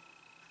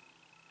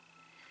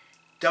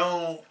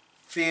 Don't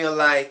feel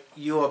like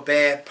you're a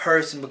bad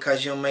person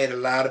because you made a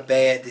lot of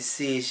bad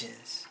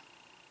decisions.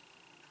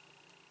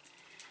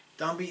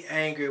 Don't be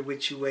angry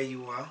with you where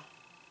you are.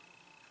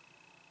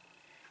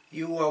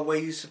 You are where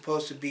you're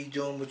supposed to be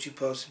doing what you're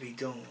supposed to be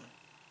doing.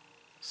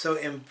 So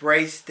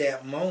embrace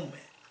that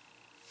moment.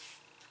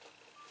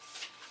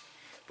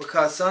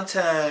 Because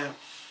sometimes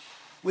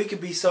we can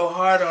be so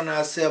hard on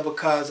ourselves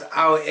because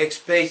our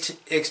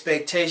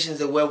expectations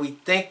of where we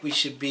think we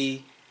should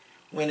be,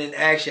 when in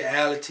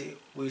actuality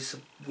we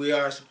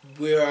are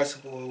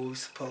where we're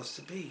supposed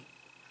to be.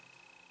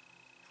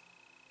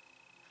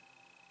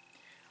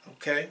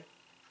 Okay?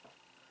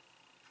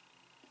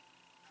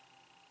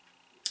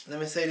 Let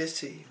me say this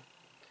to you.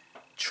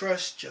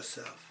 Trust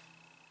yourself.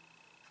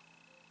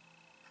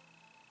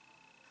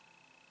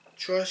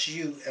 Trust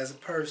you as a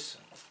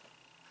person.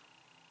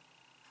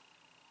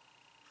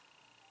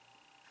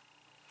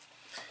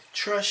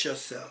 Trust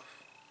yourself.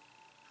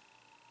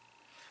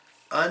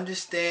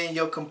 Understand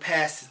your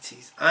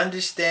capacities.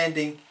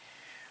 Understanding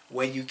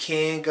where you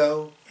can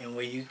go and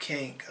where you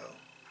can't go.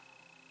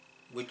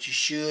 What you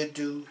should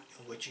do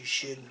and what you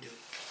shouldn't do.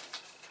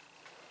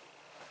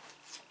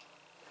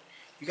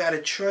 You got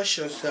to trust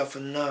yourself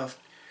enough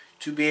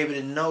to be able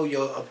to know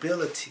your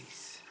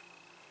abilities.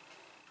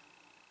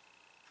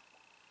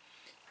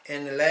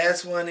 And the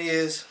last one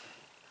is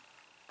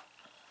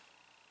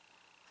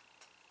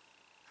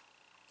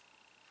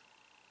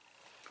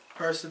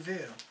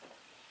persevere.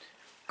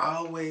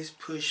 Always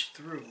push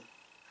through.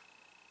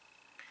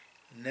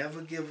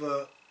 Never give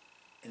up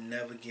and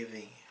never give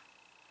in.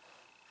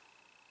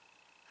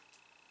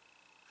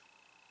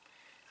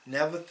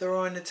 Never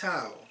throw in the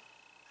towel.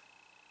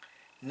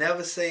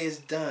 Never say it's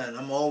done.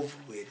 I'm over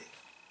with it.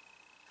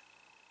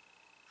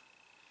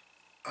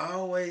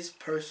 Always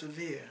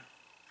persevere.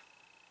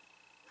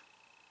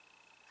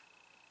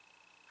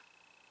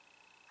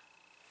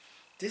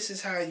 This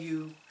is how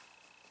you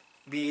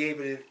be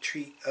able to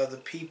treat other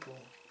people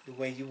the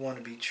way you want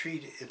to be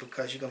treated is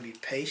because you're going to be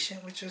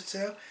patient with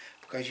yourself,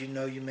 because you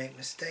know you make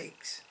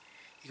mistakes.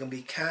 You're going to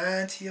be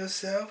kind to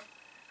yourself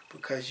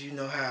because you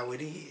know how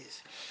it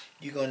is.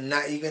 You're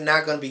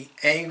not going to be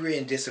angry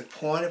and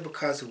disappointed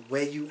because of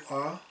where you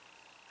are,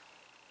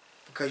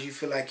 because you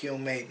feel like you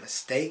don't make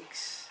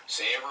mistakes.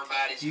 So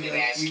everybody's been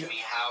asking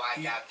me how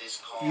I got this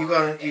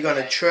car. You're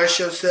gonna trust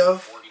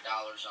yourself. $40 on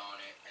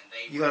it, and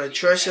they You're gonna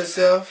trust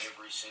yourself.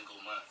 every single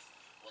month.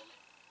 Well,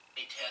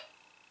 they tell.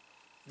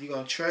 You're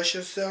gonna trust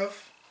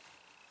yourself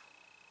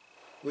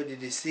with the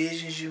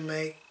decisions you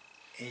make,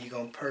 and you're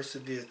gonna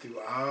persevere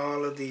through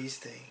all of these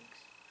things.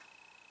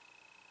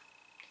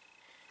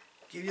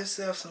 Give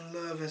yourself some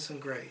love and some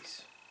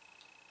grace.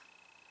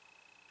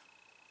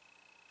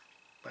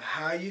 But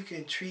how you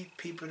can treat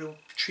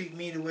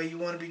me the way you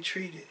want to be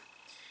treated,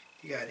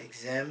 you got to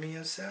examine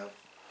yourself.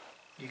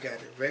 You got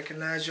to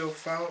recognize your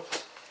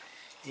faults.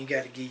 And you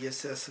got to give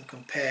yourself some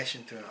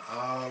compassion through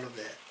all of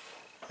that.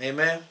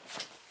 Amen.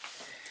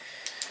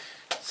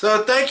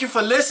 So thank you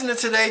for listening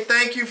today.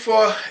 Thank you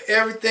for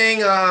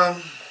everything.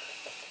 I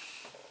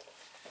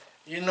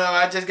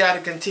just got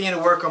to continue to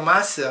work on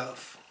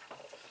myself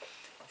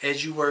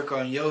as you work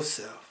on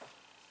yourself.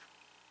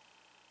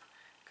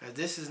 Because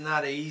this is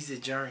not an easy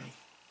journey.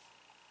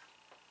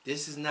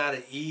 This is not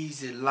an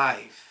easy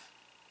life.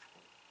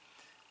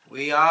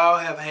 We all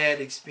have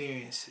had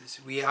experiences.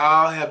 We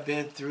all have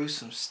been through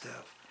some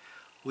stuff.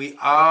 We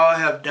all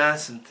have done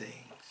some things.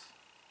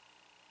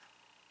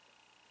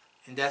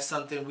 And that's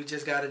something we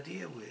just got to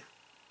deal with.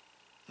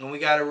 And we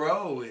got to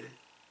roll with it.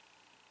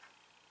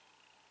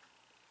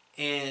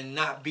 And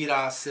not beat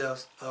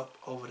ourselves up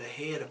over the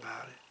head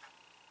about it.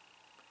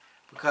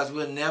 Because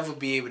we'll never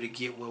be able to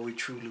get where we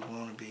truly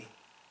want to be.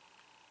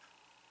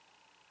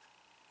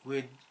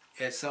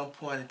 At some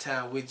point in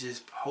time, we'll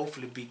just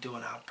hopefully be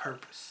doing our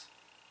purpose.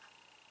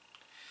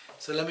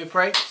 So let me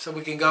pray so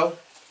we can go.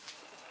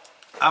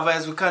 Abba,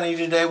 as we come to you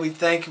today, we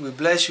thank you, we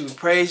bless you, we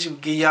praise you, we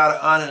give y'all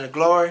the honor and the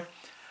glory.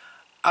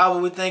 Abba,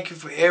 we thank you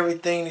for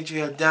everything that you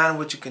have done,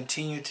 what you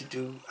continue to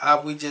do.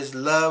 Abba, we just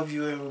love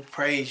you and we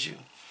praise you.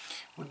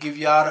 We give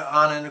y'all the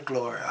honor and the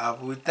glory.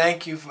 Abba, we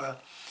thank you for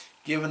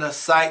giving us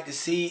sight to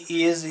see,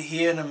 ears to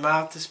hear, and a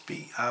mouth to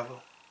speak,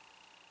 Abba.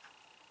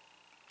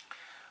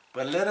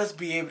 But let us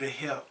be able to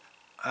help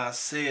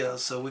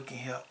ourselves so we can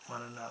help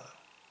one another.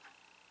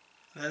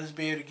 Let us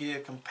be able to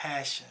give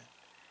compassion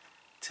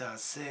to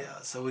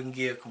ourselves so we can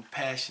give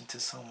compassion to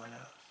someone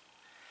else.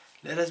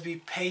 Let us be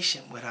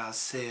patient with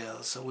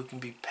ourselves so we can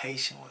be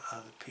patient with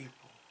other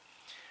people.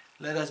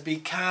 Let us be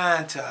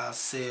kind to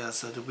ourselves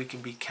so that we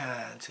can be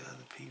kind to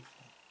other people.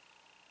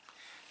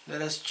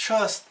 Let us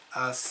trust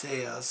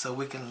ourselves so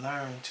we can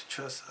learn to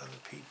trust other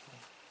people.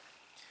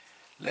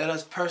 Let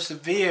us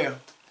persevere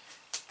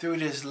through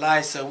this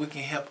life so we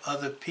can help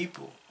other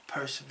people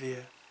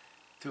persevere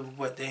through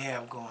what they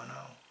have going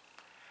on.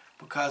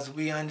 Because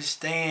we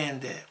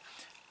understand that,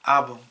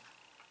 Abba,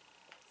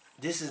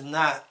 this is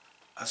not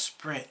a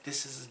sprint,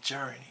 this is a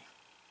journey.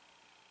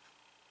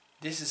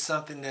 This is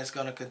something that's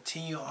going to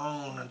continue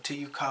on until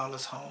you call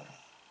us home.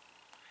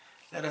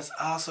 Let us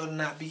also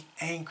not be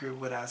angry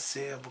with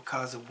ourselves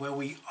because of where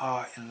we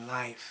are in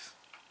life.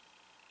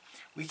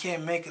 We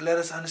can't make it. Let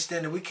us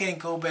understand that we can't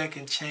go back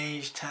and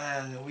change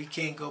time, and we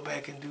can't go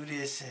back and do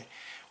this, and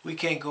we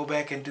can't go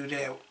back and do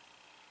that.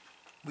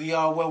 We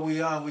are where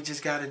we are, and we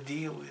just got to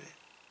deal with it.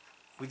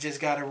 We just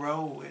got to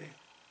roll with it.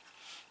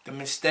 The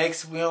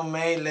mistakes we don't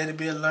make, let it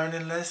be a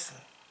learning lesson.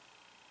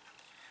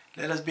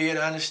 Let us be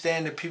able to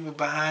understand that people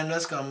behind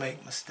us going to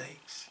make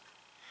mistakes.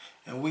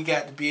 And we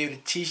got to be able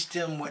to teach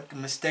them what the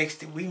mistakes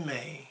that we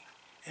made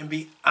and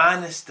be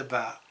honest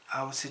about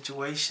our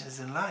situations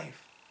in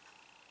life.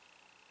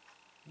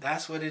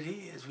 That's what it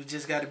is. We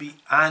just got to be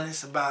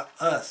honest about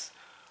us,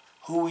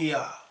 who we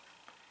are.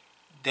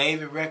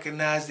 David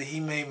recognized that he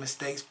made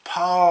mistakes.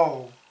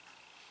 Paul,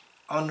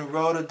 on the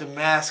road to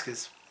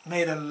Damascus,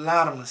 made a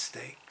lot of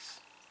mistakes.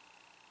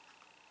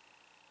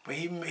 But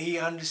he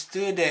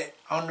understood that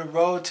on the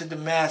road to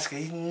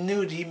Damascus, he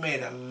knew that he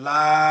made a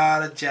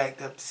lot of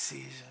jacked up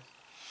decisions,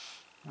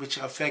 which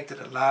affected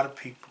a lot of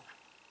people.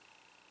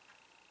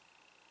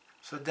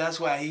 So that's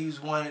why he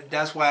was one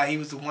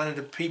of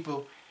the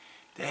people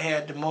that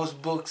had the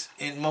most books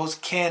and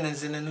most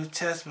canons in the New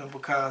Testament,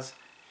 because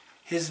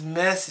his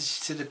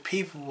message to the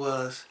people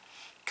was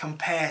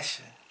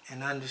compassion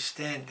and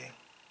understanding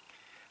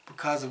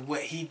because of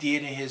what he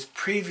did in his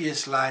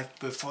previous life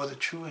before the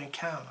true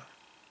encounter.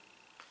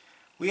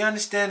 We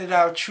understand that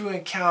our true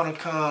encounter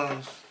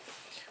comes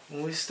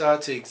when we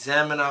start to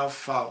examine our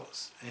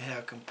faults and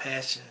have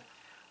compassion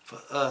for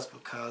us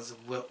because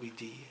of what we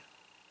did.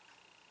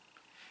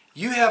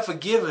 You have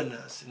forgiven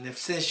us, and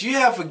since you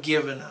have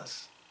forgiven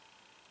us,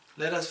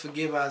 let us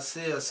forgive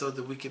ourselves so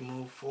that we can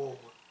move forward.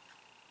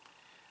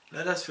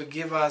 Let us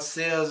forgive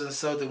ourselves and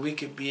so that we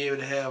can be able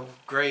to have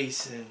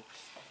grace and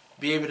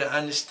be able to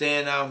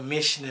understand our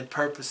mission and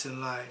purpose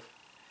in life.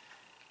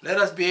 Let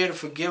us be able to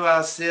forgive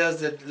ourselves,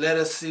 that let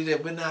us see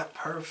that we're not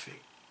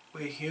perfect.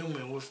 We're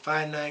human. We're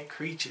finite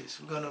creatures.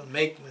 We're going to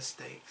make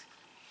mistakes.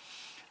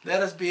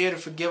 Let us be able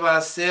to forgive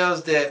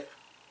ourselves that,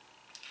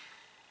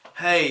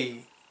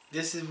 hey,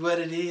 this is what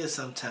it is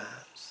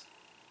sometimes.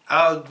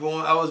 I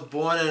was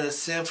born in a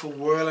sinful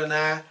world, and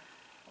I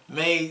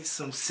made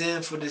some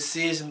sinful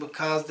decisions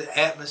because of the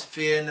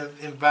atmosphere and the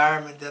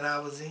environment that I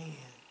was in.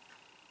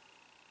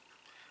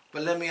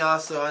 But let me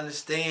also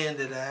understand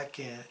that I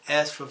can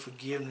ask for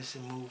forgiveness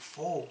and move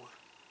forward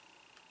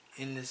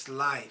in this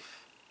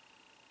life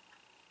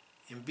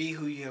and be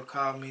who you have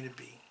called me to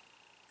be.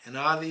 And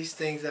all these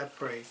things I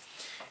pray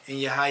in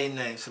your higher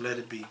name, so let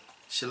it be.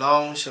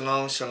 Shalom,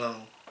 shalom,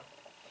 shalom.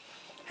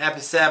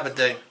 Happy Sabbath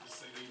day. They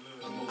say they love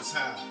the Most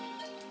High,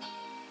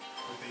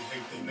 but they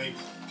hate their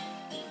neighbor,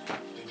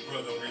 their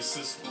brother or their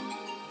sister. You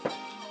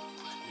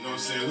know what I'm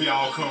saying? We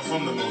all come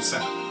from the Most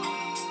High.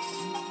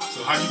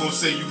 So how you gonna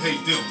say you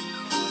hate them,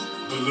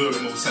 but love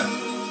the Most High?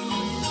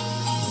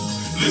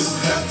 Listen,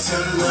 have to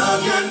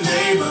love your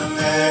neighbor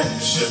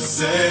as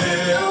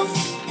yourself.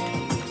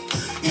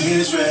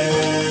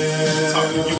 Israel.